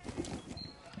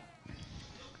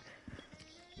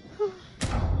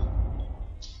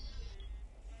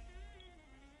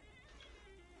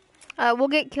 We'll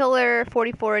get Killer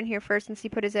 44 in here first since he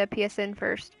put his PSN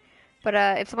first. But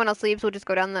if someone else leaves, we'll just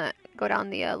go down the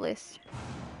list.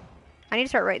 I need to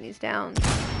start writing these down.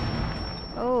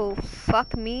 Oh,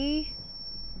 fuck me.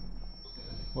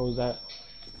 What was that?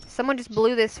 Someone just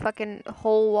blew this fucking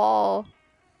whole wall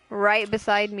right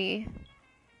beside me.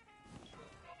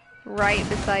 Right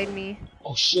beside me.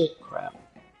 Oh shit. Crap.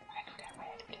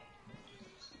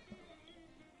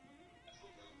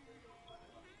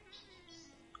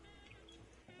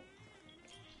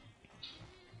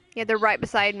 Yeah, they're right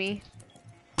beside me.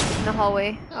 In the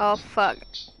hallway. Oh, fuck.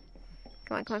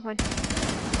 Come on, come on, come on.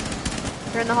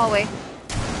 They're in the hallway.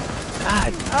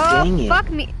 God Oh, dang it. fuck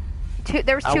me.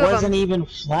 There was two I of them. wasn't even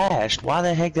flashed. Why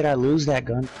the heck did I lose that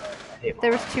gun?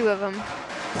 There was two of them.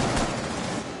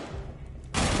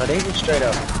 But they were straight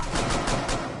up.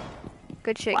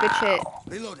 Good shit, good shit.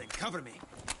 Reloading, cover me.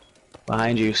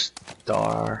 Behind you,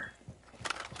 Star.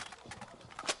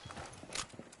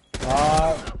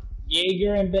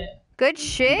 Jaeger and Good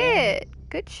shit.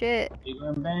 Good shit. Jaeger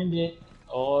and Bandit.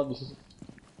 Oh, this is.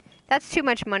 That's too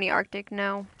much money, Arctic.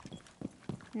 No.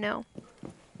 No.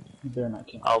 You better not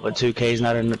kill me. Oh, but 2K's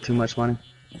not too much money?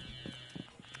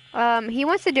 He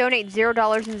wants to donate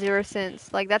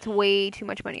 $0.00. Like, that's way too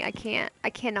much money. I cannot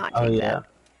take that.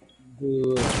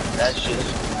 Dude, That's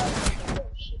just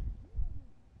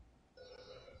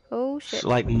Oh shit. it's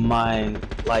like my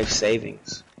life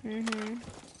savings.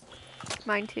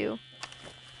 Mine too.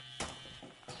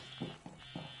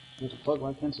 what the fuck?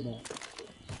 Why cancel that?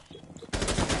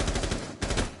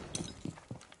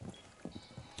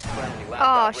 Friendly, last Oh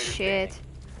operator shit.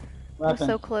 standing. What I'm so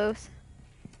happened? close.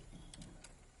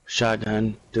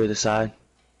 Shotgun through the side.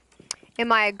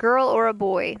 Am I a girl or a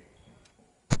boy?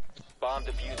 Bomb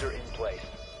diffuser in place.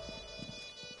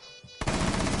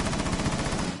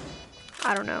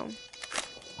 I don't know.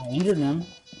 I injured them.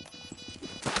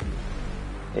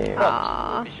 Damn.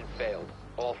 Aww. Mission failed.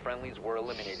 All friendlies were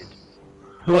eliminated.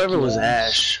 Whoever was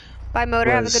Ash. Bye,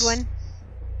 Motor. Have a good Was-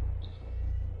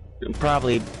 one.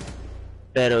 Probably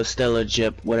Beto, Stella,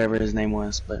 Jip, whatever his name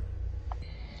was, but.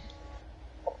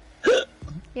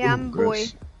 Yeah, Ooh, I'm a boy.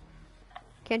 gross.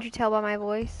 Can't you tell by my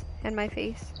voice and my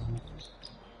face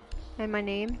and my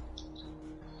name?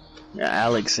 Yeah,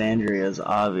 Alexandria is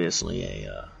obviously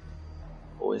a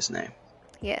boy's name.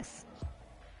 Yes.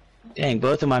 Dang,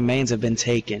 both of my mains have been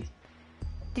taken.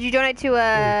 Did you donate to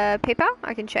PayPal?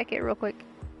 I can check it real quick.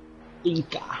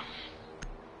 Inca.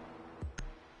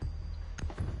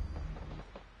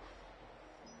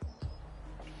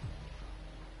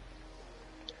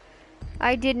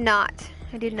 I did not.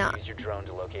 I did not. Use your drone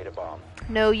to locate a bomb.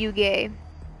 No, you gay.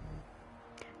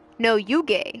 No, you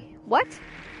gay. What?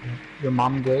 Your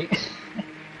mom gay?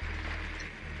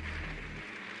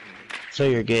 So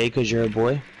you're gay because you're a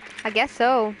boy? I guess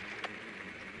so.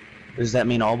 Does that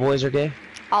mean all boys are gay?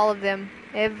 All of them.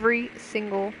 Every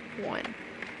single one.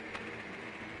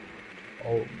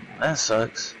 Oh. That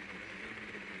sucks.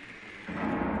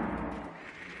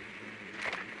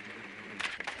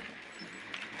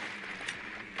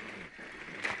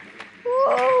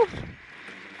 Whoa!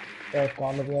 Fuck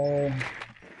Oliver.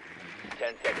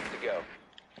 10 seconds to go.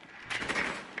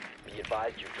 Be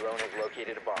advised your drone has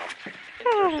located a bomb.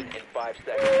 Insertion in 5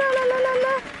 seconds. La la la la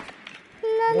la.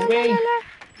 La la Okay.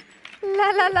 la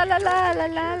la la la la la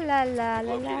la la la la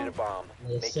Located la. a bomb.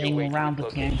 They're Make your singing way to around its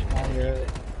the camp location. fire.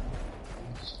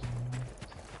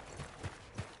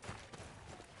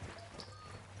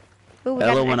 Ooh, we got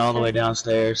Ella an went all the extra. way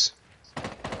downstairs.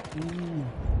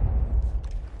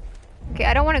 Okay,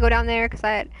 I don't want to go down there because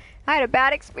I had a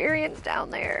bad experience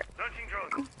down there.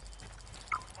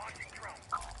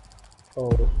 Oh.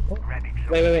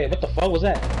 Wait. What the fuck was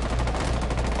that?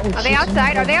 Oh, Are they shit,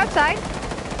 outside? Are they outside?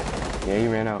 Yeah, he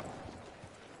ran out.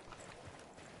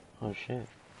 Oh shit.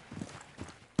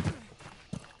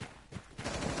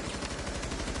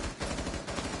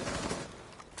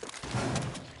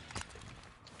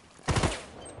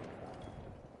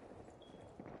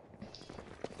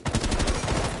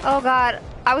 Oh god,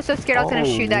 I was so scared I was gonna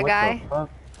shoot that what guy. the fuck?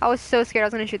 I was so scared I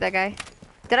was gonna shoot that guy.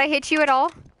 Did I hit you at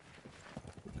all?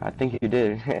 I think you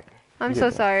did. I'm You so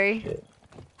did that. sorry. Shit.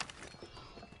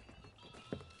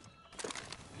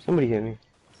 Somebody hit me.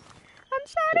 I'm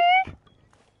sorry.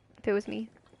 If it was me.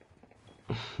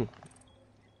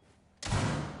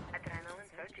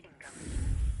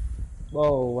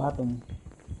 Whoa, what happened?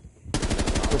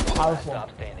 So powerful.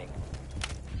 Stop standing.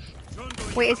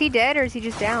 Wait, is he dead or is he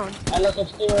just down? Alice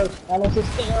upstairs. Alice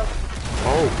upstairs.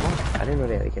 Oh, fuck. I didn't know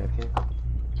they had a cap can.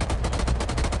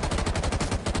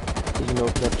 Did you know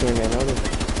cap can ran out of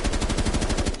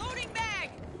it? Loading bag.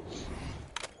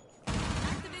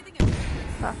 Activating it.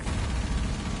 Fuck.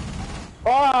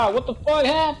 Ah, what the fuck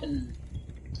happened?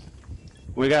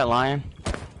 We got Lion.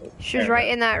 She was right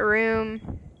in that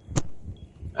room.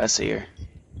 I see her.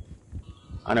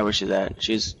 I know where she's at.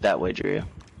 She's that way, Dria.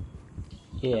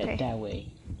 Yeah, Okay. that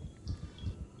way.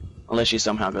 Unless she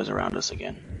somehow goes around us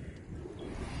again.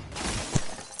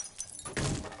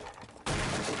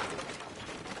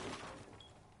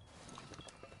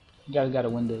 You guys gotta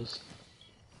win this.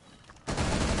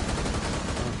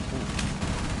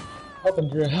 Help him,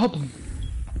 Drew, help him.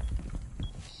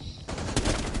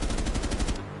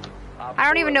 I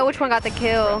don't even know which one got the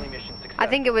kill. I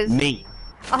think it was. Me.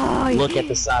 Oh, Look at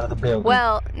the side of the building.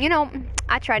 well, you know,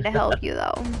 I tried to help you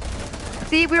though.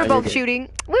 See, we were Oh, you're both good. shooting.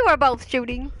 We were both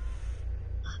shooting.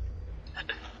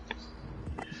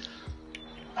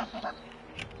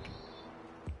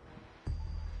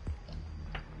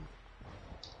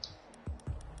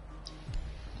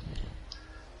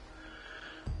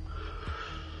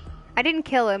 I didn't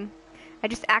kill him. I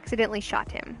just accidentally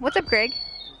shot him. What's up, Greg?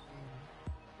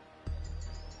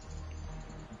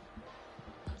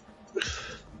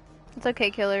 It's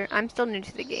okay, killer. I'm still new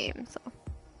to the game, so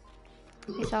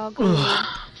it's all good.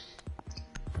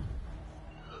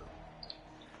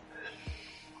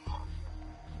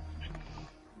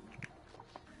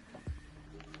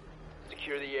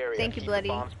 Secure the area. Thank you, Keep Bloody.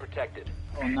 the bombs protected.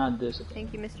 Oh, not this.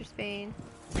 Thank you, Mr. Spain.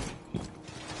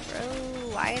 Bro,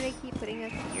 why do they keep putting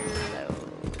us here, though?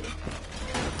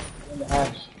 In the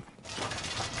hatch.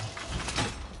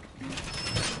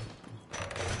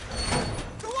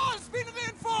 The wall's been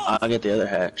reinforced. I'll get the other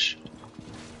hatch.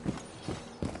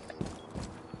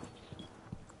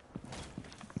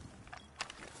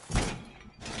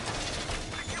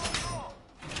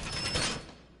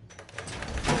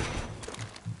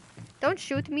 Don't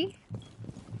shoot me.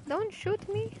 Don't shoot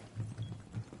me.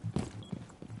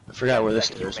 forgot where the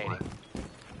 10 seconds stairs were. remaining.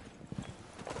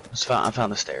 I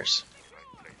found the stairs.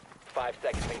 5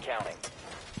 seconds and counting.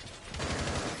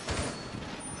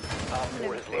 Op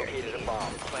 4 has located a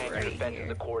bomb. Plan your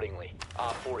defenses accordingly.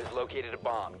 Op 4 has located a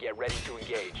bomb. Get ready to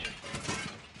engage.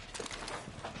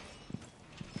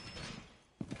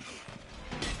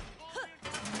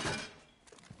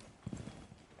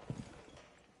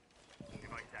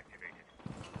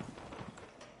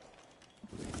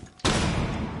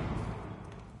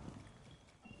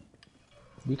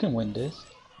 We can win this.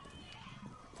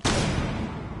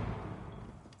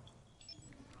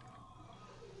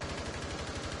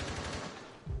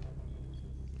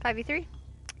 Five v 3.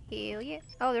 Hell yeah.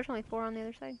 Oh, there's only 4 on the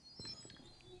other side.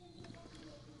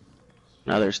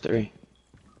 Now there's 3.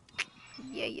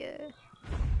 Yeah, yeah.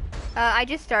 I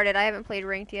just started. I haven't played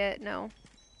ranked yet. No.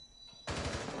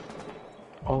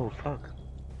 Oh, fuck.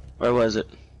 Where was it?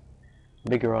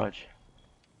 Big garage.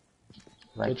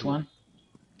 Which one?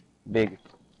 Big.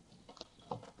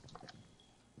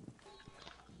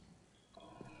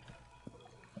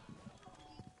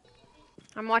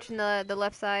 I'm watching the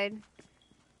left side.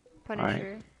 Punisher.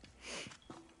 Alright.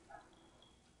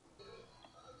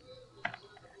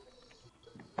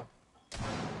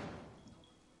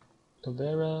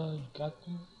 Tavera, you got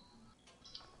them?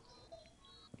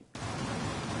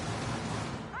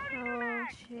 Oh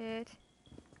shit.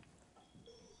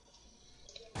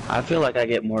 I feel like I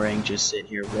get more anxious sitting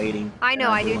here waiting. I know,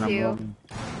 than I do when I'm too. rolling.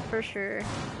 For sure.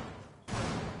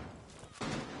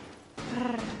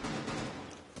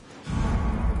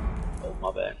 Oh,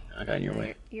 my bad. I got in your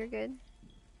way. You're good.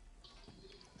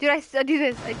 Dude, I still do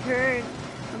this. I turn.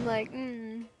 I'm like,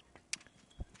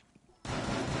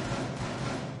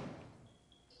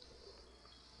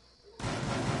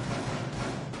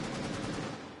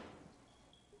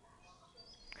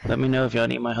 Let me know if y'all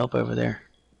need my help over there.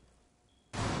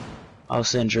 I'll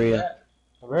send Dria.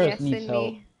 Tavera Yes, needs send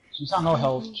help. me. She's on no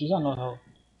health. She's on no health.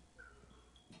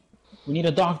 We need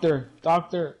a doctor.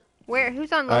 Doctor. Where?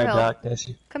 Who's on low Alright, health? Doc, that's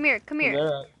you. Come here, come here.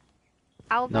 Tavera.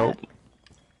 I'll Nope. bet.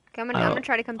 Okay, I'm gonna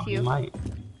try to come to You you. might.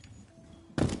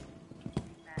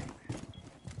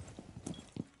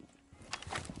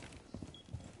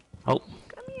 Oh,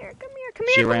 Come here, come here, come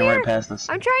she here, ran come here. right past us.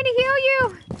 I'm trying to heal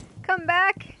you. Come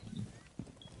back.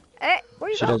 Eh, where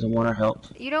you She go? doesn't want our help.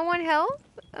 You don't want help?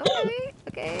 Okay,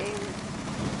 okay.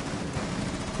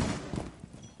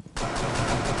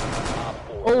 Op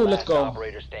 4, Oh, let's last go.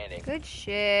 operator standing. Good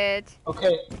shit.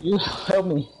 Okay, you help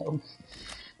me. Help me.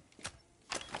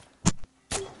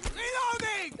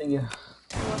 Reloading! Thank you.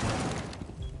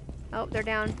 Oh, they're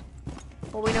down.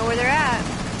 Well, we know where they're at.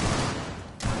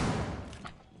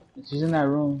 She's in that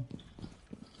room.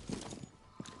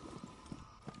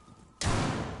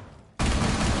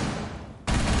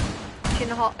 She in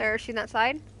the hall, or she in that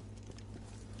side?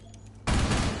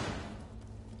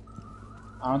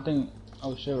 I don't think.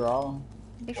 Oh shit, we're all.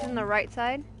 I think she's on the right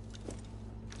side.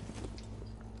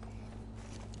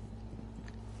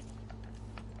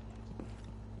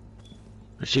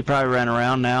 She probably ran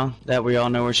around now that we all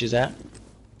know where she's at.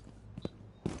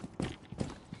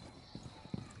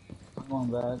 I'm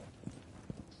going back.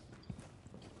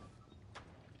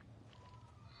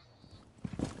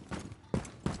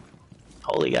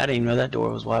 Holy, I didn't even know that door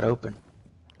was wide open.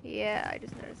 Yeah, I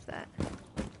just noticed that.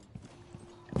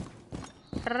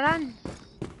 Run!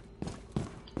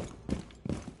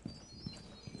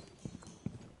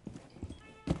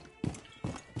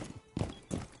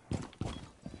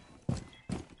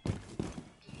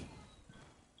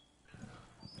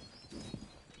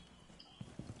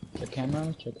 Check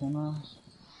cameras. Check cameras.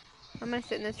 I'm gonna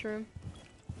sit in this room.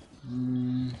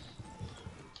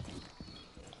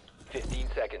 15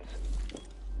 seconds.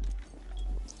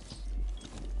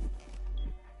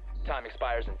 Time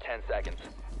expires in 10 seconds.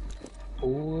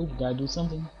 Oh, you gotta do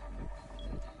something.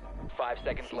 5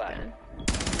 seconds left.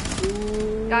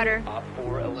 Got her. Op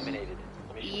 4 eliminated.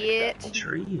 Mission Bitch.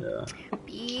 successful. Dria.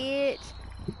 Bitch.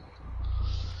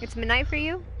 It's midnight for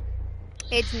you?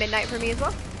 It's midnight for me as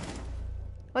well.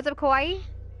 What's up, Kawaii?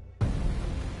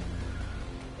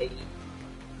 It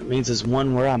means it's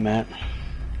 1 where I'm at.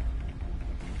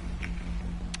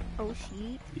 Oh,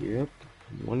 shit. Yep.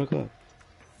 1 o'clock.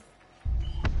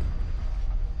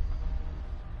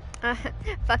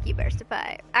 Fuck you,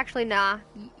 Bearstipie. Actually, nah.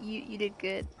 You did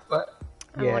good. But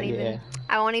I yeah, won't even. yeah.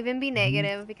 I won't even be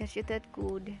negative because you did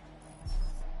good.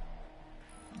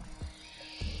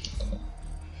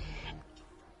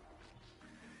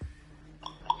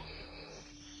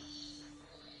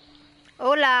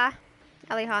 Hola,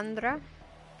 Alejandra.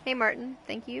 Hey, Martin.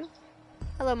 Thank you.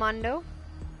 Hello, Mondo.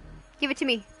 Give it to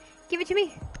me. Give it to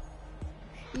me.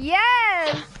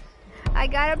 Yes! I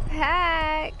got a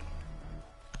pack.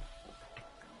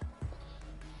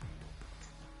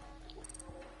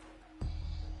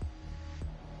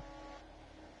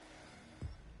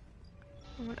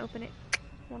 I want to open it.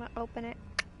 I want to open it.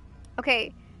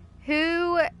 Okay.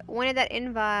 Who wanted that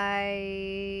invite?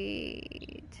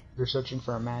 You're searching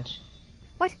for a match.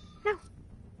 What? No.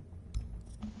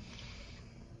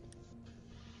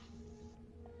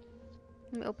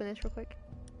 Let me open this real quick.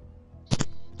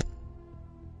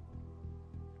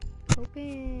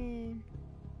 Open.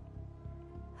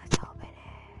 Let's open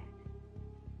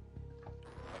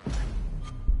it.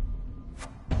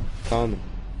 Come.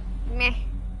 Meh.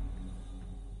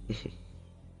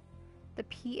 The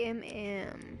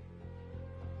PMM.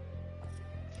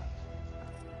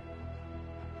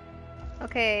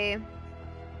 Okay.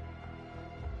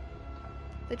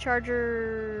 The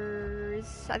charger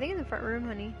is, I think, in the front room,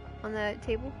 honey. On the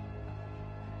table.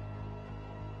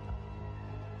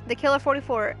 The Killer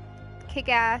 44. Kick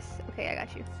ass. Okay, I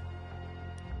got you.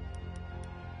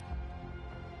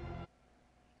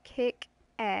 Kick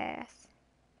ass.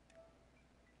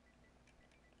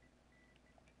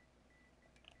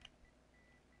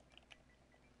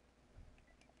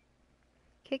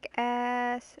 Kick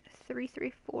ass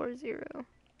 3340.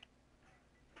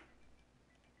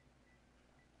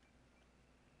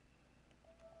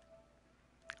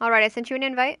 Alright, I sent you an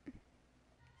invite.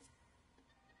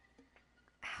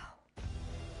 Ow.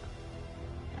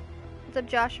 What's up,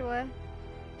 Joshua?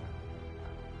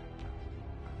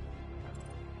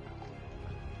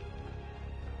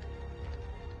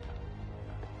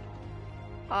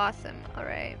 Awesome.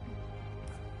 Alright.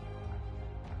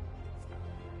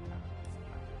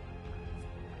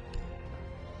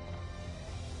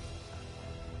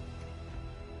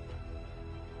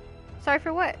 Sorry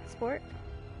for what, sport?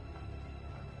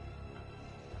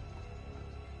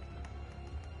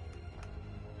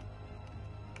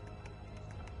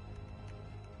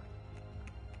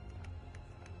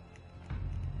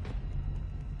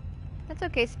 That's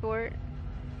okay, sport.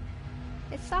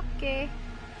 It's okay.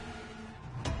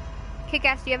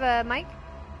 Kick-ass, do you have a mic?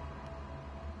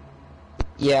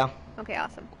 Yeah, Okay,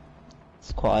 awesome.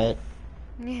 it's quiet.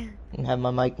 Yeah, I have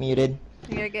my mic muted.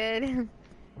 you're good.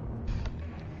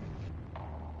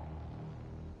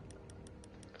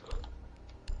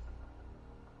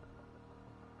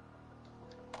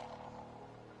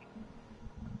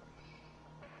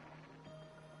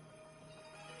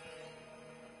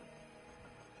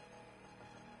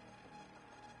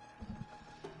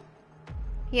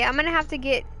 Yeah, I'm gonna have to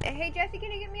get... Hey, Jesse, can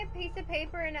you get me a piece of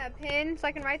paper and a pen so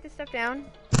I can write this stuff down?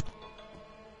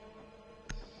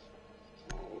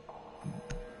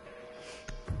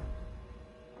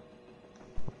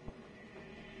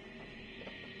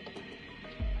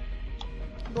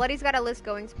 Bloody's got a list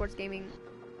going, sports gaming.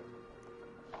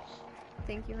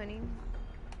 Thank you, honey.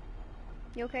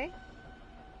 You okay?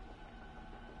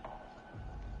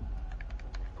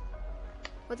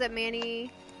 What's up,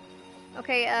 Manny?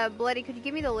 Okay, Bloody, could you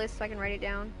give me the list so I can write it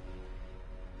down?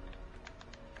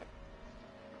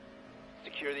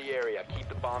 Secure the area. Keep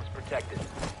the bombs protected.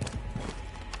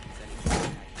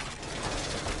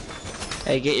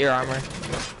 Hey, get your armor.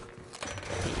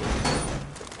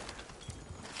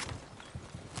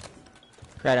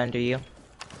 Right under you.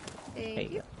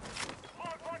 Thank you.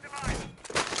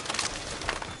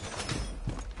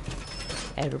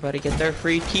 Everybody get their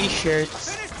free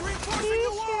t-shirts.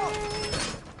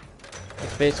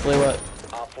 That's basically what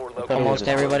almost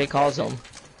everybody calls them.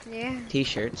 Yeah.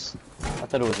 T-shirts. I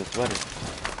thought it was a sweater.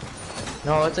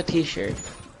 No, it's a t-shirt.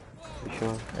 You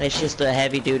sure? It's just a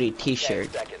heavy-duty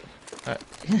t-shirt. 10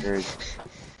 seconds.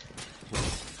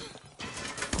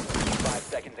 5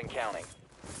 seconds and counting.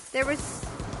 There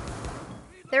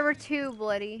were two,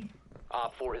 Bloody.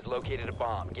 Op 4 has located a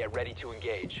bomb. Get ready to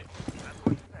engage.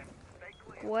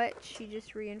 What she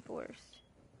just reinforced.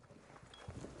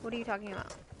 What are you talking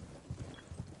about?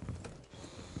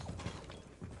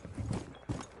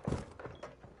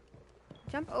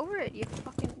 Jump over it, you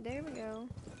fucking... There we go.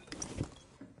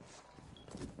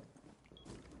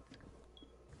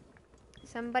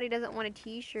 Somebody doesn't want a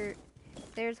t-shirt.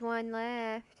 There's one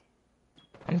left.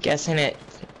 I'm guessing it.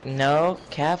 No,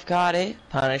 Cav got it.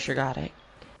 Punisher got it.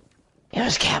 It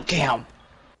was Cap Cam.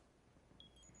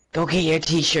 Go get your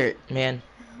t-shirt, man.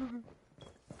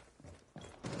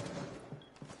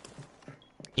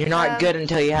 You're not good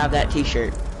until you have that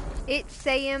t-shirt. It's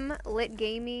Sam Lit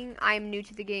Gaming. I'm new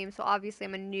to the game, so obviously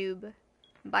I'm a noob.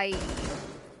 Bye.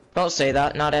 Don't say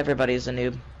that. Not everybody's a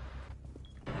noob.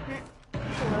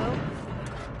 Piccolo.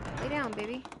 Lay down,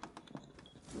 baby.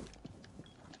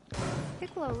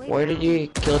 Piccolo, lay Where down. did you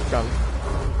kill it from?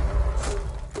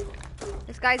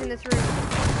 This guy's in this room.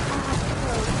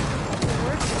 Oh, the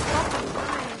worst fucking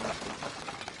time.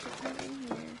 He's in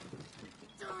here.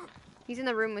 He's in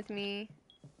the room with me.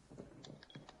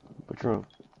 Which room?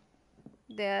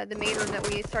 The main room that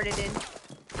we started in.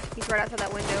 He's right outside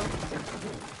that window.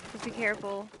 Just be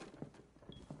careful.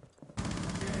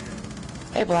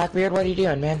 Hey Blackbeard, what are you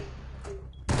doing, man?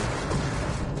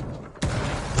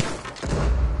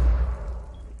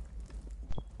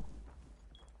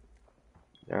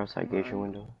 They're outside gate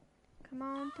window. Come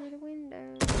on through the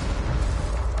window.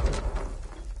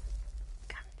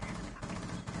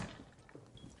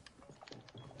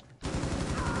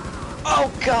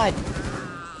 Oh god!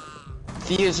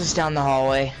 Fuse is down the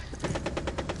hallway.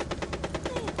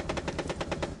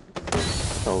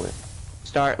 Oh wait.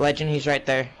 Start Legend, he's right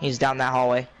there. He's down that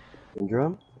hallway. In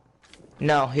drum?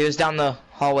 No, he was down the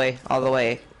hallway all the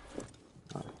way.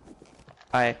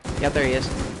 Alright, yep, there he is.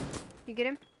 You get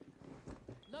him?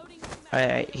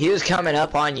 Alright, he was coming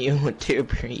up on you too,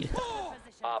 Burrito.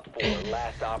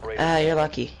 You're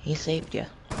lucky. He saved you.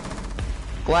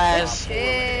 Glaz.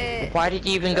 Shit. Why did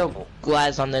you even go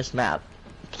Glaz on this map?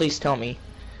 Please tell me.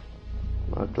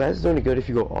 Glass is only good if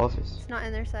you go office. It's not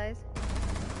in their size.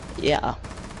 Yeah.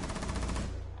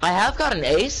 I have got an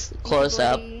ace close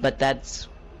up, but that's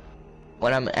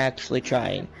what I'm actually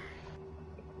trying.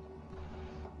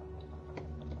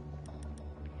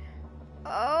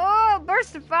 Oh,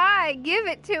 Burstify, give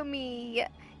it to me.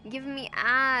 Give me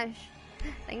Ash.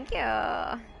 Thank you.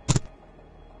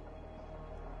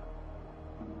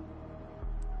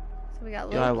 So we got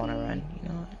Loki. Do I want to run? You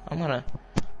know what? I'm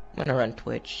gonna run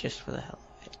Twitch just for the hell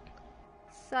of it.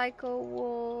 Psycho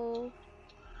Wolf.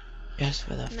 Just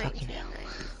for the fucking hell.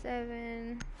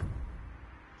 1997.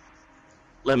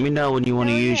 Let me know when you want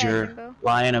to Oh, use yeah, your Jimbo.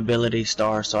 lion ability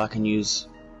star so I can use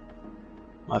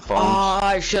my phone. Oh,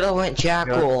 I should have went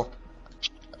Jackal.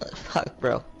 Fuck,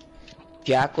 bro.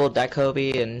 Jackal,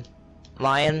 Dakobi, and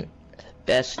Lion,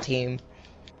 best team.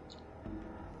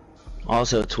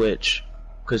 Also Twitch,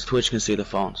 because Twitch can see the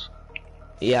phones.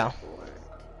 Yeah.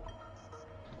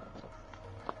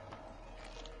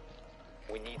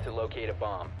 We need to locate a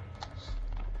bomb.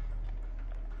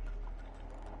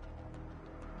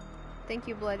 Thank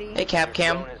you, Bloody. Hey,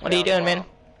 Capcam, what are you doing, man?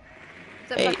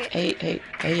 What's up, Hey, Bucket?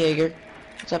 hey, Jaeger.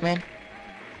 What's up, man?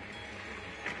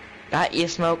 Got you,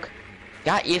 Smoke.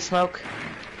 Got you, Smoke.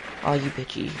 Oh, you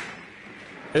bitchy.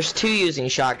 There's two using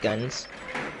shotguns.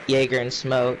 Jaeger and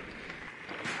Smoke.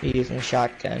 You're using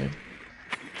shotgun.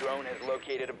 Drone has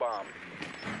located a bomb.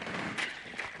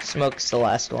 Smoke's the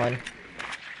last one.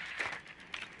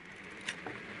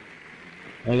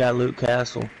 I got Loot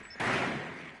Castle.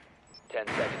 10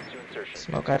 seconds to insertion.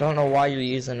 Smoke, I don't know why you're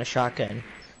using a shotgun.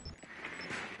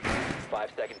 5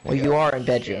 seconds to Well, go. you are in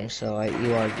bedroom, so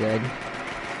you are good.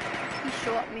 You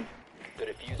shot me. The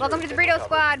diffuser Welcome to has the been Burrito recovered.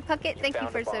 Squad. Puckett, thank you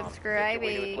Found for a bomb. Make your way to its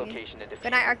subscribing. location and defuse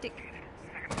Good night, it. Arctic.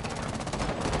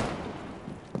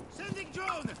 Sending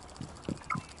drone!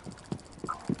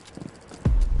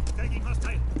 Taking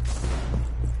hostile.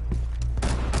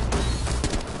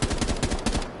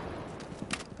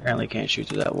 Apparently can't shoot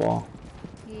through that wall.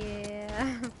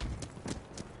 Yeah.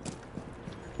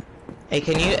 Hey,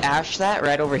 can you ash that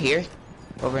right over here?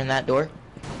 Over in that door?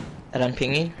 That I'm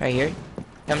pinging, right here?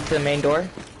 Come to the main door.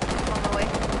 On my way.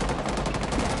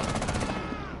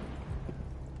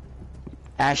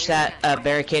 Ash that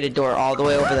barricaded door all the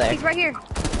way over there. He's right here.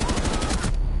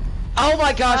 Oh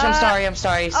my gosh, I'm sorry,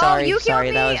 Oh, you killed sorry,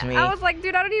 me. that was me. I was like,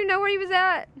 dude, I don't even know where he was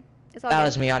at. It's all That good.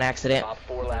 was me on accident. Top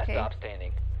 4 last Okay. stop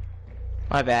standing.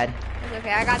 My bad. It's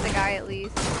okay. I got the guy at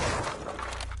least.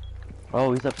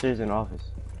 Oh, he's upstairs in office.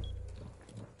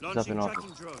 He's up Launching in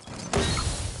tracking office. drone.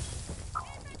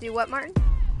 Do what, Martin?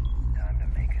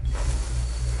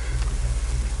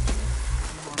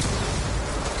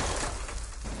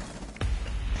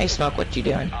 Hey, Smoke, what you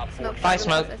doing? Smoke. Bye, shotgun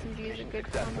Smoke. plus SMG is a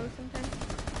good combo sometimes.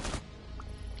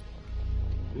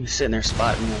 He's sitting there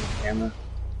spotting me on the camera.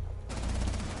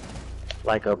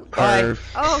 Like a perv.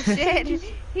 Oh shit!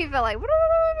 He felt like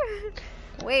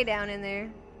way down in there.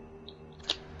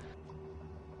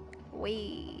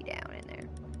 Way down in there.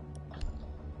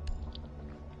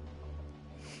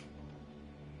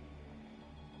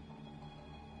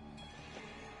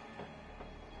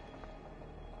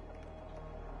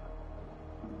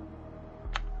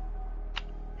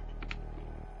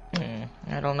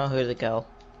 I don't know who to go.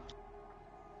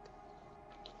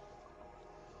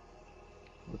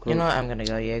 You know what? I'm gonna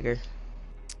go Jaeger.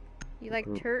 You like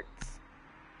turts?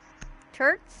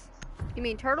 Turts? You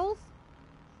mean turtles?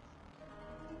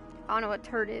 I don't know what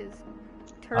turt is.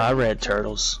 Turt? I read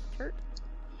Turtles. Turt?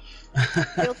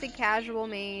 Filthy casual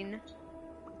main.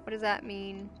 What does that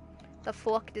mean? The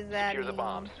fuck does that Secure the mean?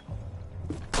 bombs.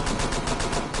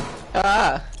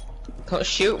 Ah! Don't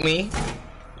shoot me.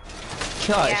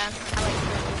 Gosh. Yeah, I like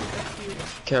turtles. They're cute.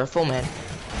 Careful, man.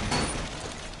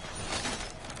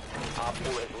 Op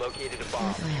 4 has located a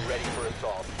bomb. Be ready for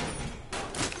assault.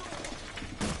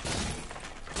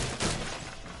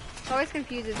 It always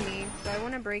confuses me, so I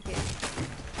want to break it.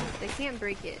 They can't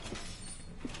break it.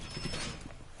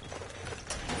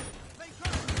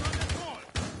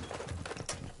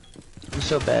 I'm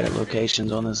so bad at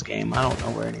locations on this game. I don't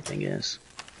know where anything is.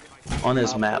 On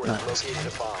this Op map, 4 not has this located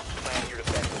game. a bomb. Plan your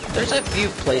defense. There's a few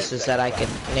places that I can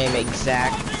name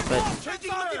exact, but 5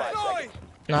 seconds.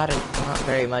 not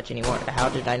very much anymore. How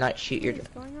did I not shoot your? What's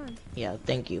going on? Yeah,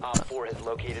 thank you. Op 4 has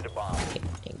located a bomb.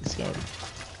 Thanks, game.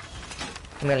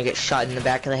 I'm gonna get shot in the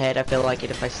back of the head. I feel like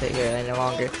it if I sit here any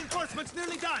longer. Reinforcements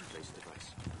nearly done.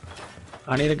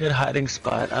 I need a good hiding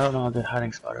spot. I don't know a good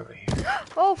hiding spot over here.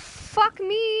 Oh, fuck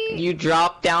me! You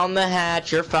drop down the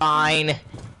hatch. You're fine.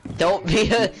 Don't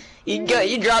be a.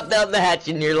 You drop down the hatch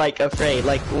and you're like afraid.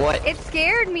 Like what? It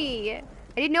scared me! I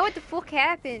didn't know what the fuck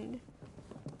happened.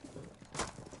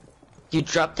 You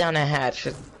drop down a hatch.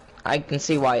 I can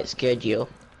see why it scared you.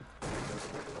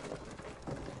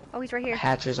 Oh, he's right here.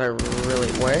 Hatches are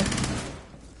really where?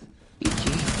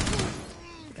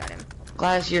 BG. Got him.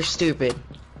 Glass, you're stupid.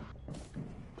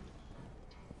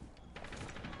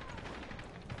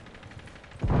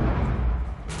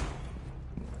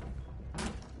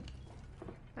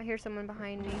 I hear someone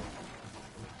behind me.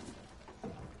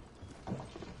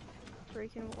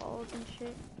 Breaking walls and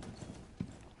shit.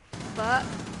 Fuck.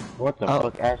 What the Oh.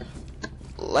 fuck, Ash?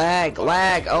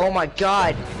 Lag, oh my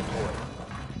god.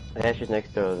 Ash is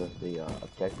next to the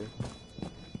objective.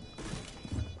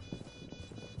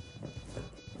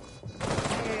 I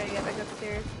gotta get back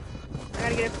upstairs. I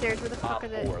gotta get upstairs. Where the fuck Op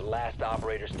is it? 4, last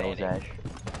operator That was standing. Ash.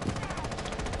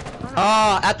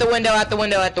 Oh, at the window.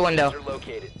 Diffuser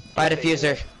located. By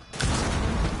diffuser.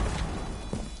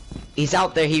 He's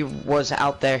out there. He was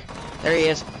out there. There he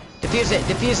is.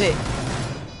 Defuse it.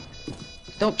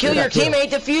 Don't kill your teammate.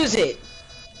 Defuse it.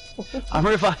 I'm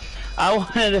revived. I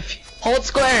wanted a few. Hold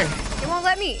square. It won't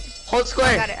let me. Hold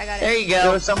square. I got it. There you There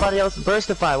go. was somebody else to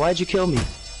burstify. Why'd you kill me?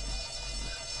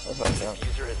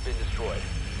 Diffuser has been destroyed.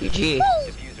 GG.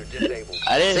 Diffuser disabled.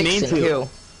 I didn't 6 mean and to.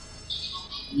 2.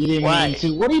 You didn't Why? mean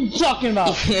to. What are you talking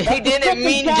about? He That didn't fucking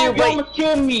mean guy to, but- almost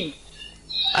killed me.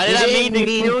 I did not didn't mean to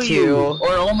mean kill you. to.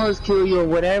 Or almost kill you or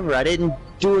whatever. I didn't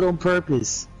do it on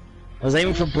purpose. I was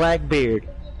aiming for Blackbeard.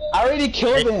 I already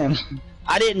killed him.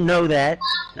 I didn't know that.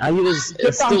 He was Kept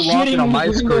on still shooting walking on me my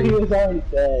even though he screen. was already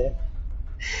dead.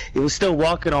 He was still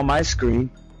walking on my screen.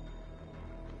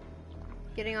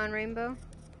 Getting on Rainbow.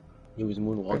 He was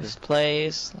moonwalking. First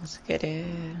place. Let's get it.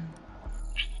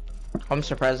 I'm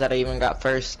surprised that I even got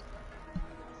first.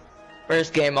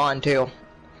 First game on too.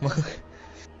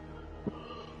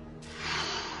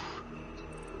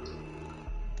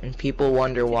 And people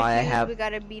wonder why I Diffuse, have We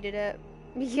gotta beat it up.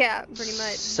 Yeah, pretty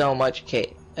much. so much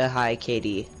a high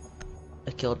KD,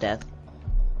 a kill death.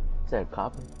 Is that a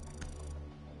copper?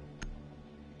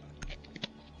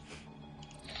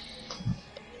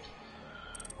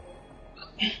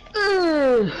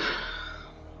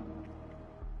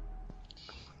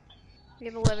 We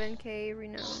have 11k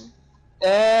renown.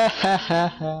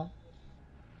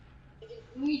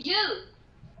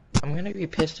 I'm gonna be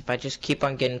pissed if I just keep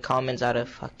on getting comments out of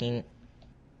fucking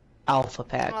alpha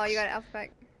packs. Oh, you got alpha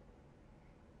pack.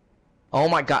 Oh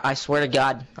my god, I swear to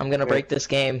god, I'm gonna break this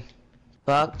game.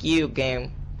 Fuck you,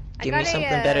 game. Give me something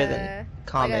better than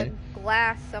common. Like a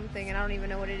glass something, and I don't even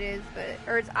know what it is, but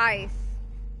or it's ice.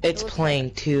 It's looks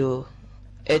playing too.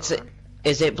 Is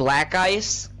it black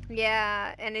ice?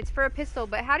 Yeah, and it's for a pistol.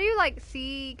 But how do you like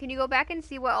see? Can you go back and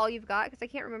see what all you've got? Because I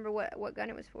can't remember what gun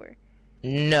it was for.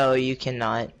 No, you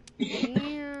cannot.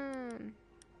 Damn.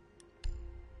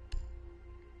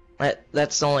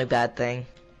 That's the only bad thing.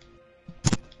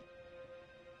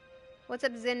 What's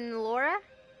up, Zen Laura?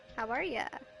 How are ya?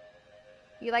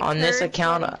 You like On this turds,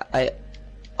 account, buddy? I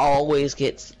always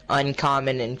get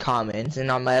uncommon and commons, and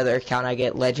on my other account, I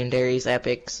get legendaries,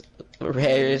 epics,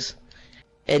 rares,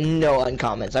 and no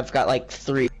uncommons. I've got like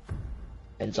 3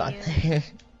 commons on there.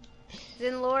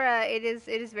 Zen Laura, it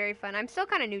is very fun. I'm still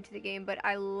kind of new to the game, but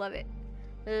I love it.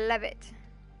 Love it.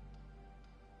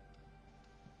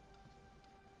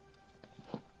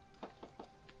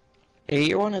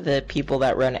 You're one of the people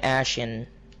that run Ash in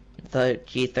the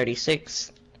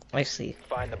G36. I see.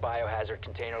 Find the biohazard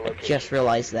container location. Just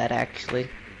realized that actually.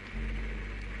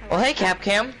 Well, hey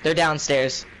Capcom, they're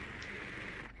downstairs.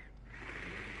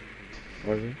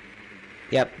 Was he?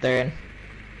 Yep, they're in.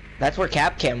 That's where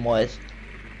Capcom was.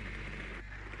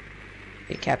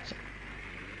 Hey, Captain.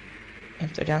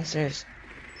 If they're downstairs.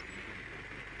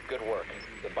 Good work.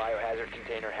 The biohazard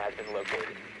container has been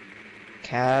located.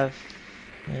 Cav.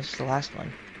 Where's the last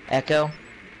one? Echo.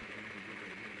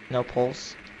 No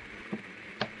pulse.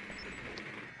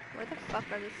 Where the fuck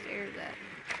are the stairs at?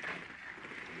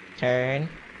 Turn.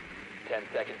 10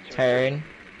 seconds to Turn.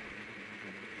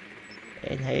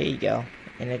 And there you go.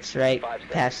 And it's right 5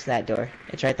 seconds. past that door.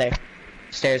 It's right there.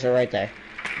 Stairs are right there.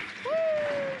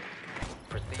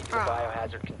 Proceed to the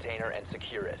biohazard container and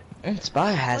secure it. It's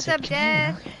biohazard. What's up,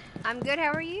 container, Death? okay. I'm good,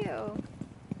 how are you?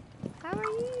 How are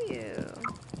you?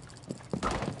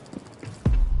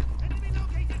 Enemy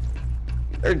located.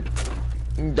 They're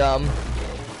dumb.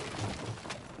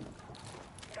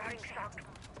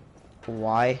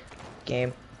 Why?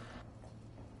 Game.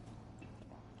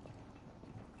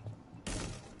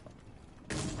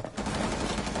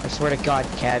 I swear to God,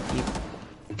 Cav, you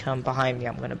come behind me,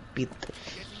 I'm gonna beat the...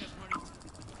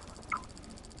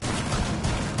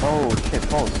 Oh shit,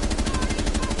 false.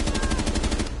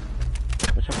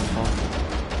 What's up with false?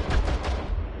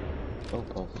 So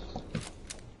close.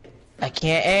 I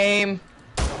can't aim!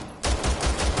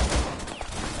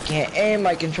 Can't aim,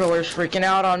 my controller's freaking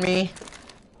out on me.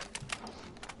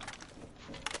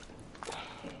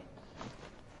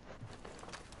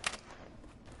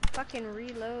 Fucking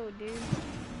reload, dude.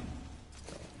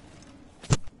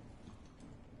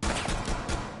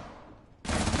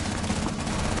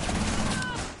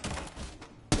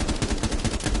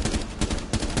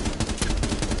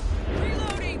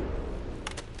 Reloading.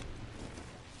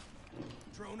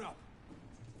 Drone up.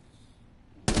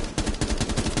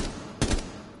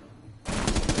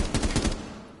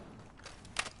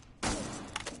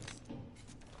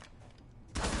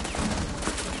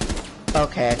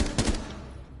 Okay.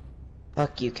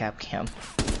 Fuck you, Capcom.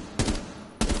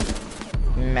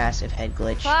 Massive head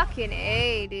glitch. Fucking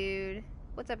A, dude.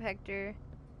 What's up, Hector?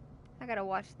 I gotta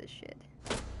watch this shit.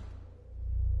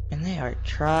 And they are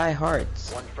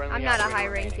tryhards. One friendly I'm not a operator high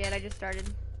rank remaining. yet, I just started.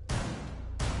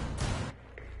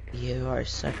 You are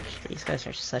such... These guys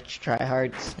are such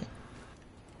tryhards.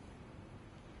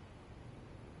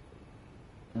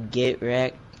 Get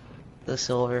wrecked. The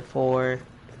silver 4.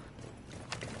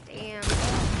 Damn.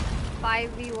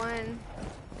 5v1.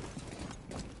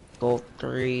 Gold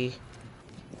 3.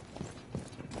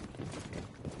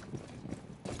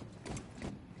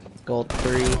 Gold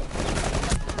 3.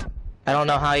 I don't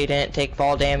know how you didn't take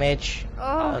fall damage.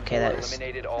 Oh. Okay, that is...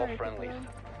 Eliminated all Sorry, friendlies. people.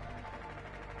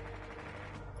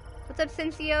 What's up,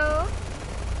 Cincio?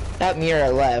 That mirror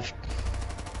left.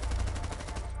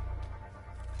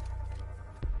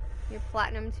 You're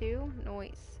platinum too?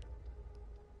 Nice.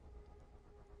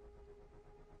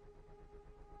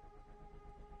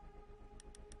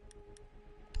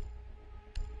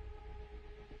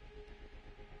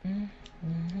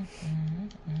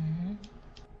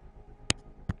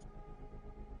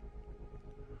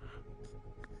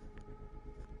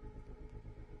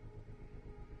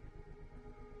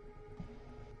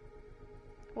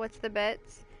 What's the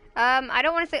bets? I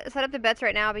don't want to set up the bets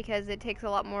right now because it takes a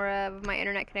lot more of my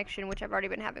internet connection, which I've already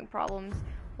been having problems.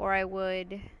 Or I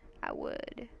would.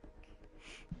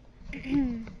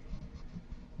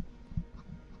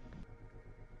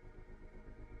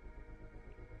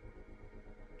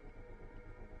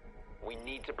 We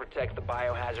need to protect the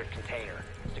biohazard container.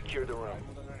 Secure the room.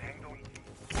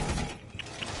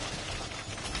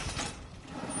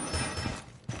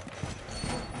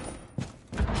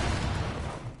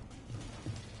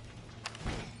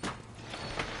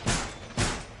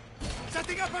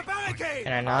 Setting up a barricade.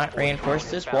 Can I not reinforce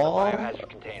this Found the wall? biohazard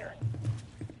container.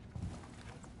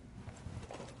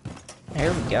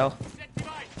 There we go. Set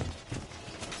device.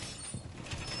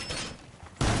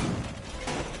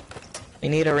 We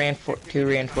need a 2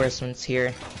 reinforcements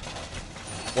here.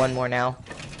 1 more now.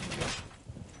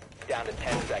 Down to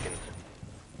 10 seconds.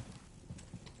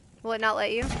 Will it not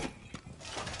let you?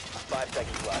 5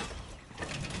 seconds left.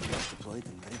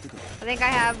 I think I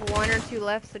have 1 or 2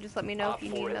 left, so just let me know if you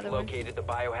Op need 4 has another one. located the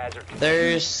biohazard container.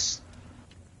 There's...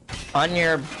 On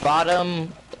your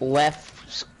bottom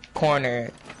left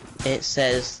corner, it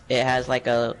says it has like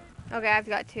a... Okay, I've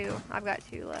got 2. I've got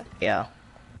 2 left. Yeah.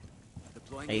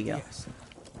 Deploying There you go. ADS.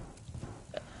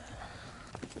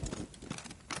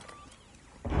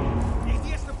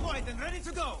 ADS deployed and ready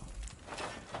to go.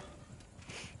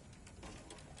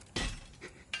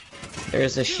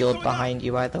 There's a shield behind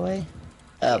you, by the way.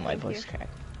 Oh, my Thank voice you.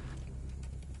 cracked.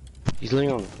 He's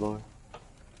laying on the floor.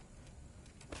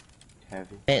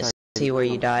 Heavy. Didn't see where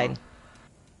you died.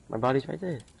 My body's right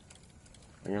there.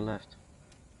 On your left.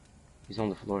 He's on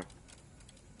the floor.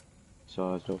 So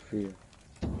I was no fear.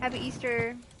 Happy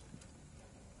Easter.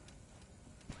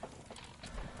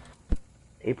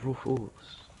 April Fools.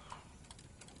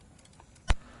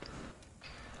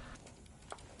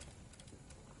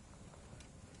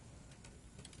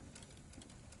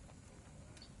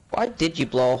 Why did you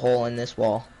blow a hole in this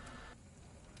wall?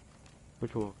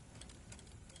 Which one?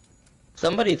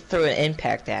 Somebody threw an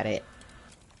impact at it.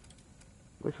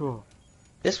 Which one?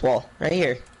 This wall, right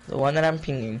here. The one that I'm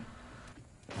pinging.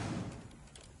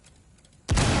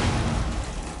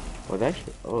 Oh, that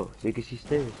shit. Oh, so you can see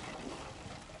stairs.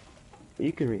 But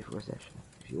you can reinforce that shit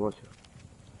if you want to.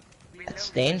 That's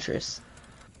dangerous.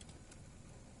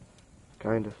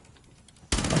 Kind of.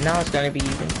 And now it's gonna be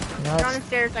even. Now They're on the it's...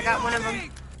 stairs. I got one of them.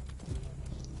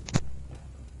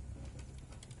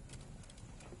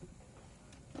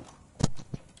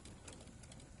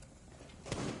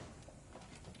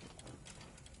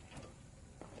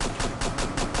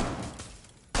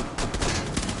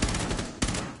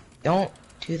 Don't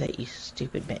do that, you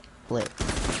stupid man. Blitz.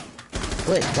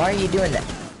 Blitz, why are you doing that?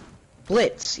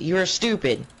 Blitz, you're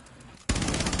stupid.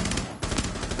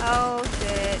 Oh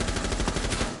shit.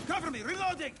 Cover me,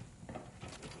 reloading!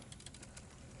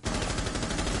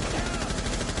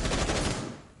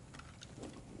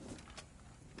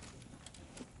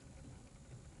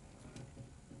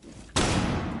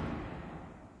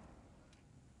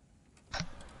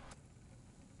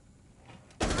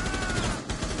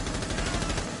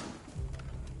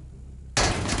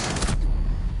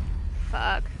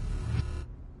 Fuck.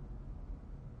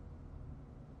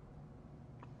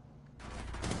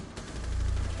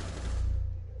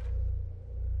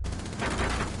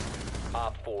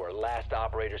 Op 4, last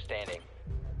operator standing.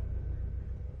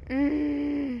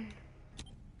 Mm.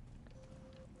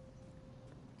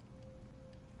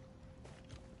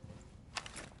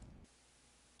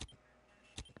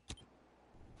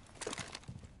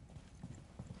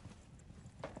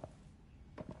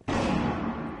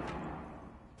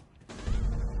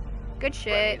 Good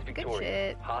shit. Friendly's Good victorious.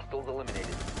 shit. Hostiles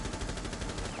eliminated.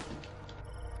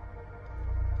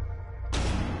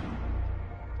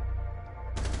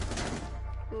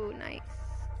 Ooh, nice.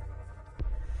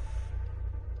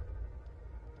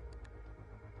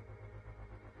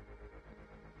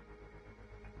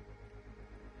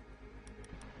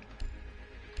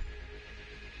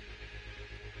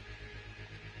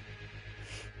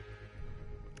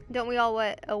 Don't we all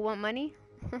want money?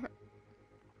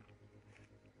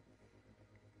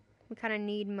 We kind of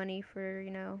need money for,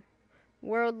 you know,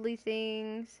 worldly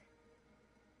things.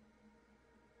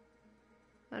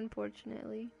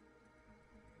 Unfortunately.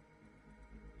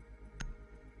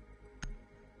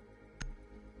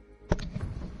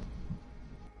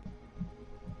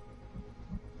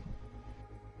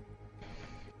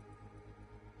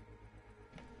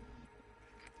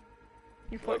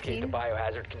 You're Locate the 14?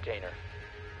 biohazard container.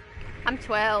 I'm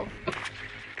 12.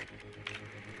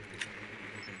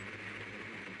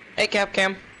 Hey,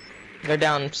 Capcom. They're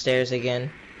downstairs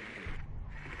again.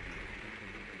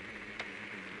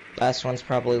 Last one's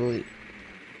probably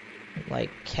like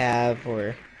Cav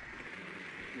or...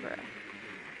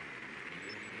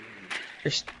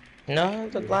 Bruh. No,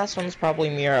 the last one's probably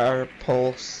Mirror or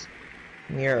Pulse.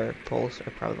 Mirror or Pulse are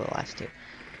probably the last two.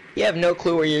 You have no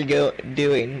clue where you're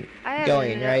going,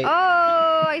 right?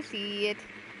 Oh, I see it.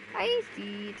 I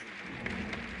see it.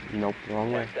 Nope,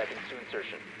 wrong 10 way. seconds to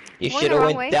insertion. You Going should the have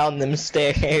wrong went way? down them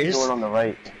stairs. Door on the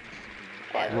right.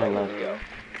 5 Where seconds left? to go.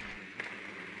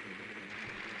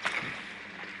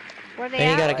 Where they Then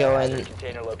you at? gotta go Biohazard in.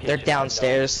 container location They're unknown.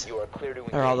 downstairs. You are clear to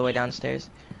Or all the way engage. downstairs.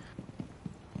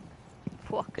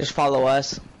 Fuck. Just follow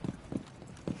us.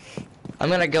 I'm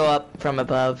gonna go up from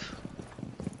above.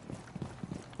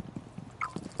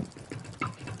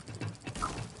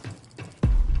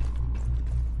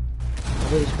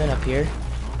 Nobody's been up here.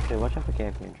 Okay, watch out for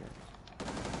camp danger.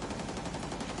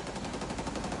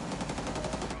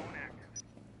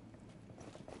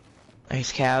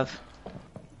 Nice, Cav.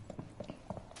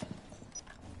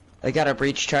 I got a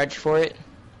breach charge for it.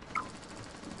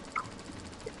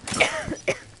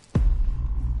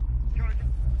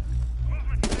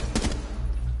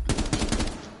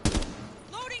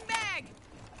 Loading bag!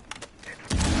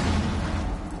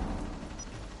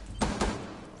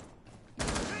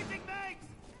 Changing bags!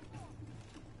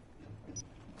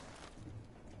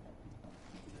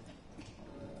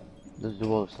 This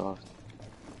duo is soft.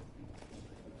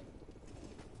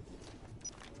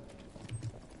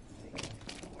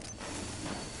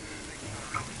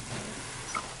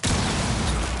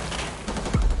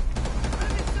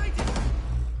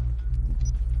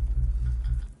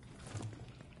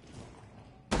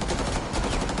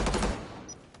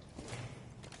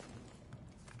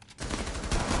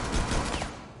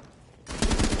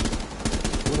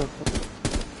 Who the fuck?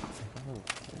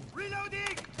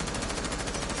 Reloading!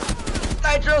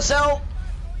 Nitro cell!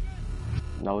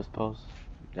 Nose post,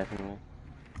 definitely.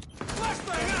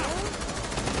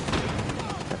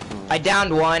 I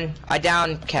downed one. I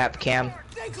downed Cap Cam.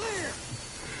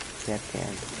 Cap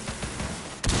Cam.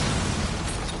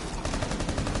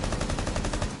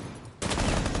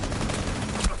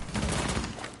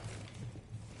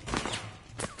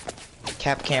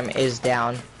 Cap Cam is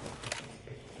down.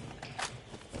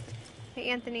 Hey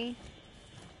Anthony.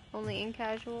 Only in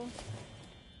casual.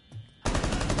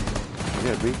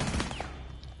 Yeah, B.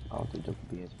 I don't think there could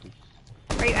be as B.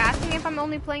 Are you asking if I'm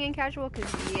only playing in casual? Cause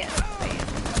yes, I am.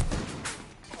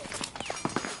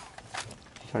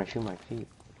 She's trying to shoot my feet.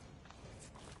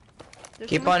 There's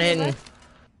Keep someone on to the hitting.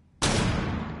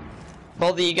 left?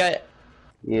 Both of you got.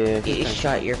 Yeah. You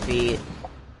shot your feet.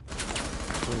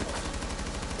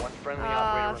 One friendly Oh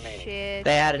operator remaining. shit.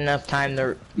 They had enough time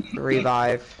to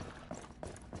revive.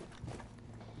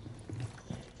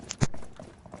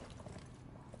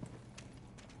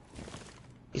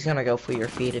 He's gonna go for your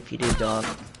feet if you do, dog.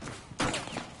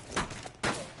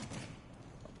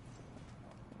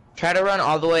 Try to run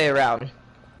all the way around.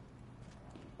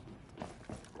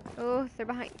 Oh, they're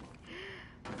behind.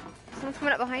 Someone's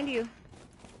coming up behind you.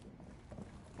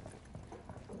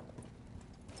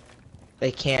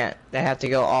 They can't. They have to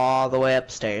go all the way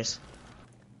upstairs.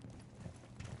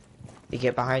 They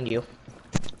get behind you.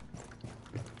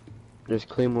 There's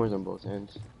claymores on both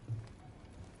ends.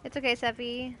 It's okay,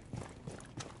 Seppi.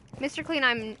 Mr. Clean,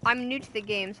 I'm new to the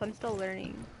game, so I'm still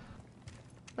learning.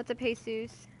 What's up,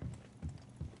 Jesus?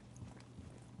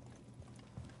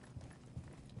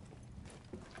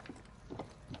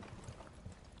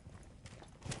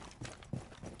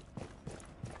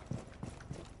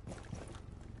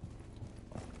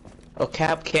 Oh,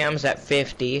 Cap Cam's at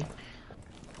 50.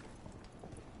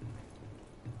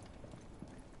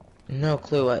 No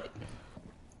clue what.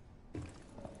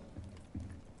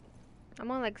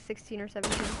 I'm on like 16 or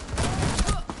 17.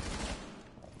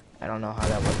 I don't know how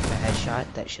that wasn't a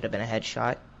headshot. That should have been a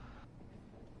headshot.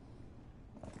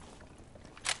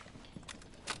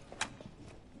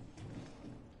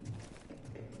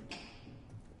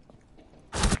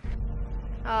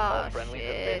 Oh Friendlies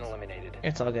have shit. been eliminated.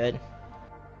 It's all good.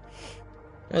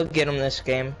 We'll get him this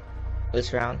game.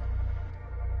 This round.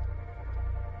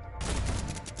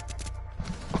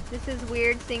 This is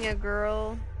weird seeing a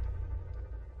girl.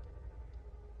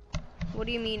 What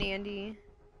do you mean, Andy?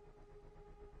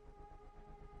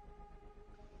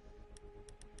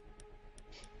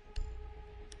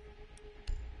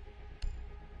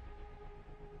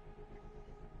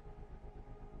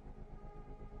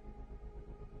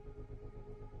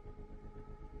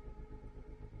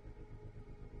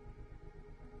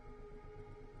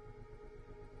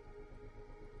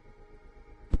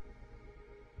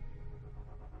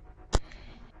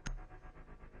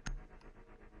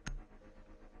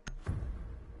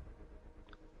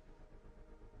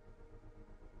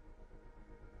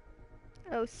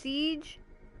 Oh, siege?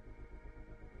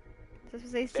 Does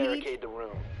this say siege? Barricade the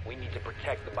room. We need to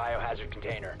protect the biohazard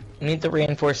container. We need to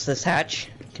reinforce this hatch.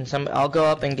 Can some? I'll go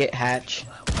up and get hatch.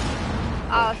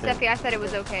 Oh, Steffi, I said it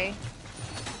was okay.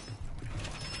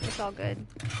 It's all good.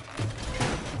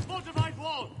 Fortified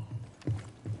wall.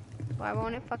 Why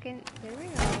won't it fucking... There we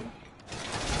go.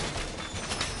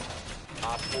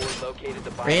 Op 4 located the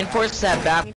biohazard. Reinforce that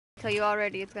back. I tell you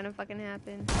already, it's gonna fucking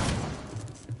happen.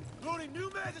 Loading new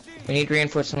magazine. We need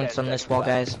reinforcements on this wall,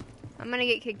 guys. I'm gonna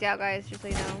get kicked out, guys, just so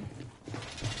you know.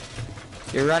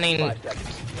 You're running 5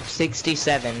 seconds.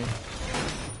 67.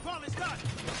 Promise cut.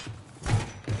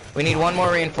 We need one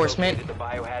more reinforcement Located the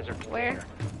biohazard container. Where?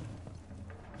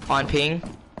 on ping.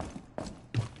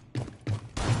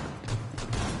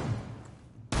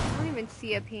 I don't even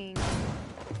see a ping.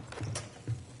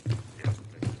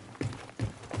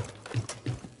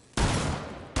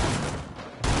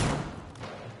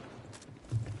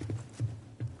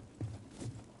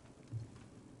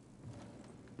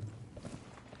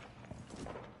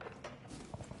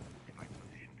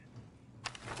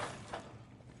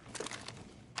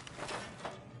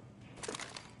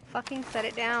 Fucking set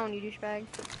it down, you douchebag.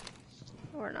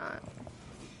 Or not.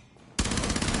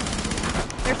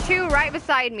 There's two right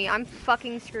beside me. I'm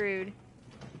fucking screwed.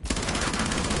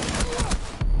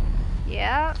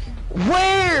 Yeah.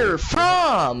 Where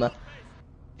from?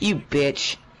 You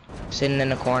bitch. Sitting in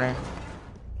the corner.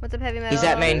 What's up, Heavy Metal? He's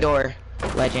at main door.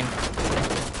 Legend.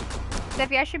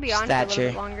 Steffi, I should be on for a little Stature.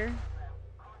 bit longer.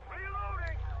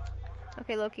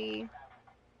 Okay, Loki.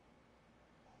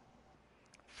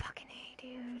 Fucking A,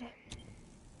 dude.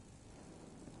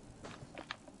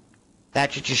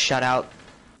 Thatcher just shut out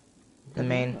the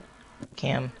main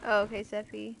cam. Oh, okay,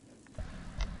 Steffi.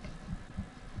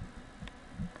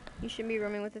 You should be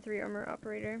roaming with the 3 armor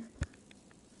operator.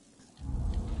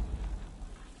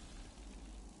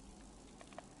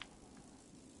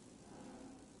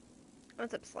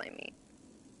 What's up, Slimy?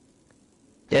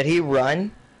 Did he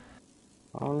run?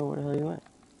 I don't know where the hell he went.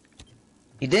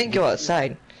 He didn't go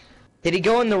outside. Did he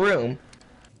go in the room?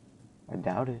 I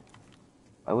doubt it.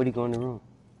 Why would he go in the room?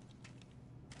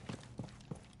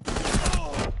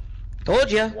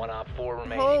 Told ya. 1 op 4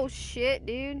 remaining. Oh shit,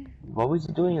 dude. What was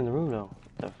he doing in the room though?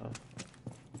 What the fuck?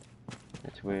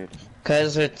 That's weird.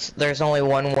 Cause there's only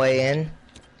one way in,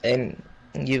 and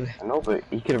you. I know, but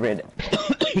he could have ran.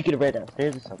 He could have ran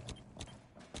downstairs or something.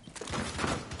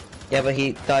 Yeah, but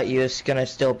he thought you was gonna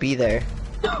still be there.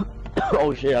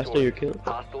 Oh shit! I stole your kill.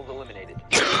 Hostiles eliminated.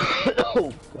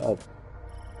 Oh god.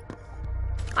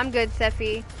 I'm good,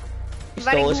 Sephi. He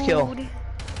stole his kill. Good.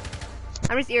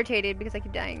 I'm just irritated because I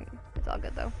keep dying. It's all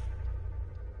good though.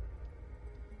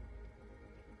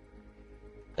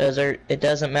 It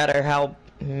doesn't matter how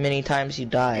many times you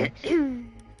die.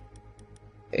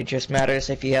 It just matters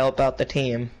if you help out the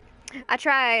team. I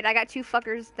tried. I got 2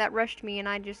 fuckers that rushed me and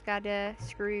I just got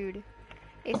screwed.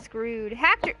 It's screwed.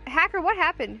 Hacker, what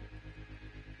happened?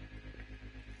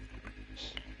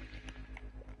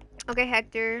 Okay,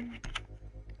 Hector.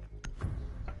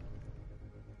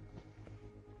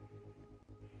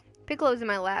 Piccolo's in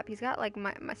my lap. He's got like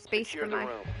my space Secure for the my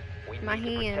room. We my need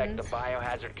to protect hands. the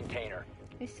biohazard container.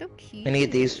 He's so cute. We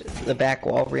need the back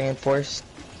wall reinforced.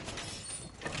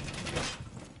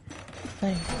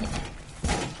 Oh,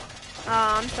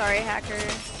 I'm sorry, Hacker.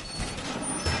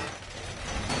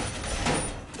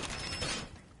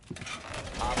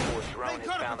 Op 4 drone has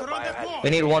found the biohazard.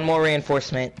 We need one more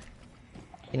reinforcement.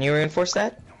 Can you reinforce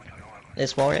that?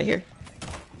 This wall right here?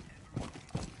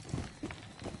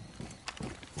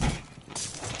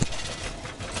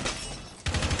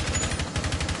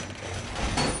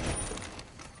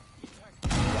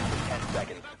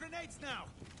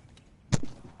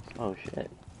 Oh shit.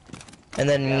 And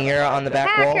then Mira on the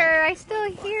back wall. Hacker, I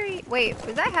still hear you. Wait,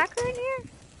 was that Hacker in here?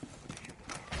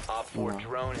 Op 4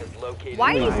 drone has located.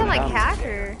 Why do you the sound like biohazard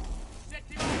Hacker?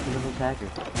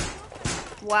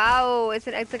 Hacker. Wow, it's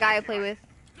a guy I play with.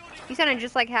 You sounded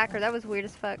just like Hacker. That was weird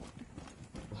as fuck.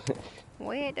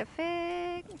 Wait, the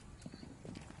fuck?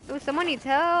 Oh, someone needs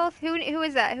health. Who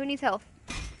is that? Who needs health?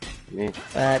 Me.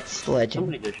 That's legend.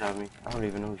 Somebody just shot me. I don't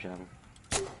even know who shot me.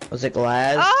 Was it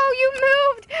Glaz? Oh, you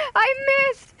moved! I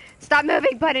missed! Stop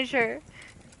moving, Punisher.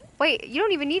 Wait, you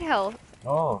don't even need health.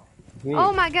 Oh. Here.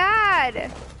 Oh my god!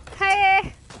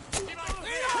 Hey!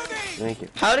 Thank you.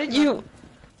 How did you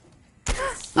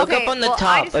look Okay, up on the well,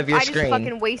 top of your I just screen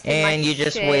fucking wasted my and you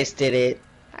just shit. wasted it?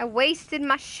 I wasted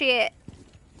my shit.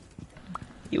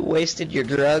 You wasted your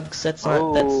drugs. That's not.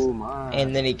 Oh That's. my.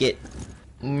 And then you get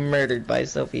murdered by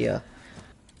Sophia.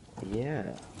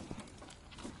 Yeah.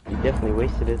 You definitely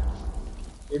wasted it.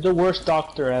 You're the worst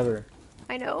doctor ever.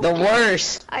 I know. The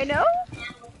worst. I know.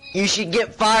 You should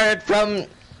get fired from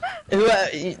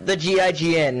the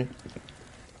GIGN.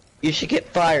 You should get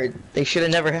fired. They should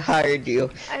have never hired you.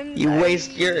 You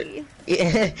waste your.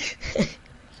 The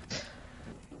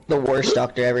worst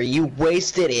doctor ever. You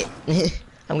wasted it.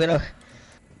 I'm gonna.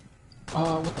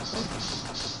 What the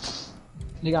fuck?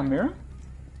 You got mirror?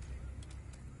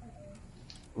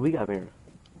 We got mirror.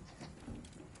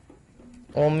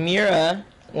 Well, Mira,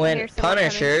 when Here's someone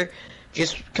Punisher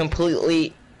just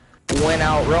completely went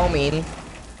out roaming.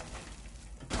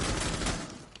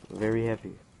 Very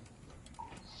heavy.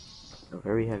 A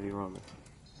very heavy ramen.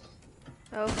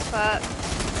 Oh fuck.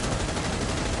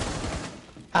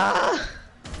 Ah.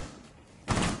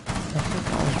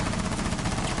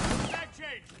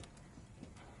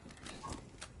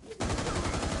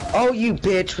 Oh, you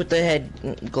bitch with the head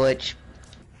glitch.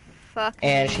 Fuck.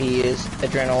 And she used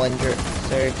adrenaline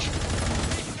surge.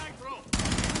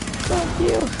 Fuck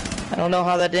you. I don't know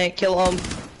how that didn't kill him.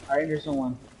 Alright, here's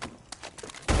someone.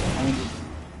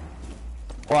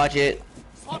 Watch it.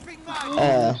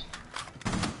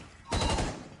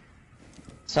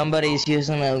 Somebody's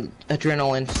using an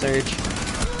adrenaline surge.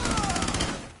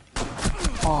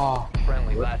 Oh.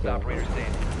 Friendly, last operator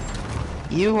standing.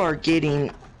 You are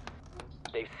getting.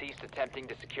 They've ceased attempting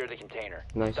to secure the container.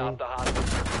 Nice. Stop the hostage.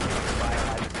 Secure the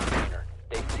biohazard container.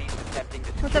 They've ceased attempting to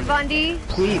secure What's up, Bundy?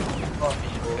 Please. Mission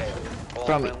failed. All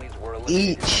From friendlies were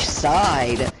eliminated. each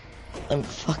side. I'm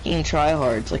fucking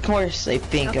tryhards. Of course they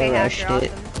think Okay, I rushed Hacker,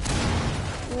 it.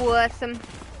 awesome.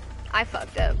 I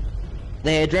fucked up.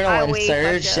 They I adrenaline way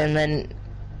surge, fucked up. and then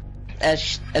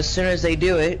as soon as they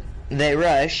do it, they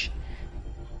rush.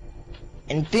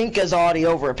 And Finka's already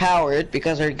overpowered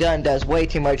because her gun does way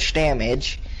too much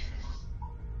damage.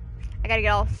 I gotta get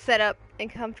all set up and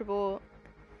comfortable.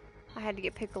 I had to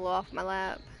get Piccolo off my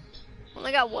lap.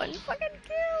 Only got one fucking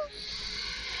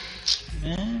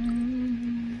kill.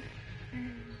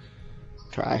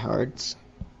 Tryhards.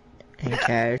 And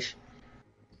cash.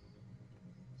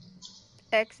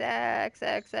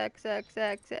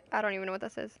 XXXXXX. I don't even know what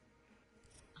that says.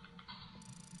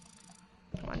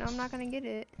 Oh, I know I'm not gonna get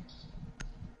it.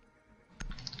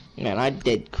 Man, I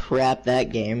did crap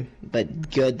that game, but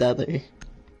good the other.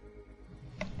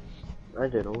 I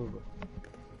did over.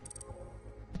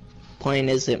 Point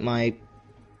is that my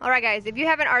Alright guys, if you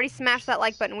haven't already smashed that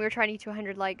like button, we were trying to get to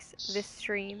 100 likes this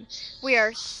stream. We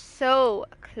are so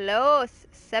close.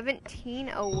 17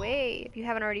 away. If you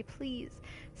haven't already, please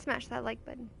smash that like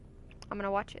button. I'm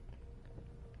gonna watch it.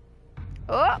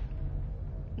 Oh!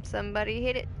 Somebody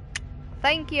hit it.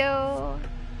 Thank you. Oh,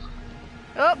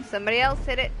 somebody else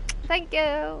hit it. Thank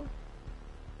you.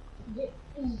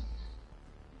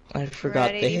 I forgot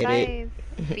to hit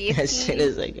it as soon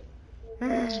as I got.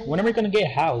 When are we gonna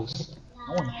get house?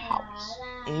 I want house.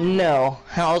 No,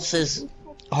 house is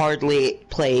hardly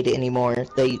played anymore.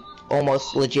 They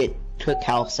almost legit took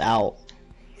house out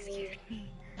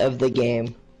of the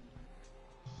game.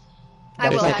 I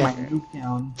There's will like a hacker.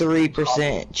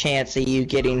 3% chance of you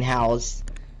getting house.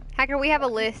 Hacker, we have a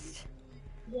list.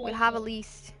 We have a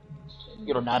list.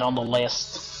 You're not on the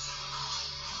list.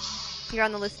 You're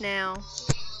on the list now.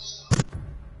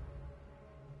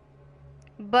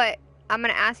 But I'm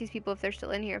gonna ask these people if they're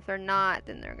still in here. If they're not,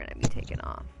 then they're gonna be taken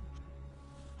off.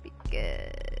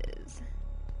 Because,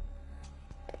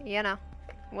 you know,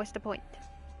 what's the point?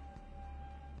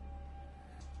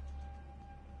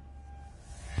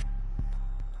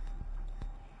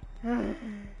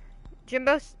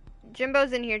 Jimbo's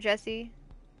in here, Jesse.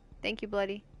 Thank you,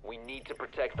 Bloody. We need to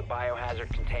protect the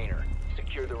biohazard container.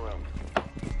 Secure the room.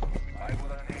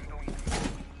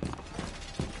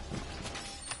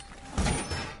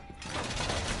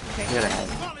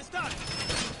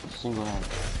 Single hand.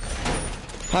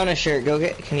 Punisher,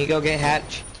 can you go get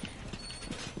Hatch?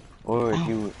 Or if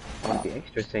you want to be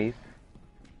extra safe,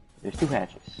 there's 2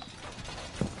 hatches.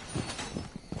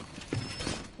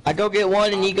 I go get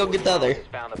one and you go get the other.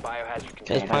 Found the biohazard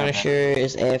Because container. Punisher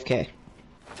is AFK.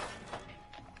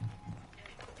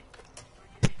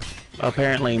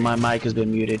 Apparently my mic has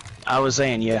been muted. I was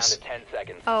saying Down yes. to 10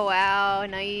 seconds. Oh wow,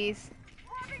 nice.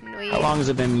 How long has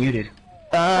it been muted?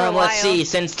 while. Let's see,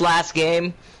 since last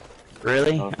game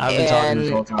Really? I've been talking this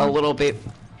whole and time. a little bit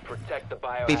Protect the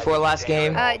biohazard before last container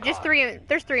game. at all Just costs.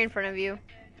 there's 3 in front of you.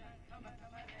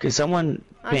 Could someone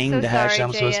I'm ping so the hash sorry,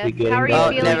 I'm supposed to be JF. getting? How are you Oh,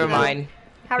 feeling never today? mind.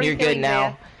 How are You're you good feeling,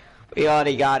 now. We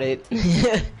already got it.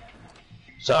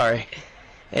 Sorry.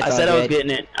 It's I all said I was good.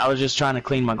 getting it. I was just trying to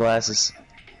clean my glasses.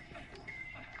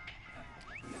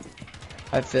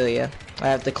 I feel ya. I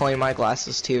have to clean my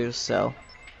glasses too, so.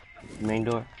 Main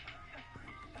door.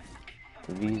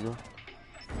 The visa.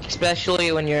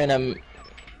 Especially when you're in a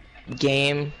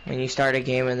game, when you start a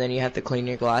game and then you have to clean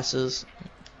your glasses.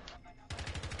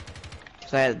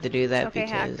 So I had to do that Okay,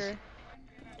 because hacker.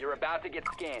 You're about to get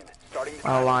scanned. Starting the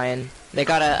I'm lying. They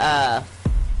got a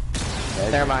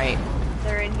thermite.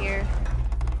 They're in here.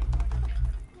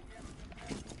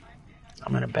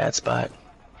 I'm in a bad spot.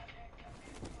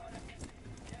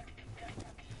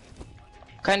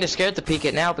 Kinda scared to peek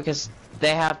it now because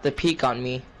they have the peek on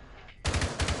me.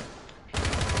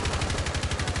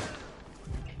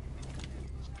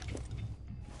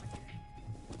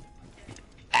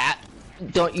 Ah,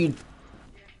 don't you?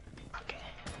 Okay.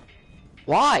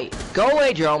 Why? Go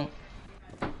away, Jerome.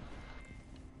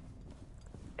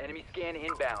 Enemy scan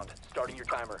inbound. Starting your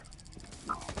timer.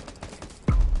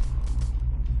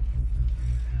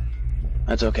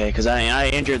 That's okay, because I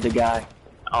injured the guy.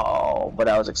 Oh, but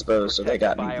I was exposed, so they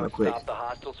got me real quick. Stop the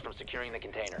hostiles from securing the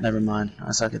container. Never mind.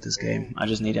 I suck at this game. I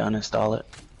just need to uninstall it.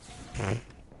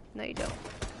 No, you don't.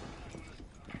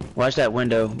 Watch that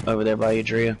window over there by you,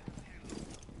 Dria.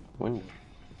 Window.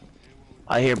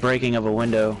 I hear breaking of a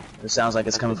window. It sounds like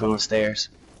it's coming from the stairs.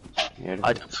 Yeah,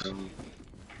 I-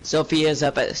 Sophia's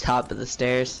up at the top of the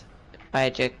stairs. By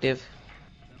objective.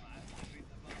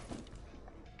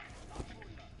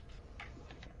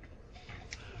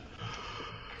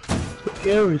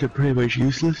 Carries are pretty much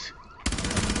useless.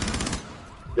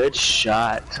 Good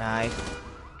shot. Nice.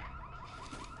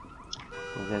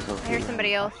 I hear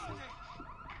somebody else.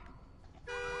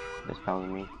 That's probably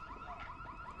me.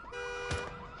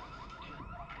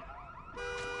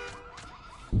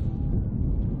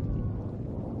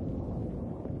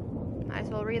 Might as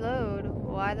well reload.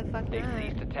 Why the fuck They've not?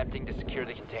 ceased attempting to secure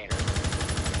the container.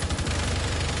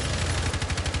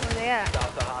 Where they at?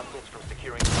 Stop the hostiles from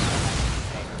securing the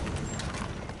container.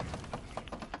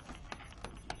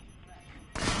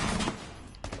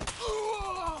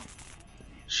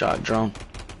 Shot drone.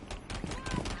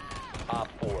 Op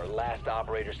 4, last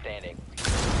operator standing.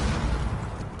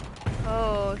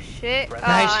 Oh shit.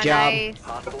 Nice job. Nice.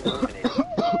 Hostiles eliminated.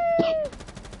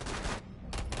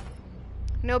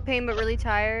 No pain but really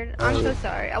tired. I'm so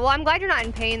sorry. Well, I'm glad you're not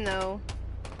in pain though.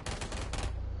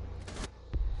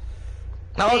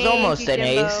 That was Thank almost you, an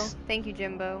Jimbo. ace. Thank you,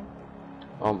 Jimbo.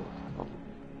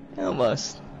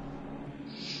 Almost.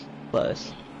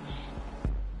 Close.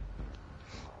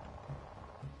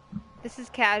 This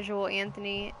is casual,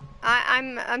 Anthony.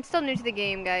 I'm still new to the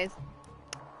game, guys.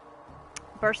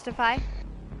 Burstify.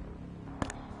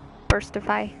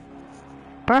 Burstify.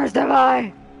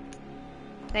 Burstify.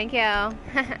 Thank you.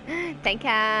 Thank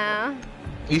you.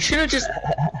 You should have just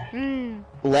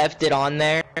left it on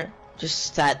there.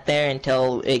 Just sat there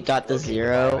until it got to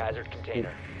 0. Biohazard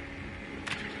container.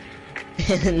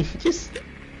 And just...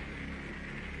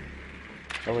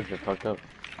 That was just fucked up.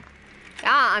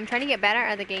 Ah, I'm trying to get better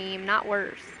at the game, not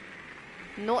worse.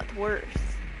 Not worse.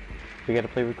 We gotta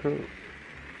play recruit.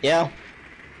 Yeah.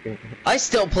 I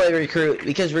still play Recruit,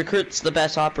 because Recruit's the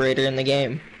best operator in the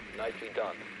game. Nicely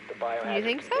done. The biohazard You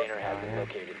think so? container has been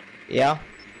located. Yeah.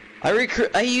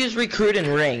 I use Recruit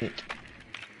and Ranked.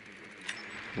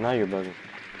 Now you're bugging.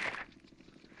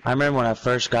 I remember when I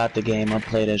first got the game, I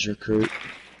played as recruit.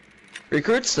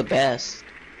 Recruit's the best.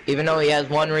 Even though he has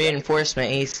 1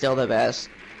 reinforcement, he's still the best.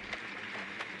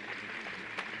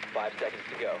 5 seconds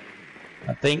to go.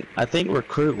 I think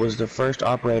recruit was the first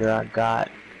operator I bought.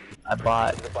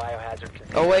 The biohazard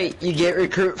container. Oh wait, you get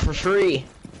Recruit for free.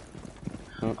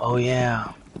 Oh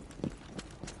yeah.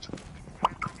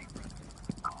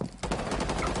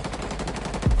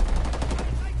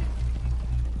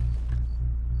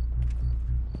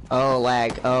 Oh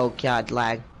lag. Oh god,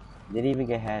 lag. Didn't even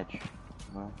get hatched.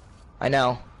 Wow. I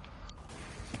know.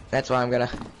 That's why I'm gonna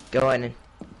go in and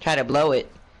try to blow it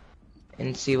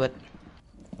and see what.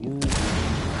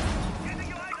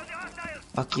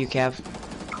 Fuck you, Kev.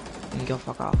 And go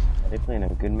fuck off. They playing a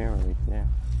good mirror league, yeah.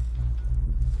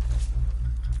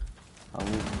 I'll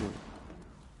leave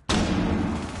you.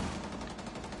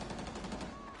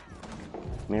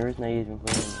 Mirror's not even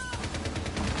playing.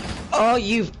 Oh,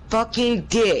 you fucking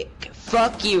dick.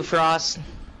 Fuck you, Frost.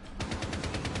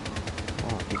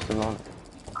 Oh, he's still on it.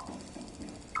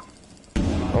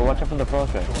 Oh, watch out for the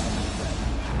prospect.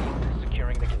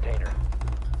 Securing the container.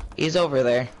 He's over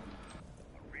there.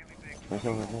 Where's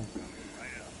over there?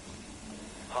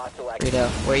 Hostile Burrito,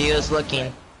 activity. where you was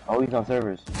looking. Oh, he's on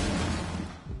servers.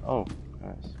 Oh,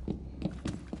 nice.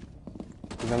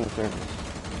 He's on the servers.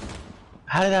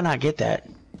 How did I not get that?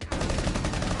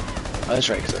 Oh, that's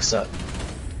right, 'cause I suck.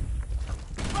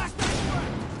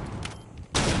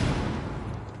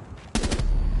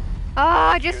 Oh,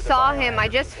 I just saw him. I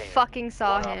just fucking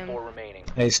saw One op him. 4 remaining.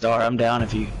 Hey Star, I'm down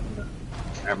if you.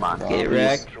 Never mind. Get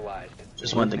wrecked. Neutralized.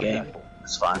 Just win the game.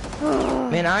 It's fine.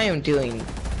 Man, I am doing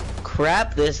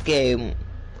crap this game.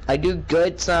 I do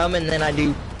good some and then I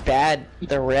do bad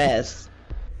the rest.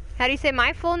 How do you say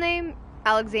my full name?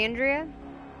 Alexandria.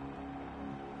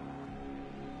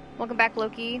 Welcome back,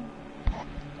 Loki.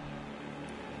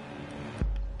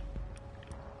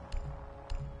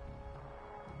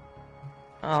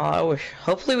 Oh, I wish.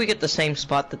 Hopefully we get the same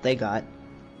spot that they got.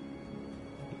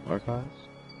 Archives?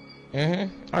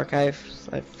 Archives.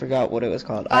 I forgot what it was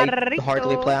called. I Burrito.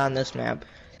 hardly play on this map.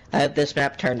 I have this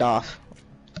map turned off.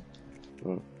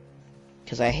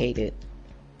 Because I hate it.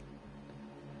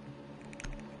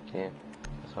 Can't.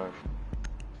 It's hard.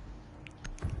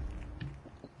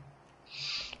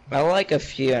 I like a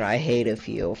few and I hate a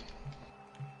few.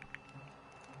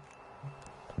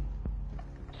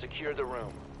 Secure the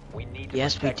room. We need to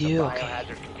Yes, we protect the do, okay.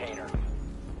 biohazard container.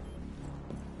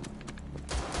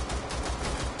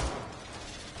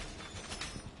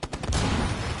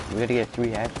 We gotta get 3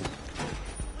 hatches.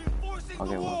 Reinforcing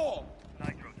Okay, the well. wall.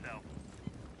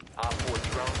 Op 4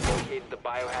 drone located the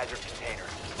biohazard container.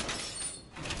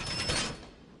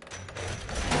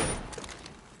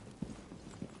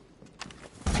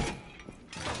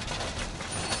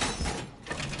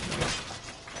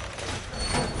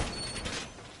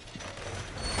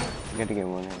 We gotta get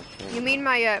 1 hatch. You mean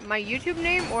my my YouTube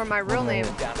name or my real name?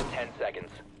 Down to 10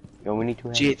 seconds. Yo, we need 2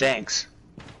 hatches. Gee, thanks.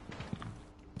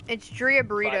 It's Dria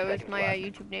Burrito. 5 Is seconds my left.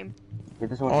 YouTube name. Get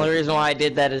this one. Only reason why I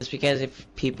did that is because if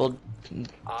people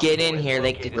Op get 4 in has here,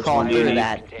 they located could the crawl through biohazard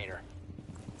that. container.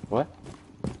 What?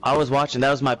 I was watching.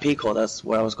 That was my peak hole. That's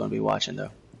where I was going to be watching,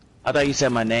 though. I thought you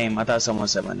said my name. I thought someone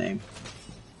said my name.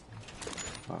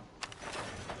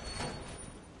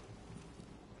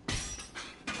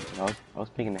 I was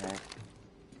picking the hatch.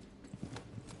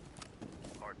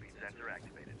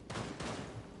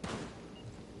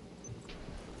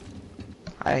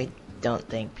 I don't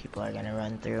think people are gonna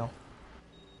run through.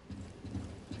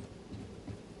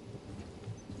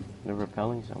 They're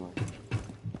repelling someone.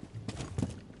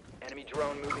 Enemy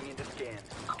drone moving into scan.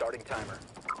 Starting timer.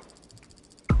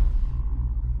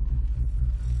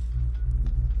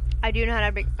 I do know how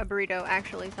to make a burrito,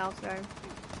 actually, Southside.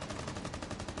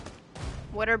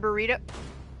 What are burrito?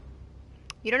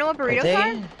 You don't know what burritos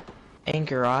are? In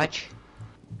garage?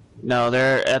 No,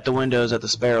 they're at the windows at the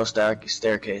spiral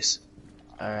staircase.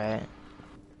 Alright.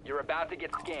 You're about to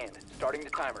get scanned. Starting the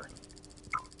timer.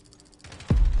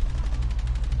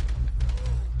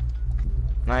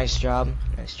 Nice job.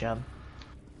 Nice job.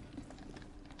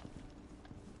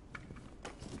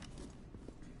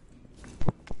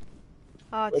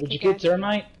 Oh, it's Wait, did you kill kick-ass.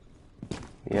 Termite?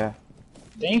 Yeah.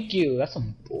 Thank you. That's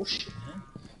some bullshit,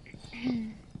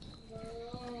 man.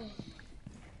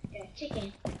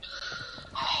 Chicken.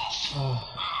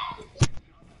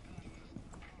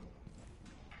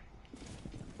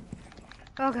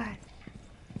 Oh god.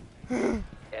 Enemy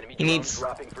He drone needs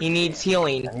dropping for he needs scan.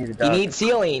 healing. I need a He dog. needs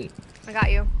healing. I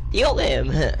got you. Heal him.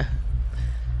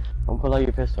 Don't pull out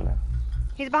your pistol now.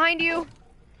 He's behind you.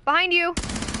 Behind you.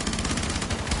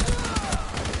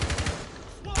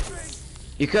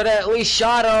 You could have at least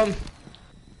shot him.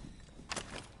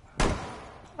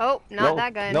 Oh, not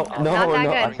that gun. No, not no, that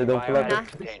no. gun. I said don't pull out Nah. the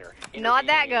Container. Not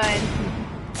that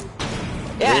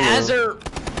gun. Yeah, Azur.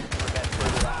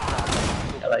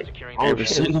 Like Securing every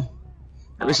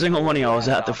the single one of y'all was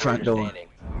at the front door. standing.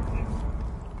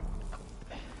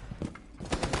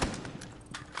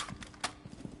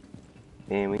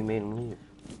 And we made him leave.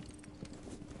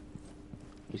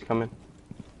 He's coming.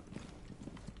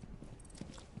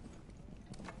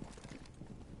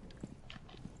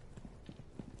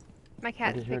 My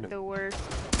cat's just heard picked him. the worst.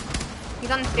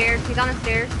 He's on the stairs. He's on the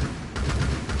stairs.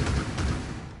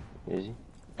 Is he?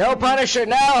 No Punisher,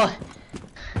 no.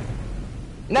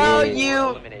 No, Yeah. you.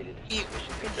 Eliminated. Mission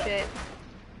Good successful. shit.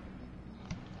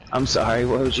 I'm sorry,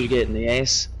 what would you get in the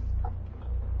ace?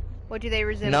 What do they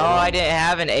resemble? No, I didn't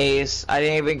have an ace. I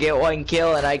didn't even get one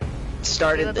kill, and I They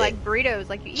started look to like burritos,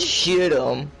 like you eat. shoot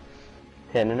him.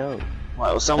 10-0.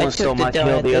 Well, someone took stole the my kill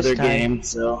donut the this other time. game,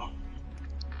 so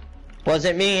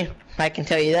Wasn't me. I can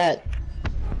tell you that.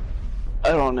 I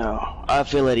don't know. I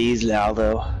feel at ease now,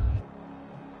 though.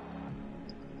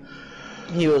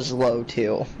 He was low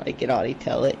too. I can already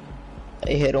tell it.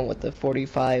 I hit him with the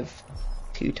 45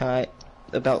 two times,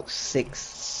 about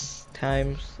 6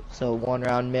 times, so 1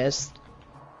 round missed.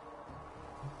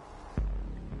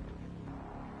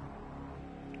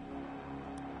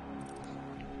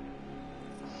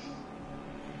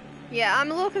 Yeah,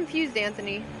 I'm a little confused,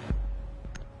 Anthony.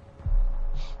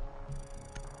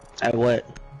 At what?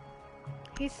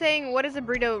 He's saying, what does a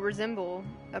burrito resemble?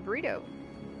 A burrito?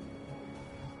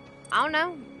 I don't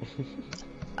know.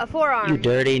 A forearm. You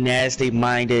dirty,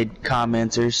 nasty-minded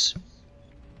commenters.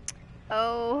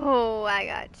 Oh, I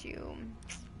got you.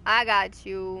 I got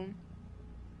you.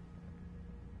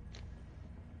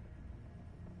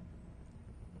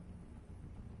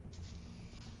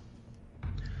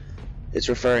 It's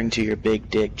referring to your big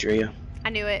dick, Dria. I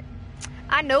knew it.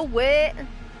 I know it.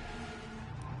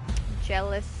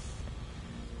 Jealous.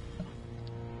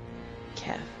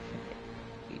 Calf.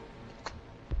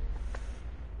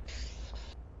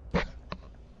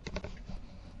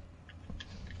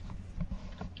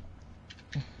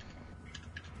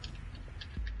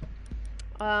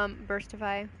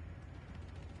 Burstify.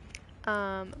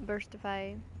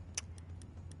 Burstify.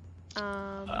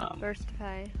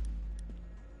 Burstify.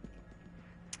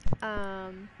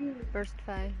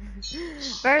 Burstify.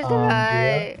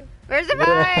 Burstify.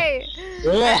 Burstify.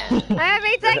 I have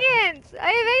 8 seconds. I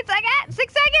have 8 seconds.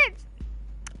 6 seconds.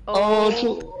 Oh.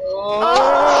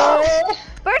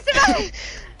 Burstify.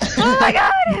 Oh my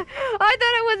god. I thought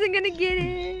I wasn't gonna get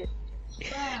it.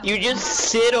 You just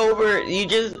sit over,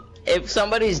 if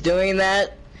somebody's doing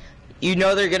that, you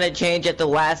know they're gonna change at the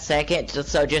last second,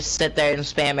 so just sit there and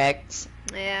spam X.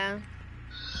 Yeah.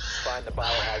 Find the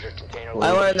biohazard container.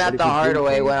 I learned that What the if you hard do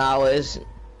way things?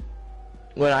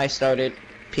 when I started.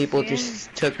 People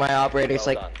just took my operators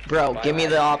Well like, done. bro, give me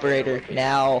the operator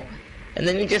now. And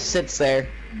then he just sits there,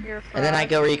 You're a fraud. and then I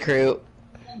go recruit.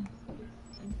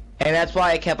 And that's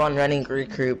why I kept on running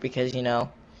recruit, because, you know,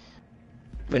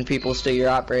 when people steal your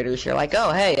operators, you're like,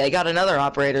 oh, hey, I got another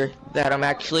operator that I'm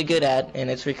actually good at, and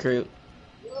it's recruit.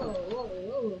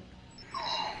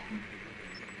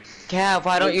 Cav,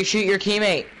 why don't you shoot your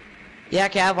teammate? Yeah,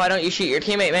 Cav, why don't you shoot your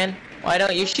teammate, man? Why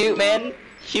don't you shoot, man?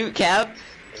 Shoot, Cav.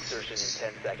 Insertion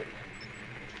in 10 seconds.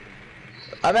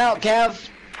 I'm out, Cav.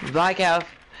 Bye, Cav.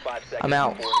 5 seconds I'm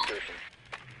out. before insertion.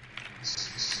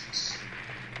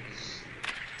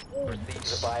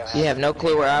 the biohazard. You have no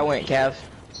clue where I went, Cav.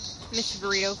 Mr.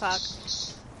 Burrito cock.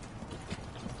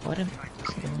 What am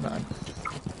going on?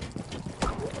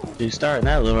 You're starting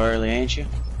that a little early, ain't you?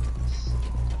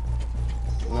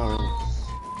 No, really.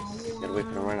 Gotta wait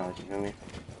for the run out, you feel me?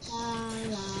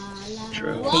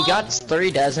 True. He got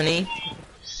 3, doesn't he?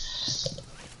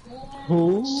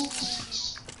 Who?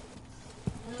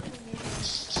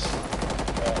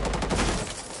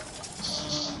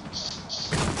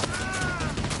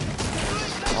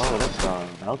 Oh,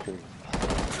 that's Valkyrie.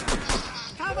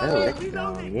 Oh, that's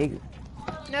Jaeger.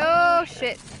 No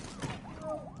shit.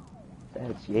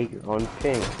 That's Jaeger on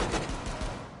pink.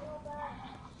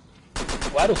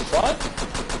 Why the fuck?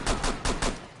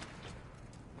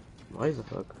 Why the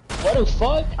fuck? What the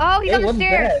fuck? Oh, he's on the what's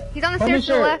stairs. that? He's on the stairs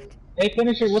to the left. Hey,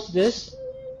 Punisher, what's this?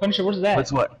 Punisher, what's that?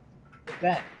 What's what? What's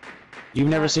that? You've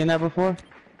never seen that before?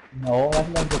 No, that's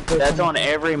not the first That's time. on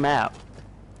every map.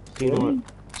 You know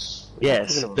what?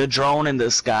 Yes, the drone in the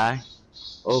sky.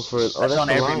 Oh, That's that's on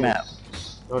for every Lion. map.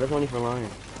 No, that's only for Lion.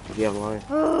 If you have Lion.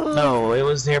 No, it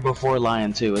was there before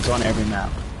Lion 2. It's on every map.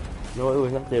 No, it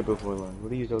was not there before Lion.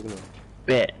 What are you talking about?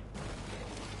 Bet.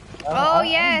 Oh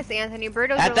yes, Anthony.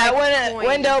 Burritos At are that like coins.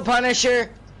 window, Punisher.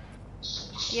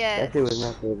 Yes. That thing was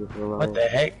not there before Lion. What the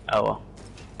heck? Oh.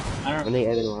 When they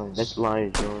added Lion, that's Lion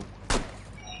drone.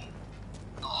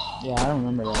 Yeah, I don't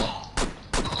remember that.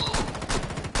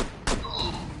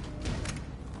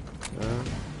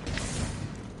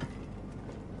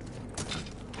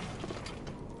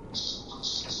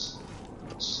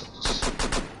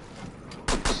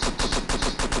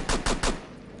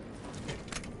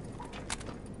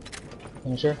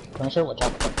 Punisher, watch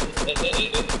out.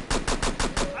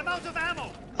 I'm out of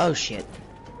ammo. Oh shit.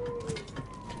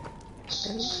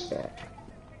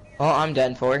 Well, I'm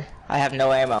done for. I have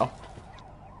no ammo.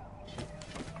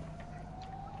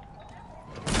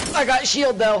 I got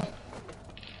shield though.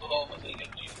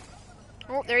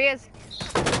 Oh, there he is.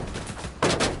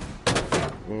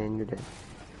 And you're dead.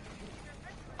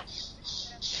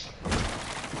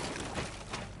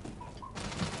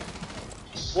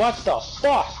 What the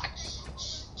fuck?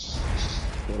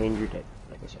 And you're dead,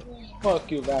 like I said.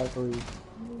 Fuck you, Valkyrie.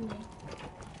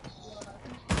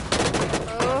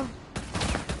 Oh.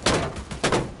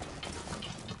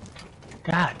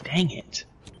 God dang it.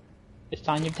 It's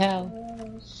on your tail.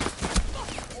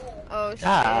 Oh shit.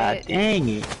 God dang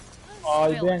it. Oh,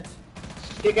 you didn't.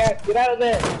 Get out of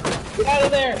there! Get out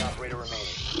of there! Operator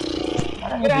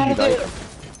remaining. Get out of there!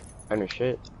 Kinda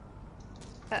shit.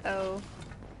 Uh-oh.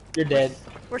 You're dead.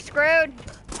 We're screwed.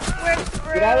 We're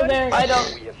screwed. Get out of there! I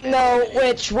don't know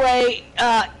which way.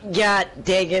 God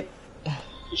dang it.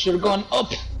 You should have gone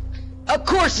up. Of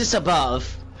course it's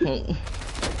above.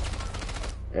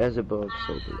 As above,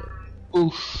 so below.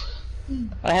 Oof.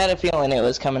 I had a feeling it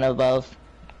was coming above.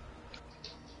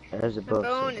 As The above,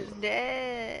 bone so is below.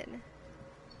 dead.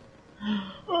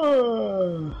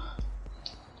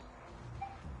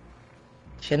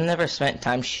 Should have never spent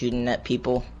time shooting at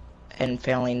people and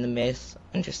failing the miss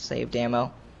and just saved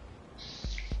ammo.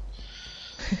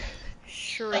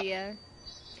 Shria.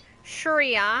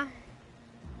 Shria.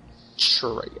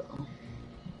 Sure.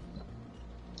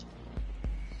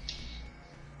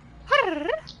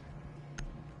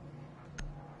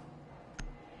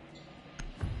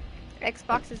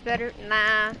 Xbox is better.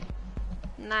 Nah.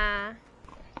 Nah.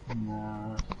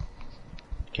 Nah.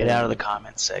 Get out of the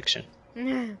comments section.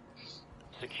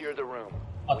 Secure the room.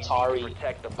 Atari. We need to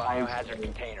protect the biohazard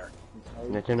container.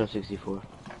 Nintendo 64.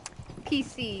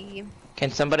 PC. Can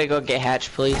somebody go get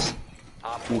Hatch, please?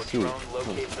 Op 4 PC. drone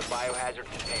locates the biohazard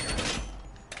container.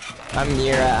 I'm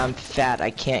Mira, I'm fat,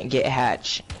 I can't get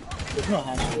Hatch. There's no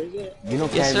hatch, is it? You know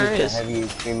Yes, there Kaz is is. the heavy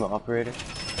extreme operator?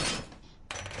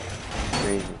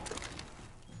 Crazy.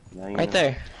 Now you Right know.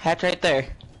 there. Hatch right there.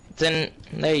 It's in,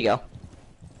 there you go.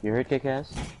 You heard Kaz?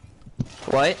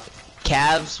 What?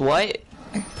 Calves, what?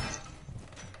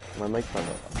 My mic's not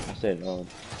up. I said,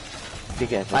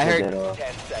 Kaz, I I heard- said that,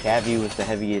 10 seconds. Cavi was the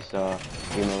heaviest,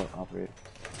 female operator.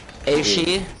 Is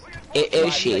she?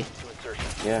 Is she? To insertion.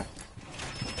 Yeah.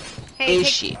 Hey, Is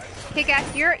she?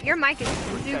 Kick-Ass, your mic is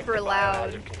Protect super the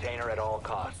loud. biohazard container at all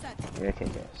costs. Yeah, Kaz.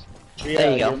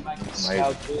 There you go. Your mic is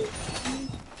loud too.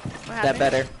 What That happened?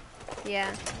 better.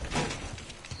 Yeah.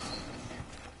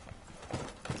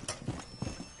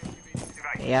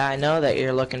 Yeah, I know that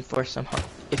you're looking for some.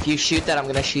 If you shoot that, I'm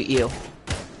gonna shoot you.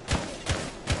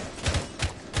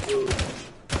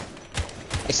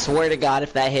 I swear to God,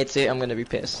 if that hits it, I'm gonna be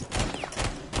pissed.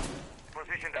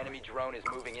 Enemy drone is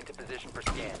moving into position for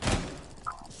scan.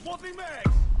 Swapping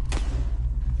mag.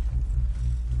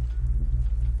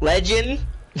 Legend,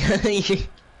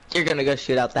 you're gonna go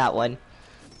shoot out that one.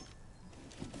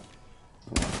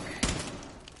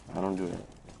 don't do that.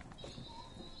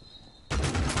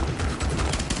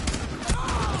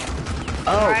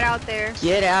 Oh, Right out there.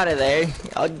 get out of there.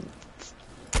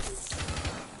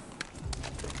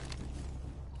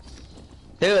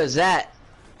 Who is that?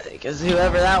 Because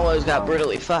whoever that was got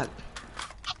brutally fucked.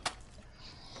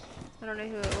 I don't know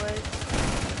who it was.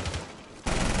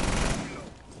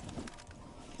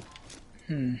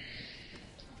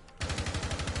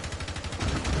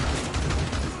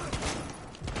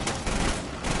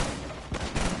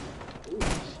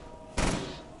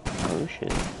 Oh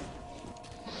shit.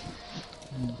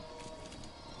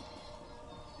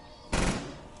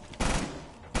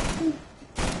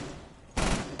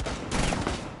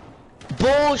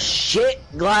 Bullshit,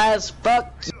 Glass.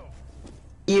 Fuck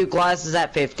you. Glass is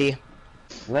at 50.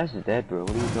 Glass is dead, bro. What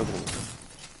are you talking about?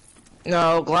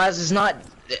 No, Glass is not.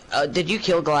 Did you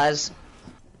kill Glass?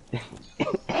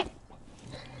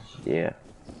 Yeah.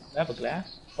 I have a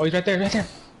glass. Oh, he's right there, right there.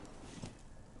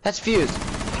 That's Fuse.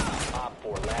 Op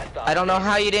 4, last I don't know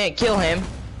how you didn't kill him.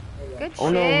 Good Oh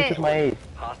no, who shit. took my ace?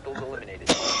 Hostiles eliminated.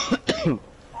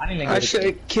 I didn't I get should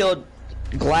it. have killed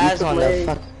Glass You on took the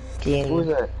my- fucking. Who was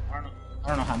that? I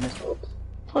don't know how I missed it.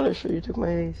 Punisher, you took my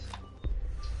ace.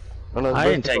 Oh, no, it was I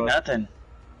didn't Burst take of Fire. nothing.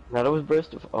 No, that was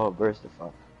Burst of... Oh, Burst of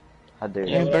Fire. How dare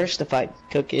you? Yeah, burst the fight,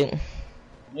 cook it.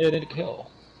 Yeah, did a kill.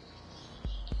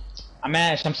 I'm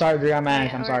Ash. I'm sorry, Dria. I'm Ash.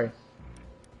 Yeah, I'm or- sorry.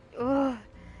 Ugh,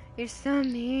 you're so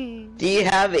mean. Do you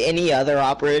have any other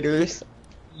operators?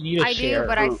 You need a I share. do,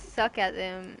 but I suck at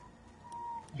them.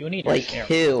 You need Like a share.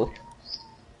 who?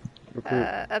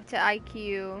 Up to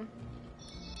IQ.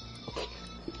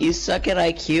 You suck at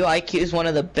IQ? IQ is one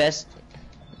of the best.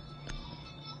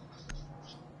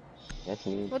 That's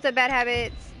me. What's up, bad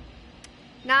habits?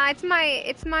 Nah, it's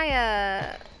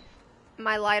my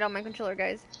my light on my controller,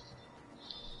 guys.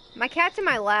 My cat's in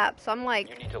my lap, so I'm like,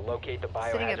 You need to locate the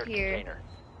Sitting up biohazard here. container.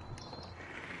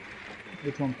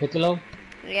 Which one? Piccolo?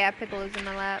 yeah, Piccolo's in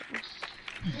my lap.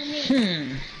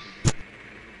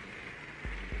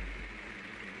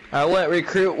 I went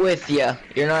recruit with ya.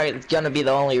 You're not gonna be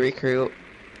the only recruit.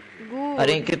 Good. I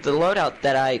didn't get the loadout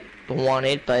that I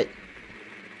wanted, but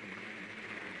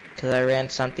because I ran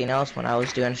something else when I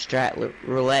was doing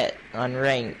roulette on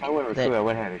rank. I went recruit, I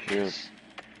went have a shield.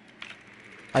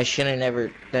 I shouldn't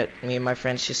never. That me and my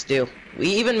friends just do. We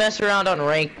even mess around on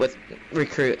rank with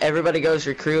recruit. Everybody goes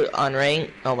recruit on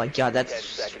rank. Oh my god, 10 that's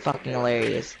seconds. fucking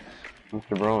hilarious.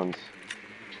 Mr. Bronze.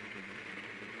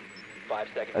 5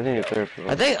 seconds. I think it's to go. third floor.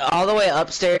 I think all the way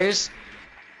upstairs.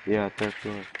 Yeah, third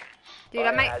floor. Dude,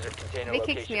 I might. Biohazard container if it kicks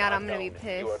location me out, I'm gonna be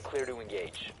unknown. You are pissed. clear to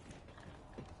engage.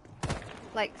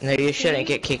 Like. No, you 16? shouldn't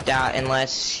get kicked out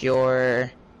unless you're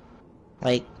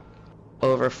like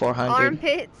over 400.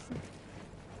 Armpits.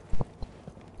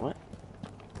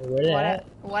 Where they at?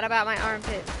 What about my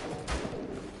armpits?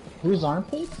 Whose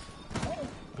armpits?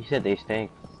 He said they stink.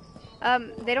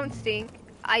 They don't stink.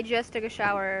 I just took a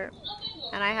shower,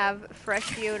 and I have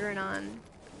fresh deodorant on.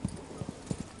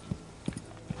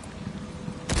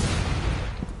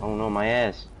 Oh no, my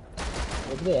ass.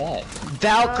 Where they at?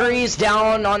 Valkyrie's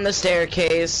down on the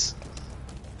staircase.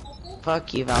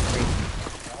 Fuck you, Valkyrie.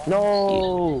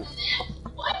 No!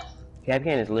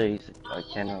 Capcan is lit, he's like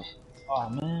 10 health. Oh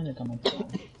man, they're coming.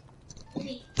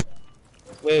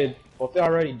 Wait, both they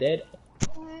already dead?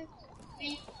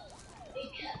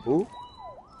 Who?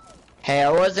 Hey, I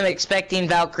wasn't expecting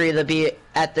Valkyrie to be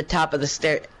at the top of the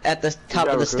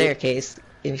staircase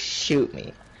and shoot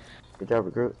me. Good job,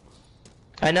 recruit.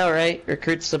 I know, right?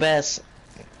 Recruit's the best.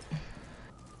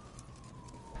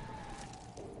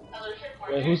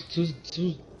 Wait, who's,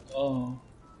 oh.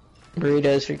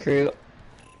 Burrito's recruit.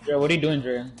 Dre, what are you doing,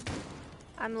 Dre?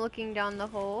 I'm looking down the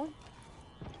hole.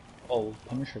 Oh,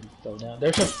 Punisher fell down.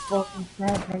 There's a fucking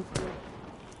trap right there.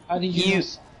 How did you You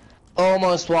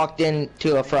almost walked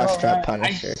into a frost trap,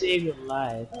 Punisher. I saved your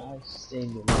life. I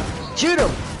saved your life. Shoot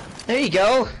him! There you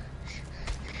go.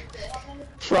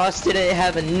 Frost didn't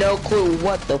have no clue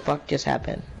what the fuck just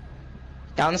happened.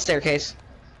 Down the staircase.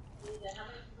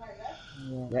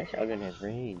 That shotgun has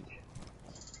range.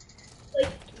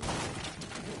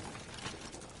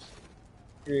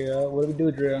 Dre, what do we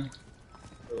do, Dre?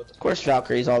 Of course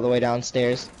Valkyrie's all the way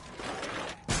downstairs.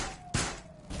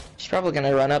 She's probably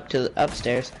gonna run up to the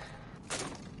upstairs.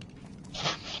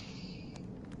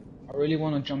 I really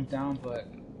want to jump down, but...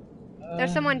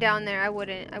 There's someone down there. I would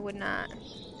not.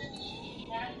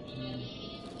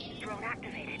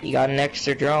 You got an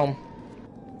extra drone.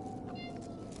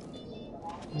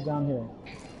 He's down here.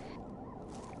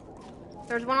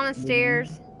 There's one on the stairs.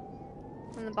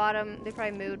 On the bottom. They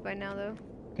probably moved by now, though.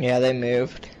 Yeah, they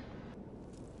moved.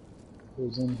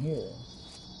 Who's in here?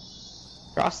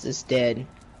 Frost is dead.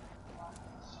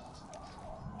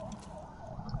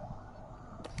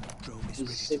 Is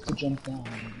it safe to jump down?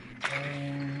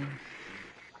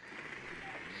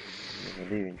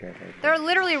 They're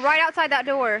literally right outside that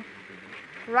door.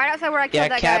 Right outside where I killed Yeah,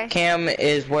 that guy. Cap Cam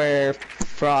is where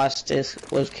Frost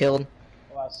was killed.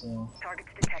 Oh, I see him.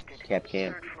 Cap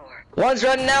Cam. One's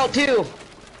running out too.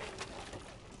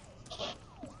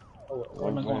 Oh, where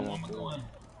am I going? Where am I going?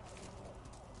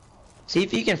 See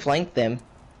if you can flank them.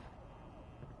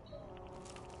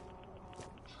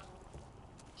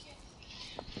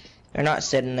 They're not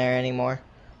sitting there anymore.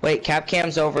 Wait, Cap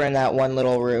Cam's over in that one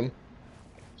little room.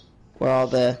 Where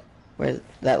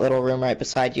that little room right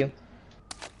beside you.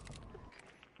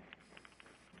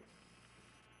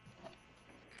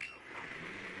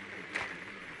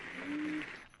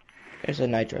 There's a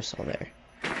nitro cell there.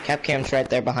 Cap Cam's right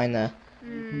there behind the...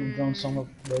 Drone somewhere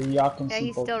where y'all can Yeah, see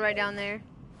he's both. still right down there.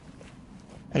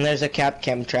 And there's a Cap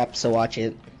Cam trap, so watch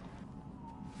it.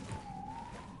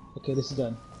 Okay, this is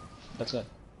done. That's good.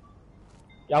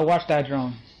 Y'all watch that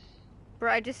drone.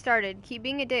 Bro, I just started. Keep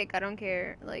being a dick. I don't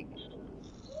care. Like,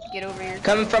 get over yourself.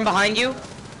 Coming from behind you.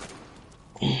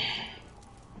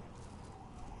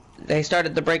 They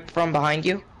started the break from behind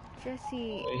you.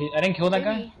 Jesse. I didn't kill that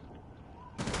guy?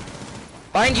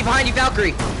 Behind you,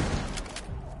 Valkyrie.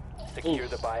 Secure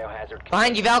the biohazard.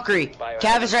 Behind you, Valkyrie.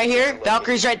 Cav is right here.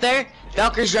 Valkyrie's right there.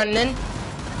 Valkyrie's running in.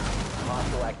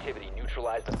 Hostile activity.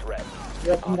 Neutralize the threat.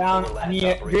 Yep, I'm down. Op four I last need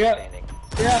it. operator Yep. standing.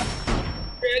 Yeah.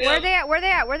 Where are they at? Where are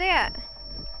they at? Where are they at?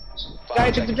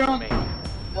 Guy took the drone. remaining.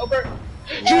 Over.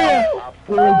 Yeah. Op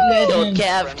four Killed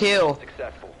Cav too.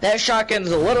 successful. That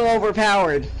shotgun's a little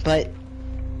overpowered, but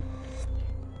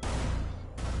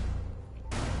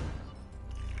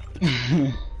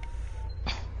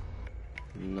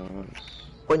Nice.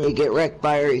 when you get wrecked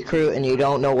by a recruit and you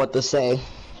don't know what to say.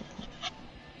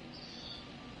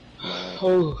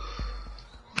 Oh.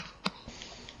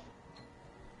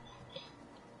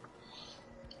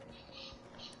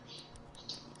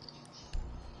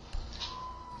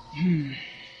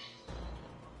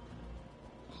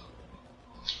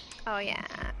 Oh yeah,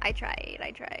 I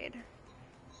tried.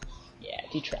 Yeah,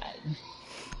 he tried.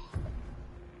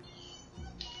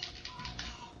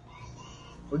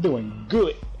 We're doing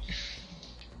good.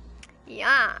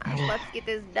 Yeah, let's get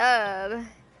this dub.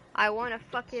 I want to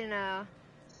fucking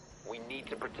We need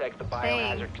to protect the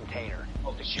biohazard container.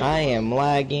 Secure I am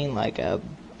lagging like a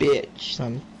bitch.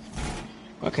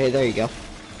 Okay, there you go.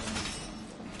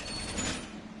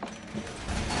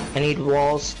 I need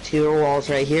walls, 2 walls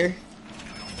right here.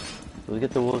 Let's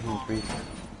get the wolves in freeze.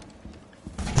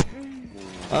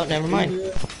 Oh, never mind.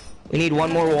 We need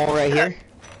 1 more wall right here.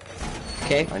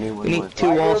 Okay, I need one we more. need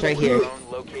 2 walls right here. drone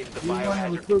located the You want to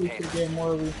biohazard recruit, we container. could get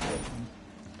more recruits.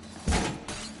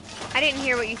 I didn't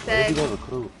hear what you Where did said. you go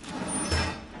recruit?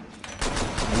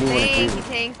 I need one Thank you, recruit.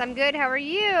 Tanks. I'm good. How are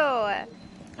you?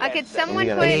 Could someone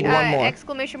We put need one more.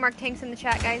 exclamation mark Tanks in the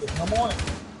chat, guys? No more.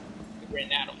 Ran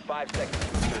out of 5 seconds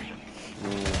to insertion.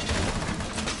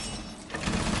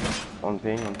 On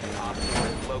ping. Op four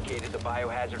has located the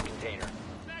biohazard container.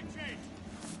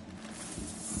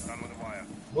 Run with the wire.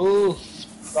 move,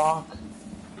 Doc.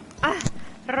 Ah,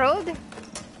 road.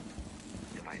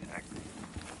 Device active.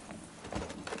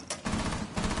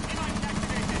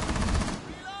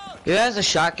 Who has a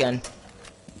shotgun?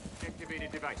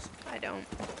 Activated device. I don't.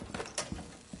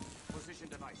 Position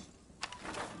device.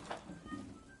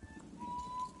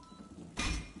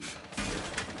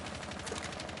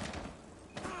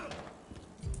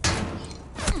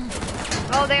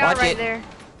 Oh, they are Watch right it. there.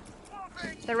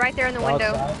 They're right there in the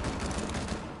window. Outside.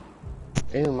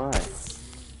 Oh my.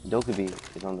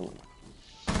 Dokkaebi is on the window.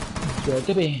 Good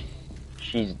to be.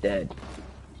 She's dead.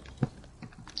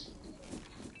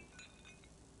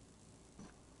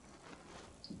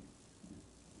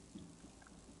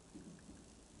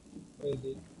 Wait,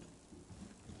 dude.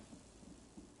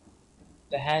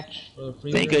 The hatch for the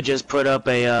freezer. They could just put up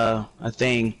a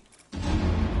thing.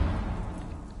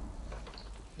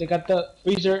 They got the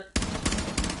freezer.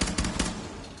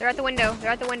 They're at the window.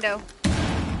 They're at the window.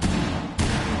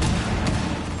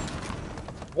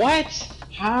 What?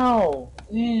 How?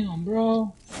 Damn,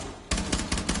 bro.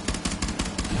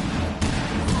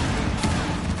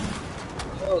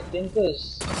 Yo, think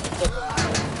this.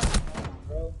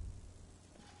 Bro.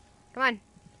 Come on.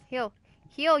 Heal.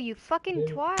 Heal, you fucking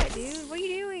Yeah. twat, dude. What are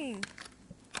you doing?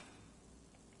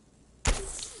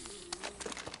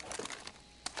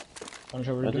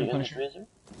 Punisher, what are Was you he doing, in the Punisher? freezer?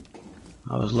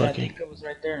 I was Yeah, I looking. think it was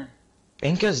right there.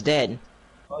 Inka's dead.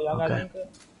 Oh, y'all got Okay. Inca?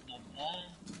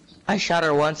 I shot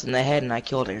her once in the head and I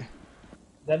killed her.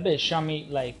 That bitch shot me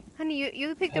like. Honey,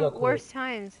 you picked the Hello, Chloe. worst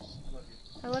times.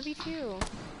 I love you too.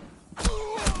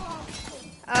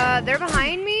 They're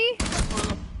behind me?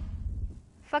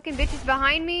 Fucking bitches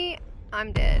behind me.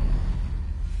 I'm dead.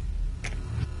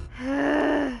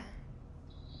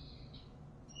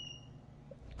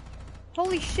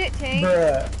 Holy shit, Tank.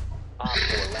 Bruh. Op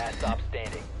 4, last stop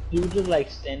standing. He was just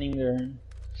like standing there.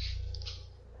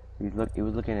 He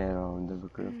was looking at the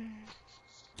recruit.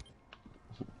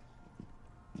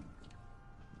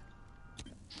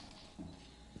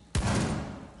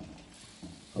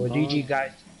 Oh, GG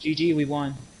guys. GG, we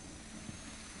won.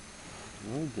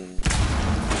 No, we didn't.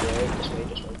 Yeah, just wait.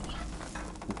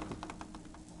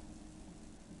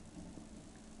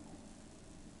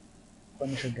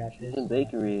 Punisher got this. He's in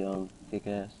bakery, kick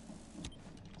ass.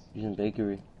 He's in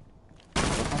bakery.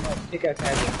 I'm gonna kick ass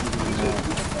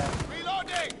ass.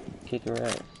 Reloading! Kick her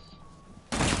ass.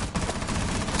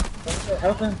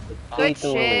 Help him. Good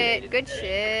Potato. shit. Good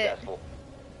shit. Successful.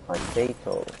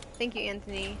 Potato. Thank you,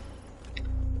 Anthony.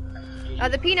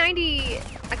 The P90,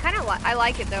 I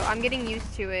like it though. I'm getting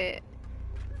used to it.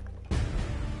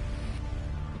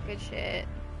 Good shit.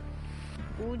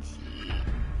 Ooh, gee.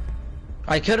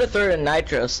 I could have thrown a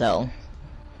nitro cell.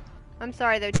 I'm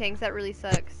sorry though, Tanks. That really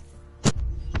sucks.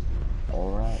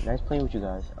 Alright, nice playing with you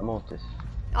guys. I'm off this.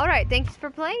 Alright, thanks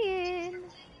for playing.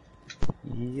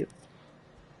 Yep.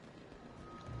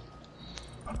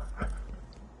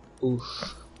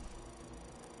 Oof.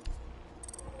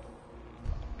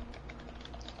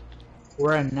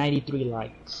 We're at 93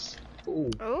 likes. Ooh.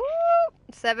 Ooh,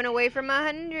 7 away from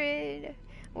 100.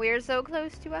 We're so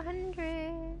close to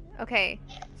 100. Okay,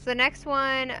 so the next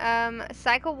one,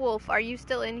 Psycho Wolf, are you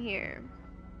still in here?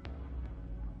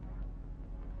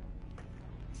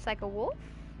 Psycho Wolf?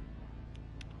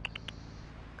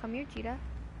 Come here, cheetah.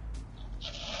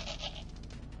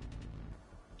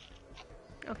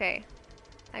 Okay,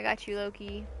 I got you,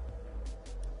 Loki.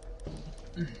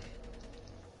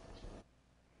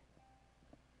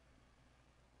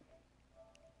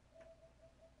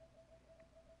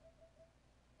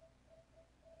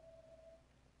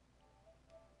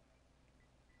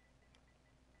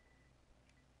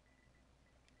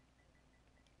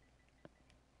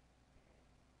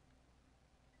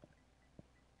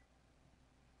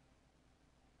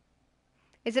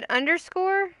 Is it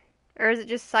underscore? Or is it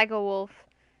just Psycho Wolf?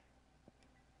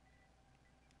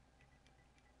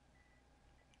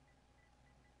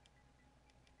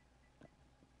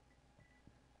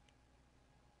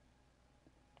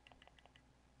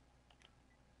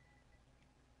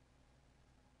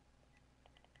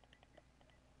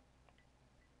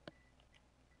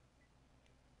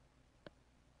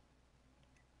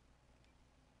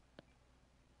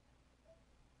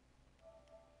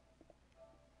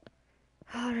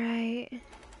 Alright.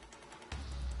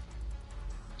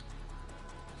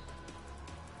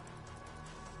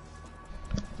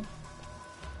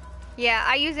 Yeah,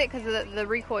 I use it because the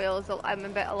recoil is I'm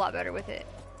a lot better with it.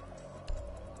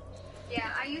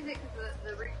 Yeah, I use it because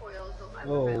the recoil is I'm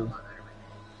a lot better with it.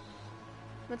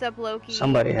 What's up, Loki?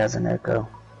 Somebody has an echo.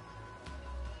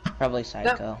 Probably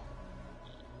Psycho.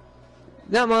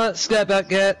 Not much, step back,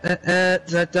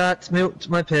 that's milked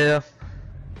my pair.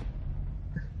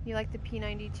 You like the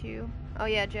P92? Oh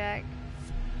yeah, Jack.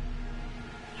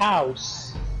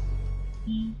 House.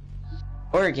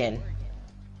 Oregon.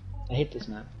 I hate this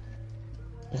map.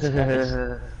 This map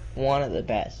is one of the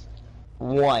best.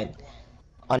 One.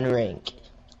 On rank.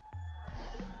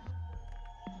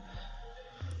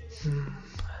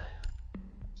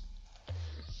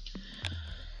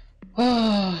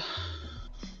 Oh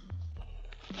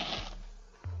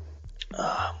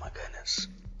my goodness.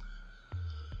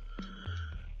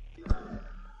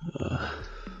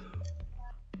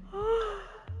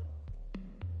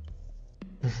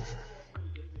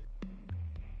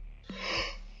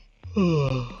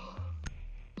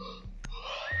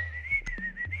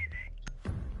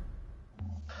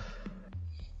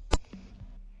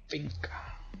 Think.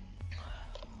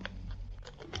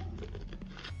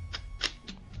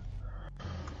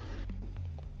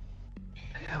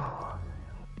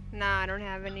 Nah, I don't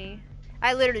have any.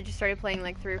 I literally just started playing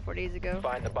like 3 or 4 days ago.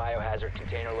 Find the biohazard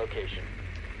container location.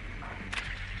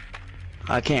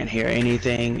 I can't hear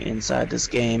anything inside this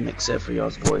game except for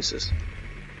y'all's voices.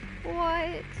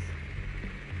 What?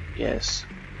 Yes.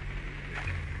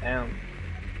 Damn.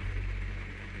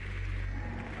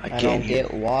 I I can't don't hear.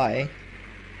 get why.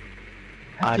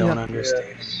 I don't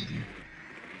understand.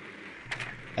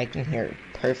 I can hear it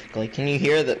perfectly. Can you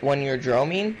hear that when you're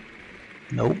droning?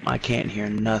 Nope, I can't hear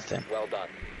nothing. Well done.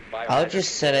 I'll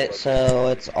just set it so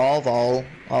it's all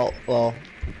well.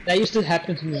 That used to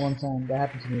happen to me one time. That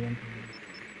happened to me one time.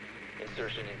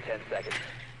 Insertion in 10 seconds.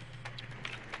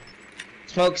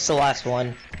 Smoke's the last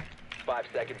one. 5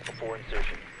 seconds before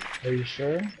insertion. Are you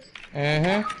sure?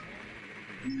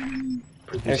 Mm-hmm.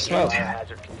 There's smoke.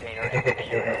 Biohazard container is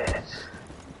secure.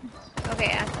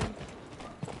 Okay, Aston.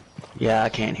 Yeah, I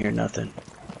can't hear nothing.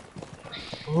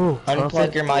 Ooh,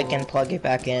 Unplug your mic and plug it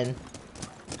back in.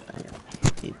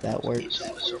 See if that works.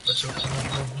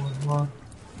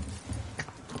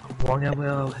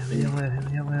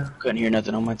 Couldn't hear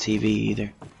nothing on my TV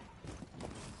either.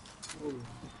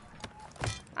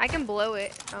 I can blow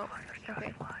it. Oh,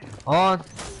 okay. On.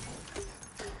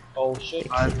 Oh shit.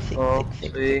 5, 4,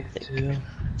 3, 2.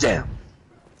 Damn.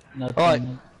 Nothing. Alright.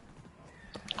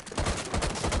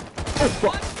 Oh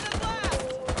fuck.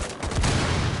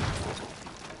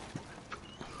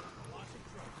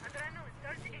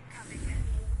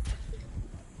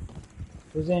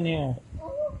 Who's in here?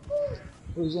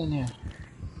 Who's in here?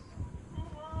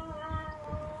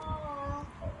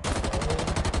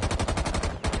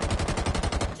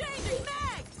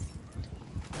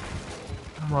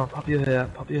 Come on, pop your hair,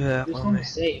 pop your hair. This Follow me. one's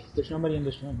safe. There's nobody in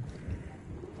this room.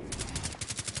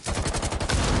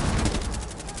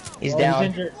 He's Oh, down. He's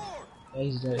injured. Yeah,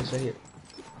 he's dead. He's right here.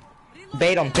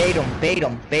 Bait him, bait him, bait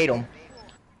him, bait him.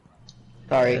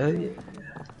 Sorry. Is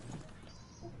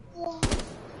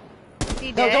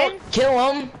he No, dead? don't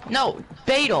kill him. No,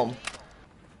 bait him.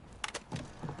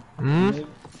 Hmm?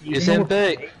 It's in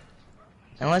bait.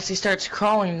 Unless he starts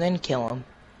crawling, then kill him.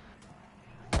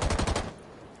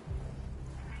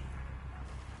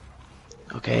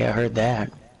 Okay, I heard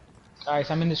that.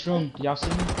 Guys, I'm in this room. Do y'all see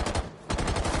me?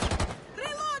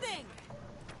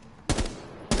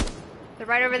 They're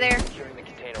right over there. Securing the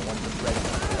container once it's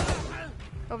ready.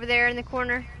 Over there in the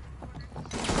corner.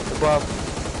 Above.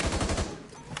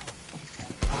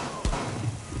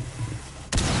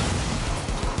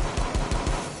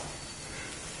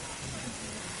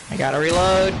 I gotta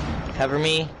reload. Cover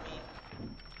me.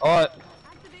 Alright.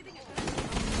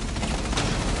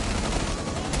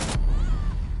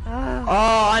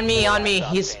 Oh, on me, on me.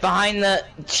 He's behind the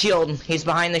shield. He's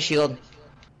behind the shield.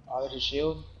 Oh, there's a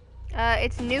shield.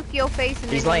 It's nuke your face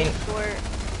and He's then laying- nuke squirt.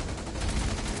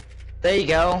 There you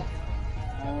go.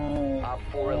 Op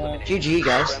 4 eliminated. GG,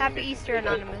 guys. Happy Easter,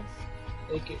 Anonymous.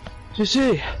 Take it.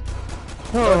 GG.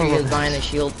 Oh, he is behind the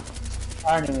shield.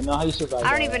 I don't even know how you survived.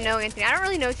 I don't even know, Anthony. I don't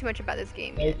really know too much about this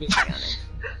game yet, to be honest.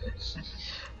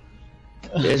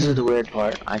 This is the weird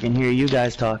part. I can hear you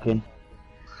guys talking.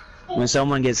 When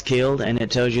someone gets killed and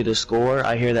it tells you the score,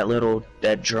 I hear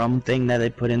that drum thing that they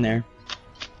put in there.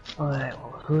 Alright,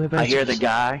 well, I hear the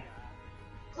guy.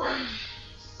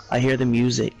 I hear the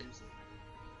music.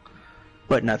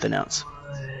 But nothing else.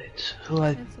 Who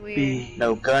I That's weird. be?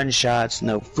 No gunshots,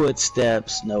 no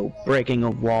footsteps, no breaking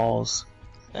of walls.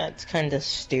 That's kind of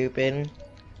stupid.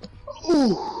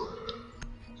 Ooh.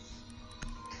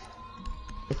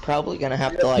 You're probably gonna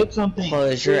have to like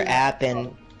close your app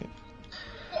and.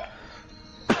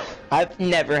 I've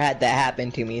never had that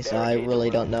happen to me, so I really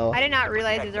don't know. I did not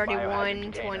realize it's already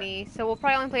 1:20, so we'll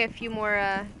probably only play a few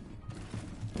more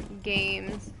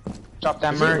games. Drop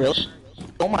that Is it merch. really?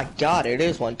 Oh my god, it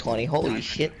is 120. Holy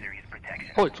shit.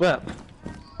 Holy crap.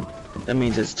 That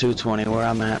means it's 220 where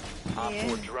I'm at. Op Yeah.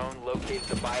 4 drone located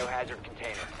the biohazard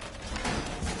container.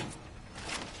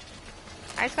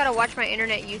 I just gotta watch my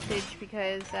internet usage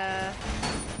because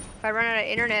if I run out of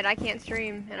internet, I can't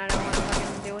stream, and I don't want to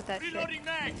fucking deal with that shit.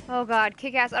 Oh god,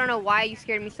 kick-ass! I don't know why you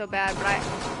scared me so bad,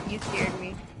 but you scared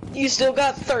me. You still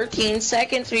got 13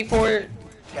 seconds before.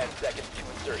 10 seconds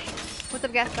to insertion. What's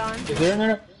up, Gaston? Is there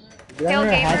another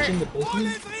Gamer. hatch in the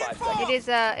basement? 5 seconds. It is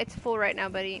it's full right now,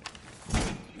 buddy.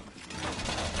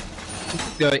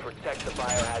 Go. Protect the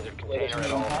biohazard container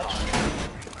at all times.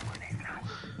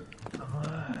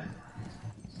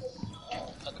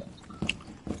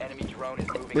 Enemy drone is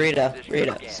moving. Burrito, into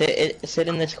position Burrito, sit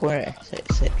in this corner.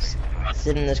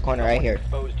 Sit in this corner right here.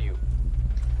 Exposed you.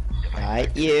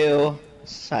 Right, you,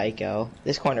 psycho.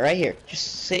 This corner right here. Just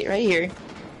sit right here.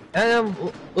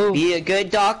 Ooh. Be a good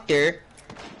doctor.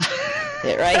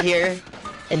 Sit right here,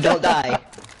 and don't die.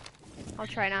 I'll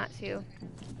try not to.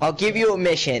 I'll give you a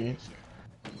mission.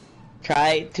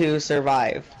 Try to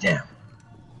survive. Damn.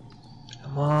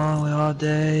 Come on, we all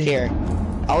day. Here,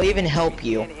 I'll even help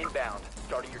you. And inbound.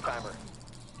 Starting your timer.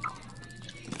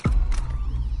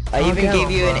 I even Okay,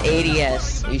 gave you an bro.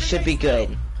 ADS. You should be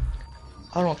good.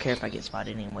 I don't care if I get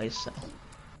spotted anyways, so.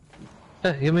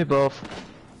 Yeah, give me both.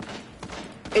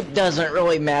 It doesn't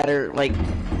really matter, like,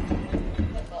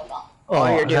 all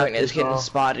Oh, you're I doing have is to getting go.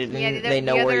 spotted and Yeah, they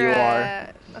know where you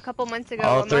are. A couple months ago,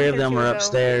 All a three month of or them two are ago,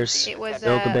 upstairs. It was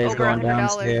Okabe's over going $100.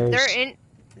 downstairs.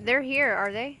 They're here,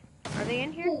 are they? Are they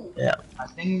in here? Yeah. I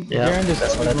think Yeah, they're in this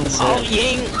that's what I just Oh, said.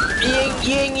 ying,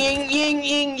 ying, ying, ying,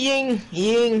 ying,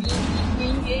 ying,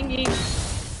 ying, ying.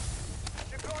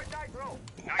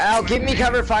 Al, give me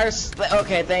cover fire.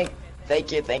 Okay, thank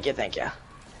you.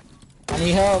 I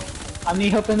need help. I need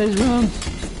help in this room.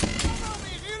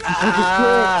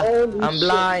 I'm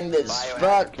blind as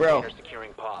fuck, bro.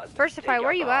 Versify,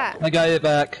 where you at? I got it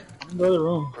back. Go to the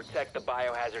room. Protect the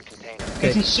biohazard container.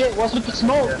 Okay. Shit, what's with the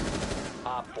smoke?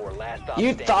 Op 4, last op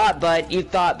You standing.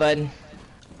 thought, bud.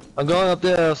 I'm going up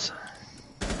this.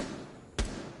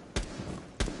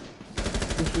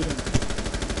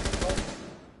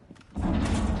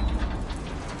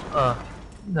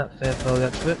 Not fair for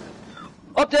that shit.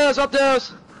 Up this, up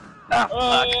this!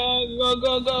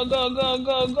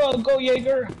 Go,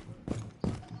 Jaeger.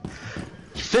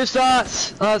 Fish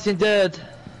shots! Oh, he's dead.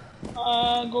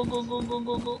 Go.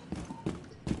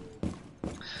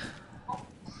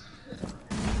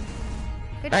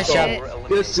 Good Nice shit. shot.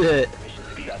 Good shit. Mission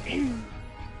successful.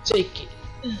 Take it.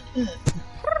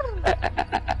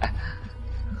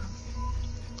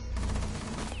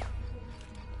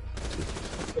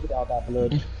 Look at all that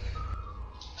blood.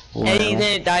 And he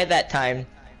didn't die that time.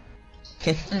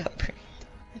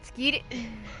 Let's get it.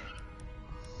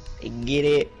 Get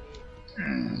it.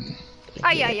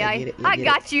 Ay, ay, ay. I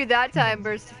got you that time,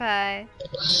 Versify.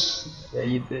 Yeah,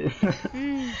 you did.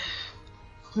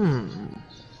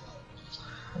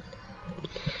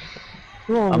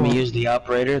 I'm gonna use the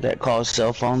operator that calls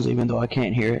cell phones even though I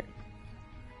can't hear it.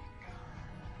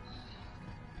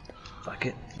 Fuck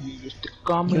it. You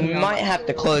might have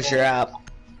to close your app.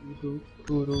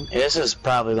 This is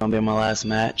probably gonna be my last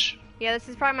match. Yeah, this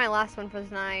is probably my last one for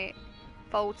tonight.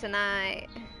 For tonight.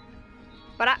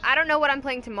 But I don't know what I'm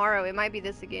playing tomorrow. It might be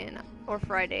this again. Or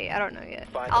Friday. I don't know yet.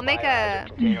 Find I'll the make a... biohazard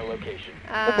container location.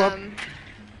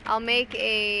 I'll make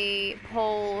a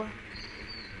poll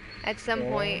at some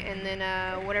point, and then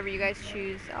whatever you guys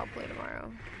choose, I'll play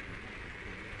tomorrow.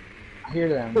 I hear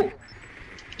them. Here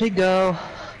you go.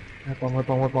 Whip on.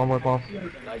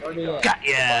 Nicely done. Got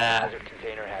ya! Biohazard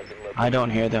container has been located. I don't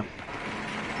hear them.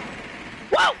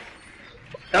 Whoa!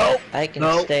 Nope. I can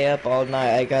stay up all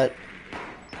night. I got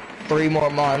 3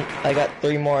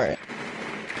 more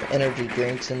energy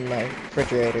drinks in my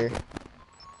refrigerator.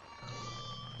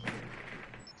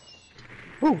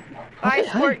 Bye,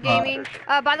 Sport Gaming.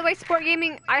 By the way, Sport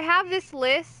Gaming, I have this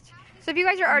list. So if you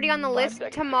guys are already on the list,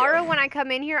 tomorrow when I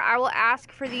come in here, I will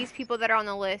ask for these people that are on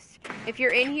the list. If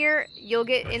you're in here, you'll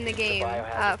get in the game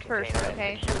first,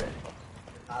 okay?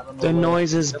 The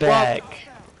noise is back.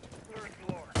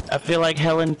 I feel like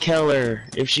Helen Keller,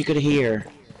 if she could hear.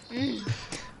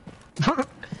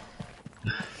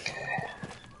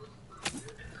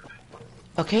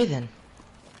 Okay then.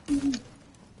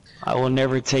 I will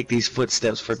never take these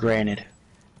footsteps for granted.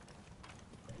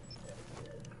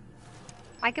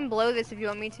 I can blow this if you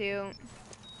want me to.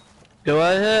 Go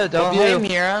ahead, Oh, up hey you.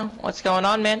 Mira. What's going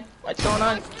on, man? What's going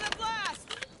on?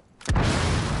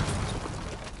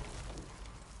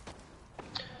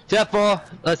 Careful.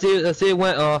 Let's see it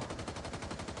went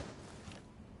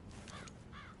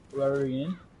Where are we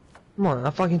in? Come on, I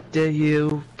fucking dare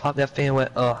you. Pop that fan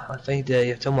went I fucking dare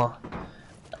you. Come on.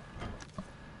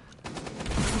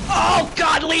 Oh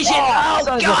God, Legion!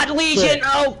 Oh God, Legion!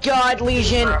 Oh God,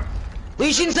 Legion!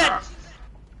 Legion's at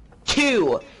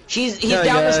 2. He's There he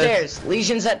down the goes. stairs.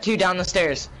 Legion's at 2 down the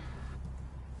stairs.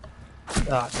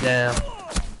 Oh damn.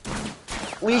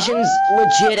 Legion's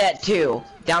legit at 2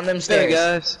 down them There stairs. he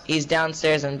goes. He's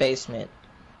downstairs in basement.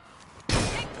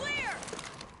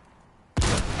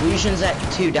 Legion's at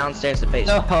 2 downstairs in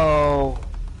basement. Oh.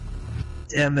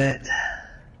 Damn it.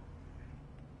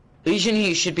 Legion,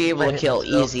 you should be able to kill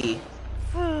easy.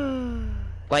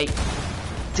 Like,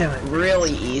 Damn it.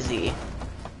 really easy.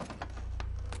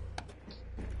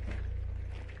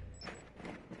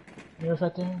 You're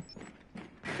right there.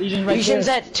 Legion's right Legion's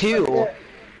there. at 2.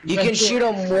 You can shoot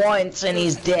him once and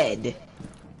he's dead.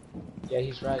 Yeah,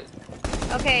 he's right.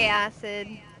 Okay, Acid.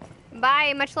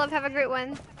 Bye. Much love. Have a great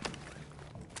one.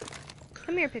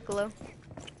 Come here, Piccolo.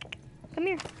 Come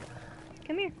here.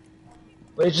 Come here.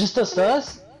 Wait, just us?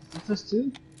 Just us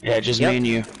two? Yeah, just Yep. me and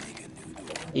you.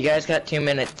 You guys got 2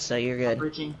 minutes, so you're good.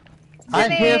 Breaching. I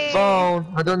hear Yay. phone.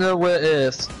 I don't know where it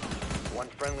is. One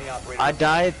friendly operator. I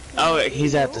died. Oh,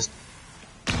 he's at the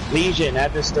Legion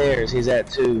at the stairs. He's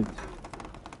at 2.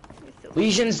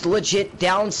 Legion's legit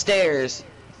downstairs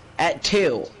at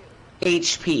 2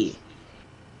 HP.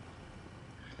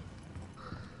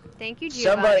 Thank you, Giovanni.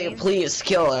 Somebody please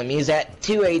kill him. He's at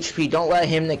 2 HP. Don't let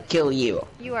him to kill you.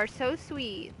 You are so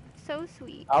sweet. So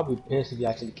sweet. I'll be pissed if he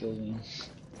actually kills me.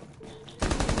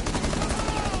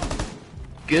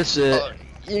 Guess it.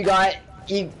 You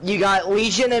got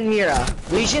Legion and Mira.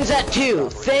 Legion's at 2.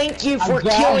 Thank you for I'm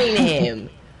back. killing him.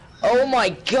 Oh my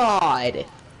god.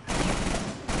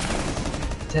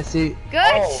 Tessie.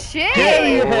 Good shit!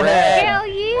 yeah. Hell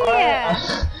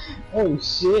yeah! Oh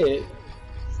shit.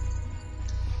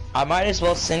 I might as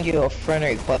well send you a friend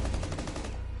request.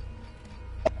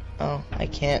 Oh, I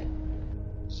can't.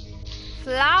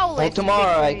 Flawless. Well,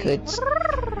 tomorrow I victory. could.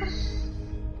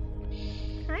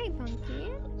 Hi,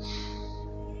 Punky.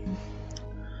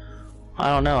 I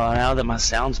don't know, now that my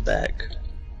sound's back.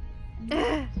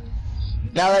 Now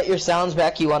that your sound's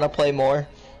back, you want to play more?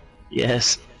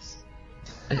 Yes.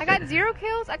 I got 0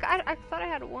 kills? I thought I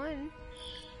had 1.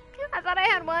 I thought I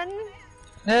had 1.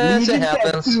 It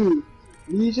happens.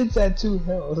 Legion said 2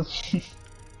 health.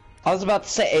 I was about to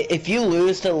say, if you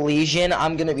lose to Legion,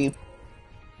 I'm gonna be...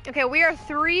 Okay, we are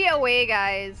 3 away,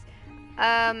 guys.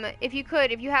 If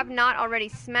you have not already,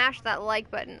 smash that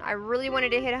like button. I really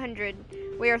wanted to hit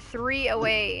 100. We are 3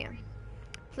 away.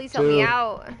 Please help me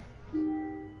out.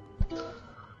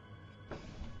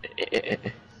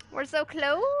 We're so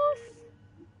close.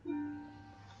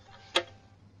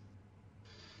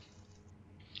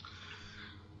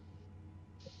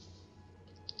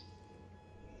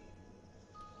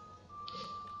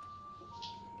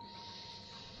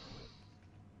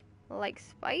 Like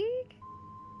Spike?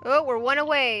 Oh, we're 1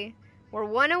 away. We're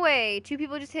 1 away. 2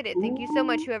 people just hit it. Thank you so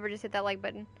much, whoever just hit that like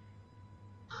button.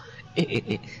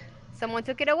 Someone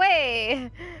took it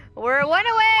away. We're 1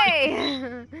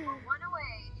 away.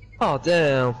 Oh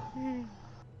damn.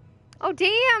 Oh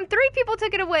damn! 3 people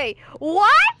took it away.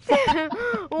 What?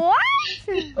 What?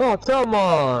 Oh come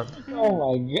on.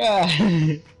 Oh my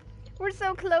god. We're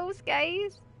so close,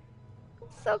 guys.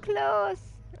 So close.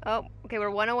 Oh, okay,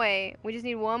 we're 1 away. We just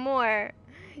need 1 more.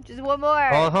 Just 1 more.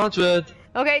 100.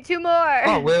 Okay, 2 more.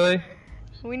 Oh really?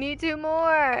 We need 2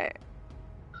 more.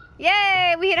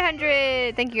 Yay! We hit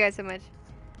 100. Thank you guys so much.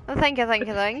 Oh, thank you, thank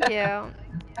you, thank you.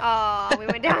 Oh, we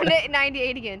went down to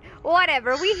 98 again.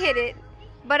 Whatever, we hit it.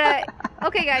 But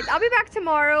okay, guys, I'll be back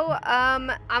tomorrow.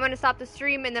 I'm gonna stop the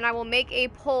stream and then I will make a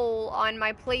poll on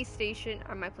my PlayStation,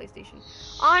 on my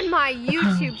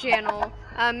YouTube channel.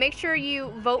 Make sure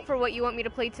you vote for what you want me to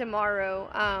play tomorrow.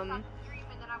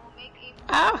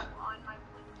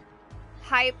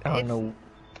 Hype. Oh no.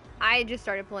 I just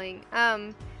started playing.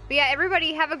 But yeah,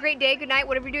 everybody have a great day. Good night.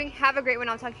 Whatever you're doing, have a great one.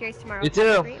 I'll talk to you guys tomorrow. You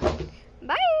too.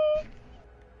 Bye.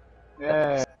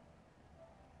 Yeah.